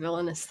such a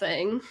villainous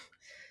thing.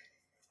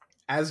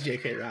 As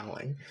J.K.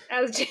 Rowling.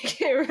 As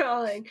J.K.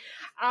 Rowling.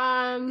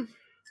 I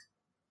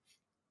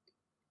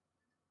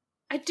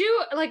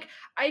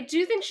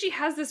do think she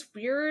has this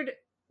weird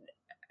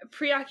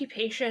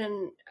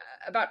preoccupation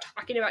about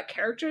talking about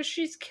characters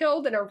she's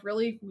killed in a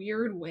really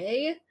weird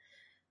way.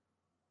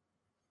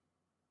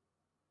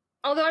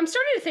 Although I'm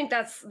starting to think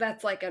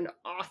that's like an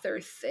author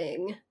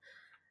thing.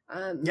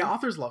 Yeah,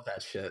 authors love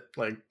that shit.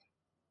 Like,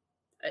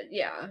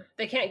 yeah,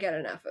 they can't get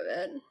enough of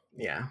it.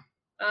 Yeah.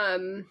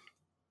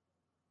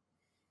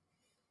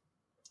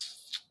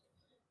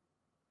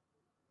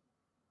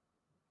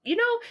 You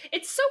know,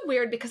 it's so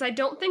weird because I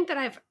don't think that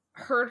I've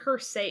heard her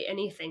say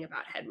anything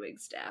about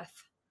Hedwig's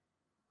death.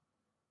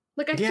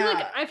 Like, I feel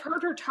like I've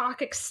heard her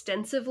talk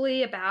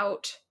extensively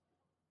about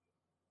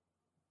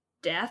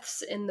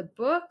deaths in the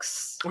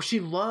books. Well, she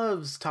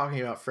loves talking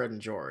about Fred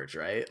and George,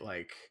 right?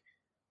 Like,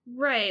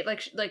 right,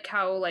 like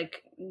how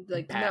like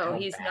no,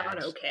 he's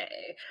not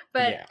okay.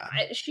 But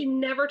she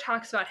never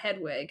talks about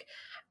Hedwig.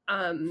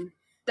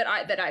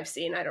 That I've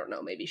seen. I don't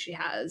know. Maybe she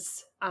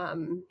has.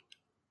 And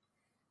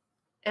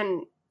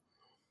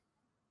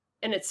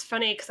it's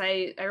funny because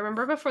I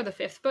remember before the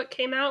 5th book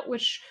came out,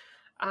 which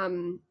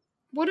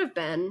would have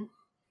been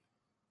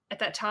at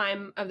that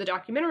time of the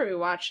documentary we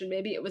watched, and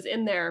maybe it was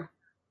in there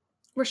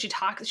where she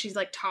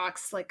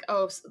talks like,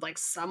 oh, like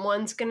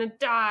someone's gonna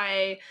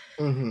die.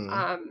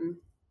 Mm-hmm.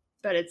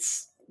 But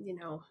it's, you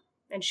know,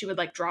 and she would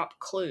like drop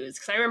clues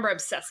because I remember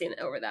obsessing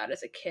over that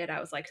as a kid. I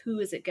was like, who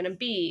is it gonna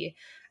be?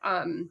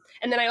 And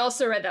then I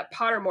also read that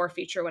Pottermore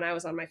feature when I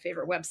was on my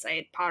favorite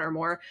website,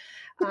 Pottermore,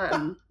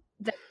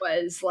 that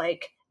was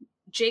like,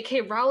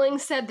 J.K. Rowling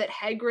said that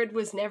Hagrid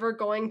was never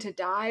going to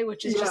die,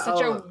 which is just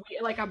such a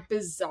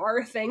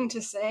bizarre thing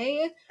to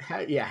say.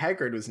 Yeah,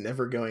 Hagrid was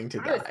never going to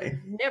die.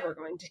 Was never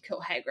going to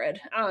kill Hagrid.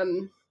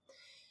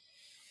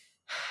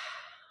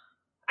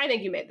 I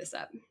think you made this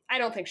up. I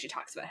don't think she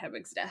talks about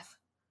Hedwig's death.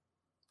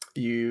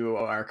 You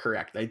are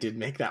correct. I did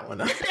make that one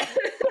up.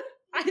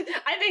 I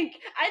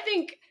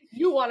think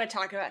you want to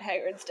talk about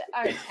Hedwig's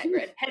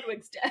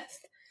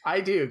death.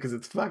 I do, because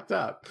it's fucked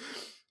up.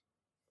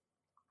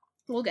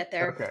 We'll get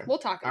there. Okay. We'll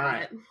talk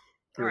about it.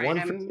 All right. 1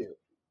 for 2.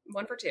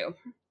 1 for 2.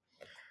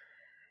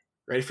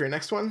 Ready for your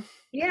next one?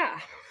 Yeah.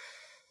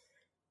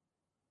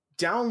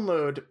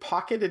 Download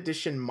Pocket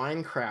Edition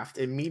Minecraft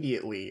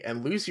immediately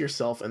and lose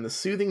yourself in the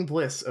soothing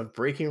bliss of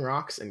breaking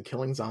rocks and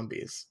killing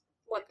zombies.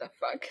 What the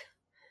fuck?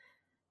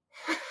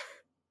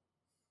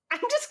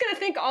 I'm just gonna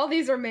think all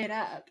these are made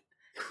up.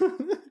 Because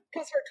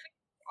her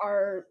tweets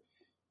are...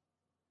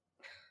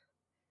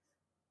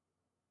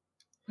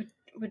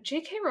 Would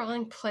J.K.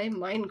 Rowling play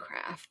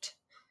Minecraft?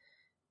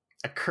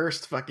 A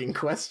cursed fucking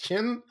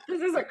question.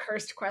 This is a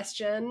cursed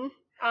question.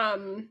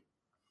 I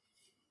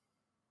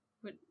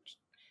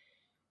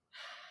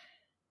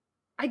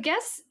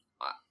guess,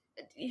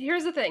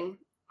 here's the thing.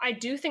 I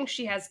do think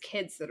she has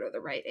kids that are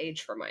the right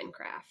age for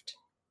Minecraft.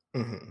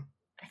 Mm-hmm.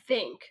 I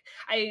think.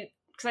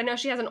 Because I know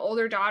she has an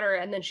older daughter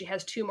and then she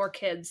has 2 more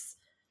kids.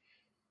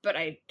 But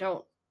I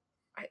don't...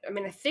 I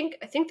mean, I think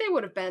they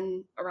would have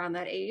been around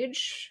that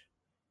age.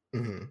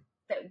 Mm-hmm.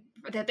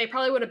 That they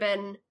probably would have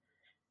been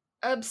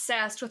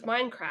obsessed with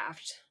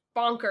Minecraft,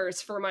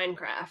 bonkers for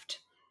Minecraft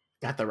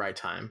at the right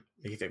time.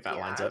 You think that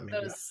lines up?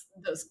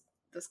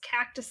 Those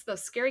cactus,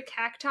 those scary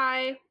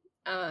cacti,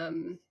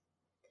 the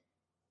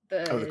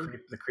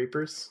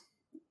creepers.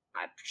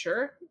 I'm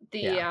sure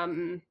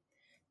the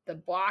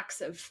blocks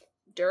of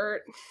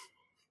dirt.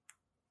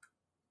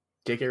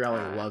 J.K.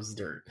 Rowling loves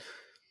dirt.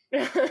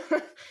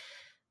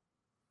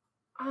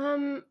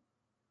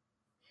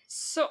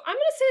 So I'm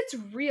gonna say it's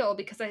real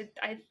because I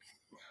it's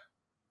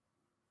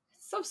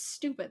so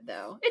stupid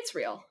though. It's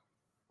real.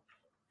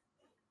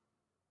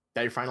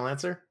 That your final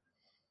answer?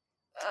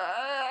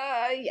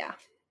 Yeah.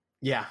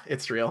 Yeah,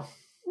 it's real.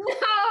 No,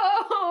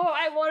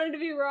 I wanted to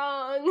be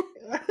wrong.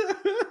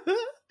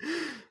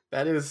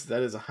 That is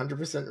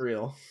 100%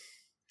 real.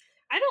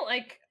 I don't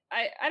like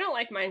I don't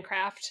like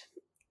Minecraft.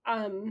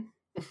 A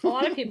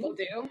lot of people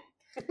do.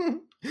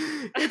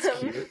 It's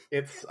cute.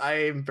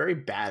 I'm very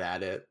bad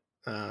at it.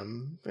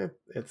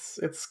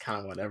 It's kind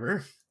of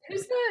whatever.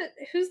 Who's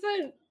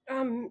the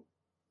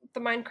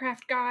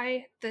Minecraft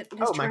guy that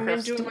has turned Minecraft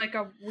into Steve? like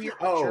a weird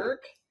Oh,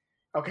 jerk?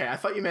 okay. I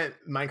thought you meant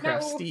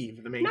Minecraft No,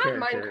 Steve, the main not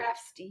character. Minecraft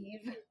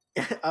Steve.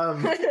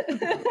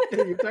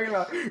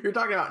 You're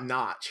talking about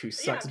Notch, who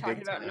sucks I'm talking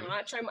big about time.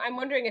 Notch. I'm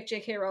wondering if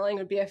J.K. Rowling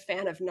would be a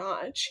fan of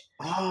Notch.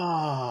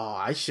 Oh,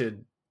 I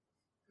should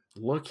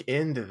look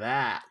into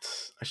that.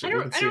 I should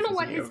look and see if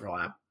there's any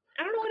overlap.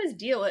 I don't know what his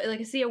deal is.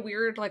 Like, is he a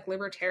weird like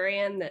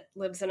libertarian that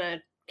lives in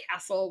a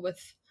castle with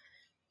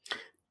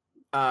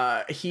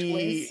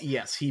toys?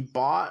 Yes, he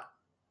bought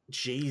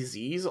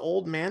Jay-Z's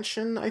old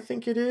mansion, I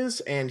think it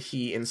is, and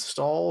he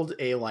installed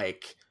a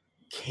like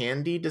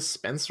candy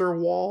dispenser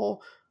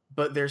wall,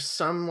 but there's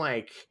some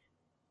like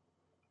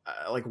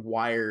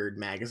Wired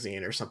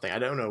magazine or something. I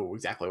don't know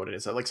exactly what it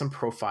is. Like some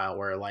profile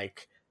where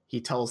like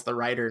he tells the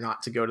writer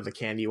not to go to the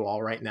candy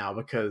wall right now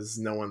because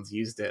no one's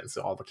used it, and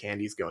so all the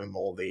candy's going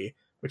moldy,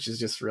 which is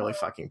just really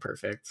fucking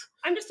perfect.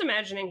 I'm just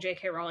imagining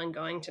J.K. Rowling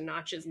going to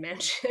Notch's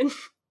mansion.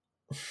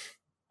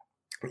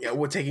 Yeah,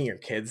 well, taking your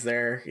kids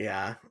there,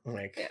 yeah,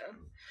 like yeah.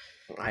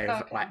 I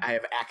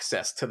have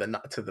access to the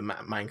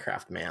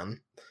Minecraft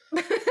man.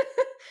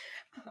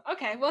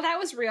 Okay, well that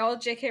was real.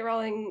 J.K.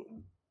 Rowling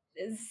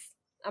is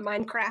a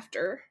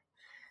Minecrafter.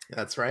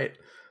 That's right.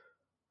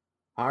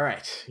 All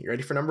right, you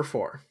ready for number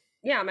 4?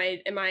 Yeah,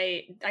 I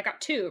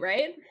got 2,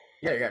 right?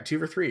 Yeah, you got 2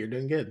 for 3. You're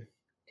doing good.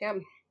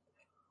 Damn.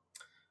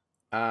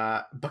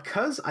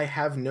 Because I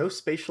have no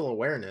spatial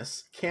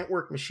awareness, can't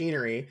work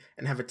machinery,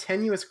 and have a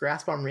tenuous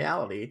grasp on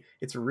reality,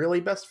 it's really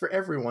best for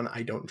everyone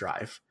I don't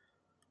drive.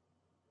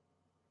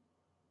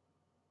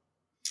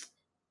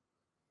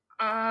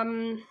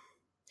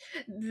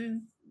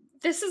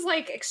 This is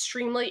like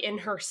extremely in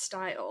her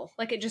style.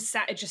 Like it just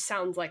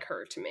sounds like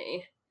her to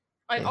me.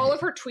 Like all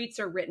of her tweets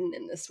are written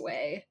in this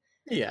way.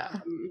 Yeah.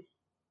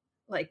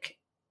 Like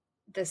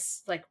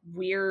this like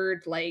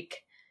weird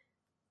like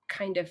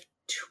kind of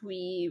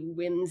twee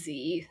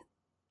whimsy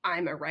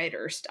I'm a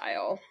writer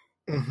style.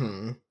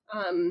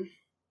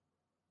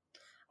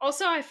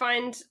 Also I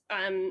find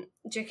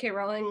J.K.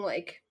 Rowling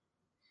like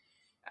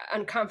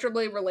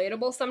uncomfortably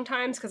relatable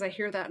sometimes because I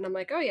hear that and I'm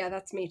like, oh yeah,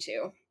 that's me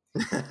too.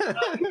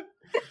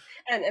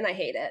 And I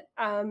hate it.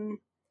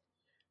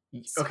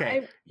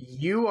 Okay,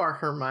 you are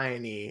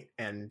Hermione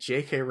and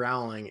J.K.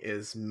 Rowling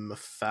is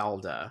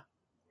Mafalda,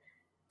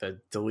 the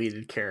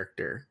deleted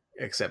character,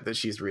 except that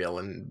she's real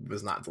and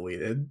was not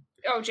deleted.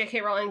 Oh,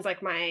 J.K. Rowling's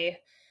like my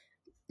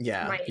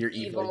your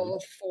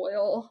evil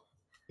foil.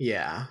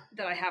 Yeah.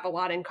 That I have a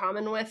lot in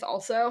common with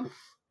also.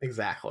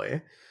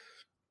 Exactly.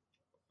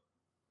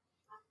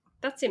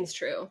 That seems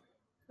true.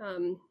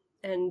 And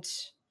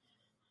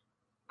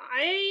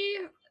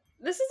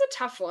this is a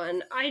tough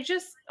one. I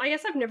guess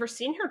I've never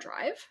seen her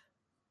drive.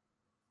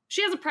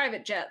 She has a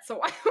private jet,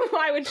 so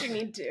why would she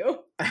need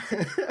to?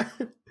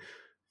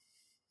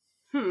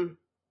 I'm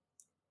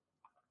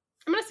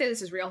gonna say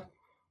this is real.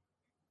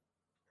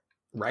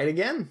 Right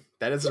again.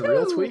 That is a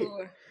real tweet.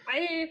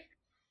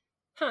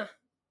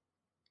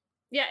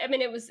 Yeah, I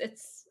mean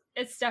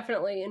it's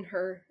definitely in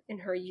her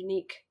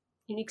unique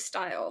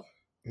style.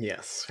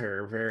 Yes,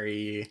 her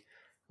very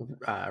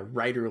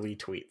writerly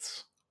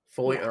tweets.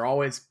 They're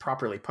always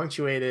properly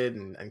punctuated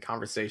and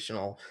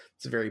conversational.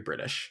 It's very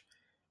British.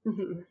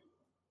 Mm-hmm.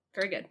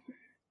 Very good.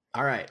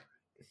 All right.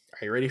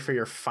 Are you ready for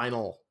your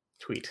final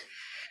tweet?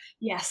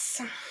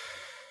 Yes.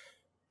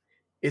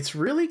 It's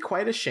really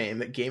quite a shame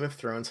that Game of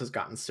Thrones has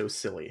gotten so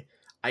silly.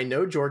 I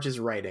know George's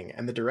writing,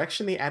 and the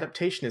direction the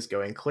adaptation is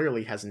going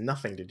clearly has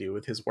nothing to do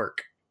with his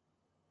work.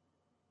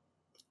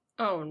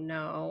 Oh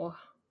no.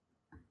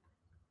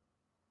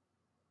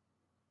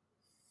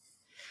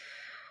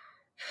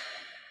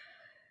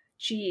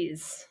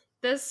 Jeez.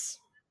 Does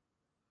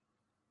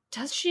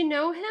she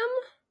know him?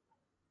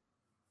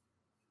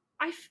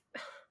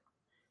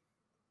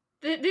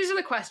 These are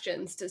the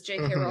questions. Does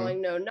J.K.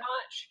 Rowling know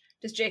Notch?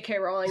 Does J.K.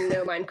 Rowling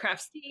know Minecraft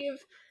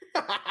Steve?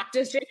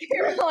 Does J.K.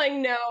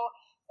 Rowling know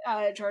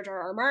George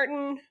R.R.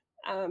 Martin?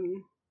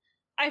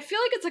 I feel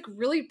like it's like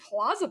really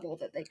plausible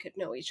that they could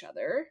know each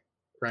other.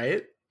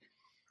 Right?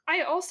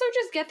 I also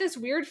just get this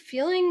weird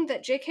feeling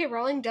that J.K.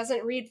 Rowling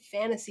doesn't read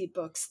fantasy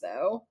books,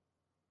 though.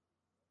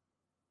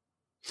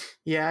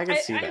 Yeah, I can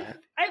see that.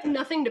 I have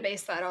nothing to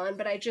base that on,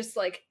 but I just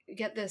like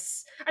get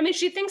this. I mean,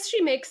 she thinks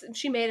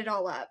she made it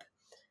all up,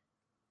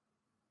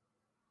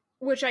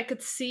 which I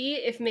could see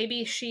if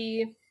maybe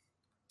she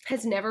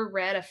has never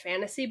read a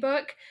fantasy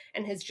book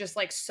and has just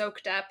like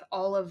soaked up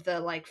all of the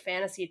like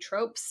fantasy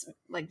tropes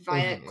like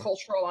via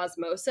cultural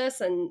osmosis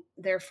and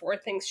therefore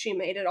thinks she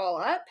made it all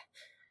up.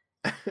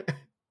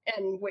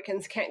 And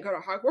Wiccans can't go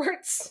to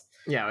Hogwarts.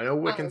 Yeah, no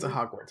Wiccans at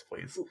Hogwarts,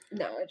 please.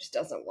 No, it just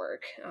doesn't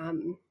work.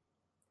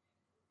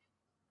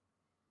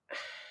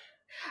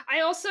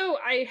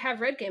 I have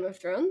read Game of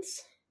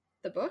Thrones,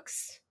 the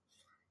books.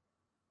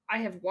 I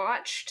have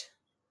watched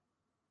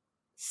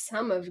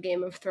some of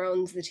Game of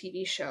Thrones, the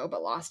TV show,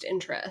 but lost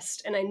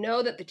interest. And I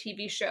know that the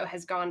TV show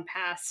has gone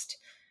past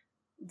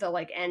the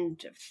like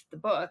end of the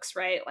books,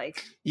 right?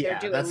 Like they're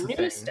doing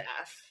new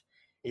stuff.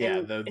 Yeah,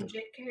 and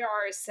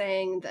JKR is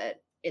saying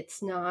that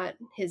it's not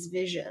his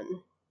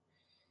vision.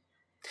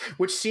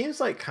 Which seems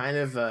like kind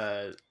of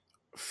a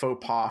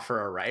faux pas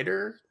for a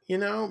writer, you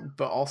know?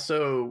 But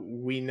also,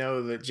 we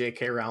know that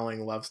J.K.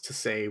 Rowling loves to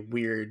say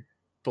weird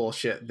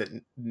bullshit that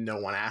no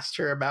one asked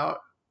her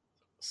about.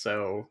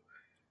 So...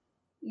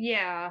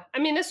 yeah. I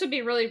mean, this would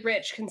be really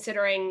rich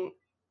considering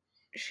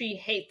she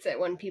hates it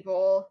when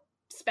people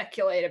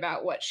speculate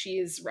about what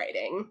she's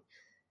writing.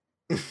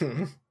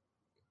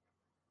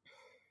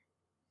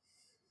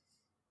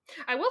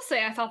 I will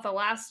say I thought the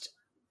last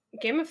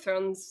Game of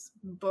Thrones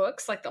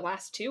books, like the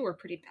last two, were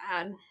pretty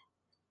bad.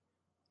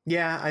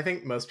 Yeah, I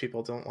think most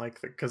people don't like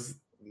the, because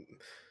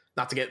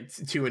not to get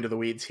too into the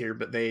weeds here,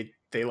 but they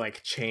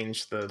like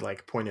changed the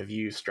like point of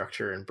view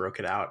structure and broke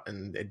it out,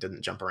 and it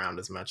didn't jump around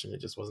as much, and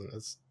it just wasn't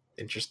as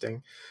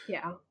interesting.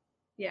 Yeah.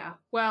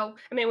 Well,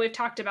 I mean, we've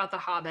talked about The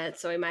Hobbit,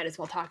 so we might as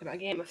well talk about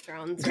Game of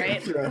Thrones,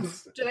 right? Do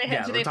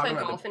they play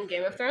golf in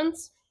Game of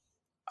Thrones?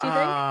 Do you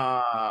think?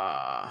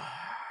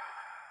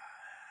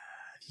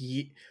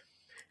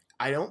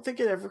 I don't think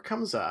it ever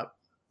comes up,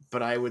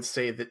 but I would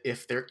say that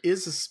if there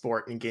is a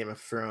sport in Game of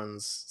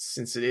Thrones,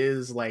 since it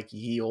is like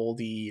ye olde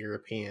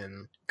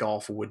European,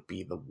 golf would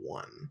be the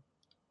one.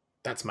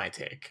 That's my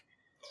take.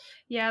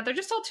 Yeah, they're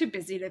just all too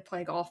busy to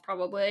play golf,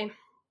 probably.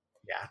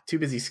 Yeah, too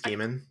busy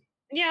scheming.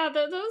 Yeah,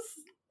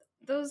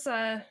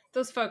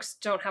 those folks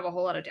don't have a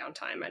whole lot of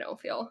downtime, I don't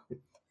feel.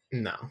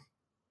 No.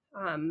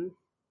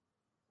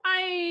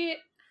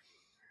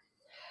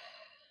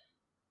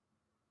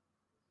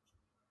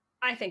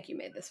 I think you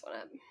made this one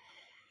up.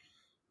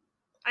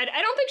 I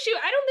don't think she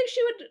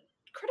would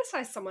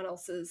criticize someone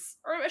else's,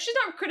 or she's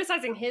not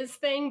criticizing his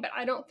thing, but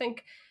I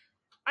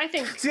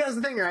think see, that's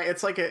the thing, right?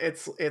 It's like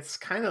it's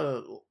kind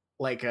of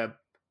like a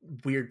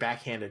weird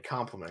backhanded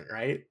compliment,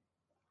 right?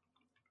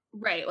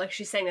 Right, like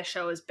she's saying the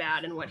show is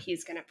bad and what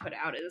he's going to put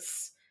out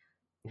is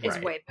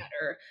way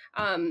better.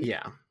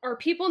 Yeah. Are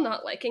people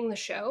not liking the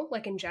show,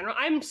 like in general?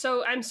 I'm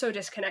so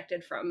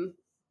disconnected from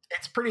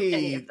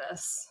any of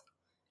this.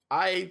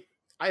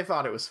 I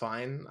thought it was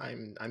fine.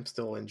 I'm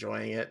still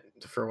enjoying it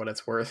for what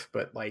it's worth,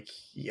 but like,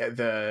 yeah,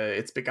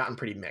 it's gotten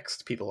pretty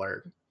mixed. People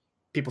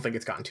think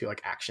it's gotten too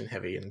like action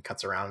heavy and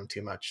cuts around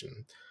too much.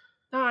 And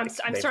I'm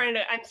starting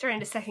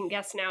to second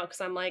guess now, because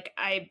I'm like,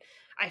 I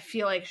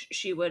feel like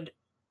she would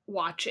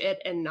watch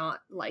it and not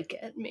like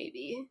it,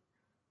 maybe.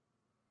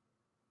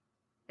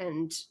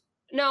 And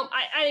no,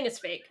 I think it's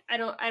fake. I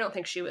don't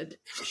think she would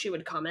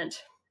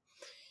comment.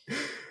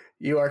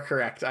 You are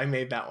correct. I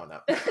made that one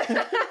up.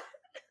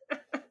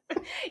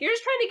 You're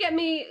just trying to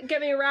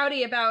get me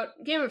rowdy about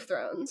Game of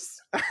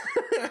Thrones.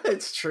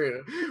 It's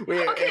true.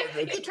 You tried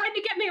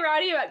to get me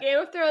rowdy about Game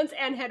of Thrones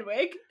and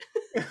Hedwig.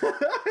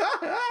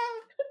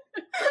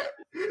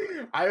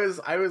 I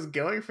was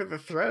going for the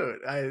throat.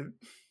 I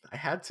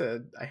had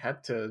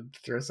to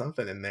throw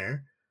something in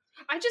there.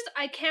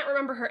 I can't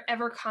remember her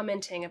ever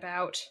commenting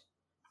about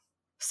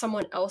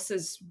someone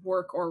else's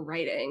work or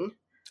writing.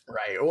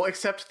 Right. Well,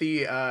 except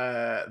the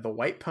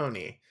White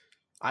Pony.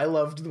 I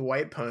loved the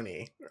White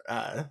Pony.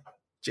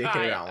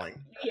 J.K.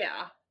 Rowling.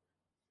 Yeah.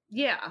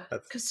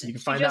 Because you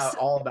can find out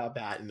all about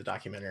that in the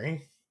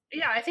documentary.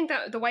 Yeah, I think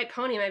that the White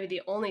Pony might be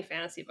the only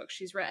fantasy book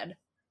she's read.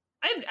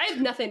 I have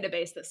nothing to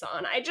base this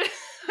on. I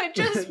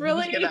just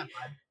really.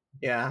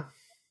 Yeah.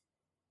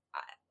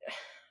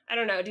 I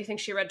don't know. Do you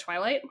think she read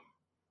Twilight?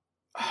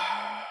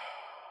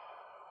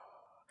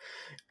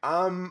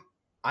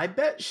 I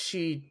bet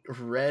she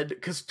read,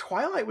 because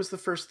Twilight was the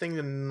first thing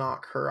to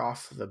knock her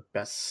off the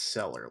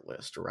bestseller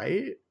list,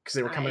 right? Because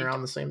they were coming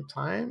around the same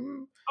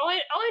time. All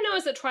I know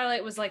is that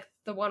Twilight was like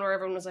the one where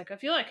everyone was like,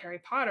 if you like Harry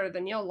Potter,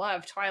 then you'll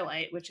love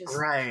Twilight, which is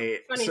right.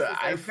 Funny, so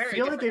I very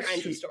feel different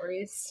kinds of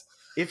stories.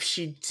 If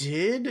she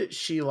did,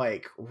 she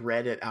like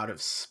read it out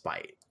of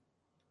spite,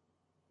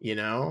 you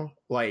know,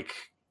 like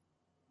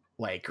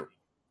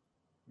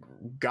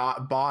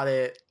bought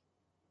it,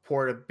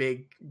 poured a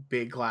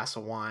big glass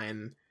of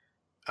wine,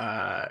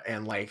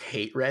 and like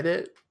hate read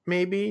it,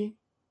 maybe.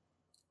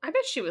 I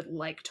bet she would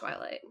like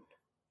Twilight.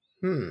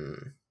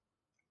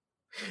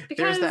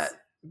 Because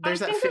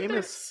there's that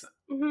famous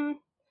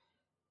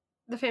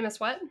the famous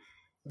what?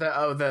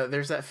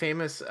 There's that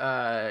famous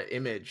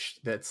image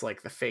that's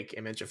like the fake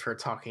image of her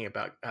talking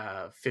about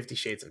 50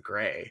 Shades of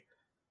Grey.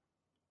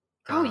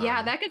 Oh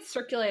yeah, that gets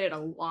circulated a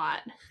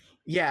lot.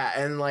 Yeah,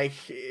 and like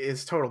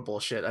it's total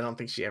bullshit. I don't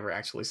think she ever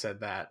actually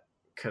said that,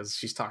 because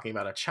she's talking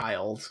about a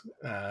child.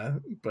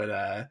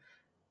 But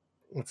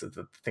what's it?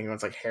 The thing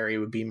was like Harry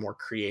would be more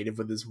creative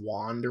with his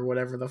wand or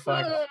whatever the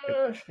fuck.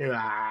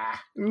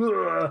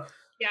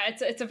 Yeah,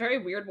 it's a very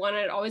weird one,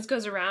 and it always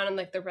goes around, and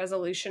like the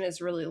resolution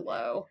is really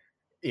low.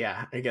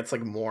 Yeah, it gets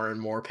like more and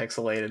more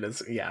pixelated.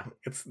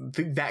 It's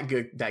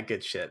that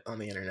good shit on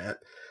the internet.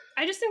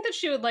 I just think that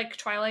she would like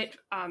Twilight,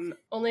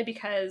 only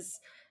because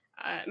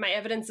my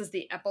evidence is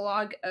the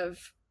epilogue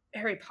of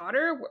Harry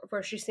Potter,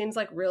 where she seems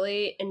like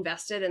really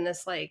invested in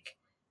this like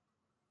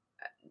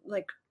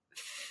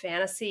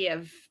fantasy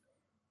of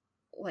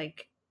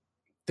like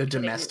the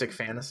domestic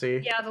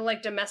fantasy. Yeah, the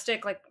like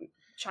domestic, like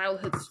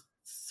childhood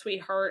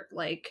sweetheart,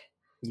 like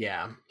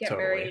yeah, get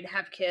totally. married,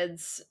 have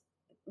kids,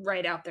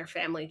 write out their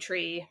family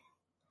tree.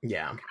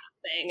 Yeah, kind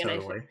of thing. And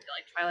totally. I feel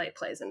like Twilight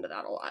plays into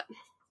that a lot.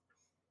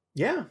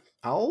 Yeah,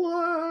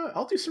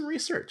 I'll do some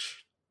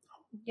research.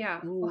 Yeah,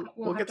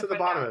 we'll get to the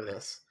bottom of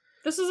this.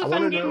 This is a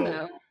fun game,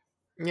 though.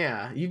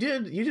 Yeah, you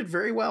did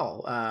very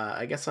well.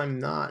 I guess I'm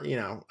not,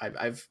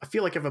 I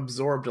feel like I've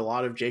absorbed a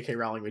lot of J.K.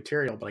 Rowling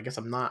material, but I guess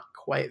I'm not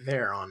quite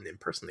there on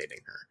impersonating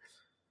her.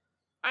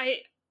 I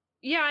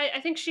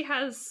think she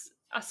has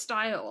a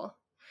style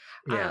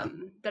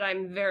that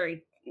I'm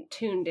very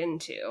tuned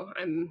into.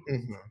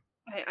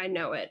 I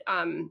know it.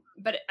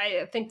 But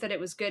I think that it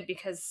was good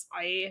because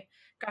I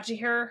got to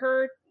hear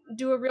her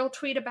do a real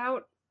tweet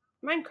about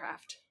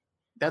Minecraft.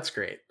 That's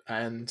great.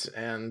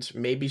 And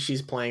maybe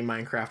she's playing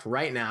Minecraft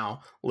right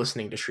now,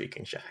 listening to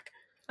Shrieking Shack.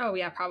 Oh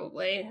yeah,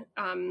 probably.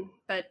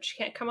 But she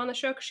can't come on the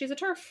show because she's a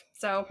TERF.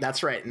 So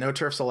that's right. No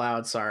TERFs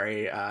allowed.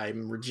 Sorry,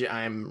 I'm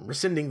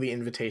rescinding the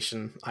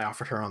invitation I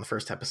offered her on the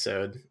first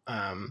episode.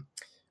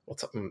 We'll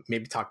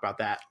maybe talk about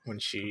that when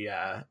she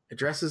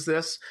addresses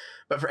this.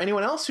 But for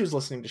anyone else who's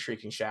listening to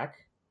Shrieking Shack,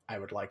 I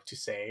would like to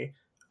say,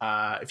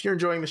 if you're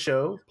enjoying the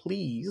show,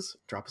 please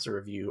drop us a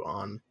review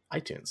on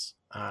iTunes.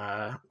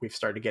 We've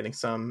started getting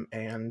some,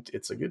 and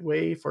it's a good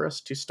way for us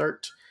to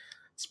start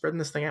spreading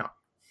this thing out.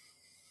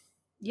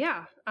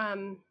 Yeah.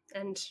 And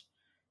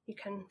you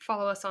can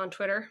follow us on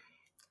Twitter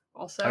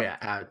also. Oh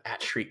yeah,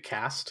 at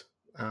Shriekcast.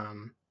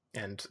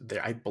 And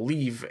there, I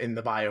believe in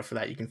the bio for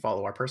that, you can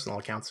follow our personal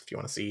accounts if you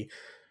want to see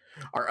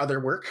our other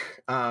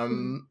work.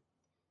 And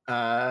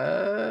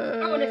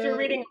if you're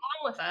reading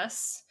along with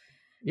us,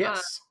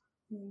 yes,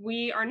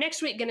 we are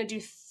next week going to do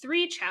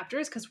 3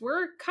 chapters because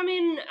we're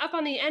coming up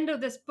on the end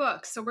of this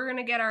book. So we're going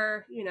to get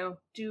our,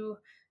 do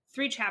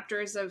 3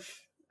 chapters of,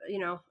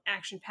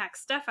 action-packed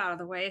stuff out of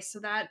the way. So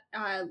that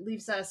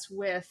leaves us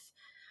with,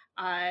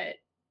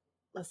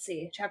 let's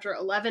see, chapter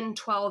 11,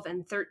 12,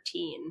 and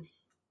 13.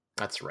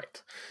 That's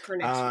right. For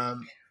next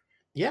week.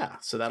 Yeah,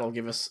 so that'll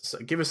give us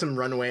some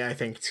runway, I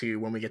think, to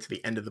when we get to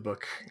the end of the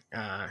book,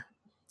 kind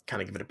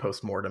of give it a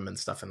post-mortem and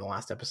stuff in the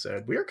last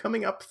episode. We are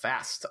coming up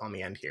fast on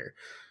the end here.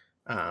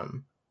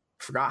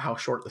 Forgot how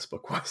short this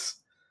book was.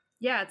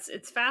 Yeah,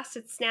 it's fast,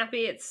 it's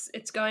snappy,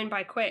 it's going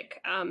by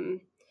quick.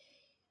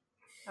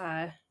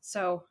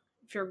 So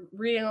if you're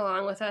reading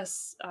along with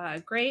us,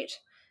 great.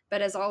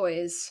 But as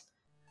always,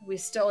 we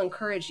still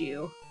encourage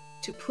you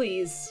to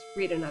please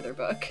read another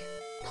book.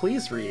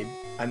 Please read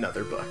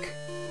another book.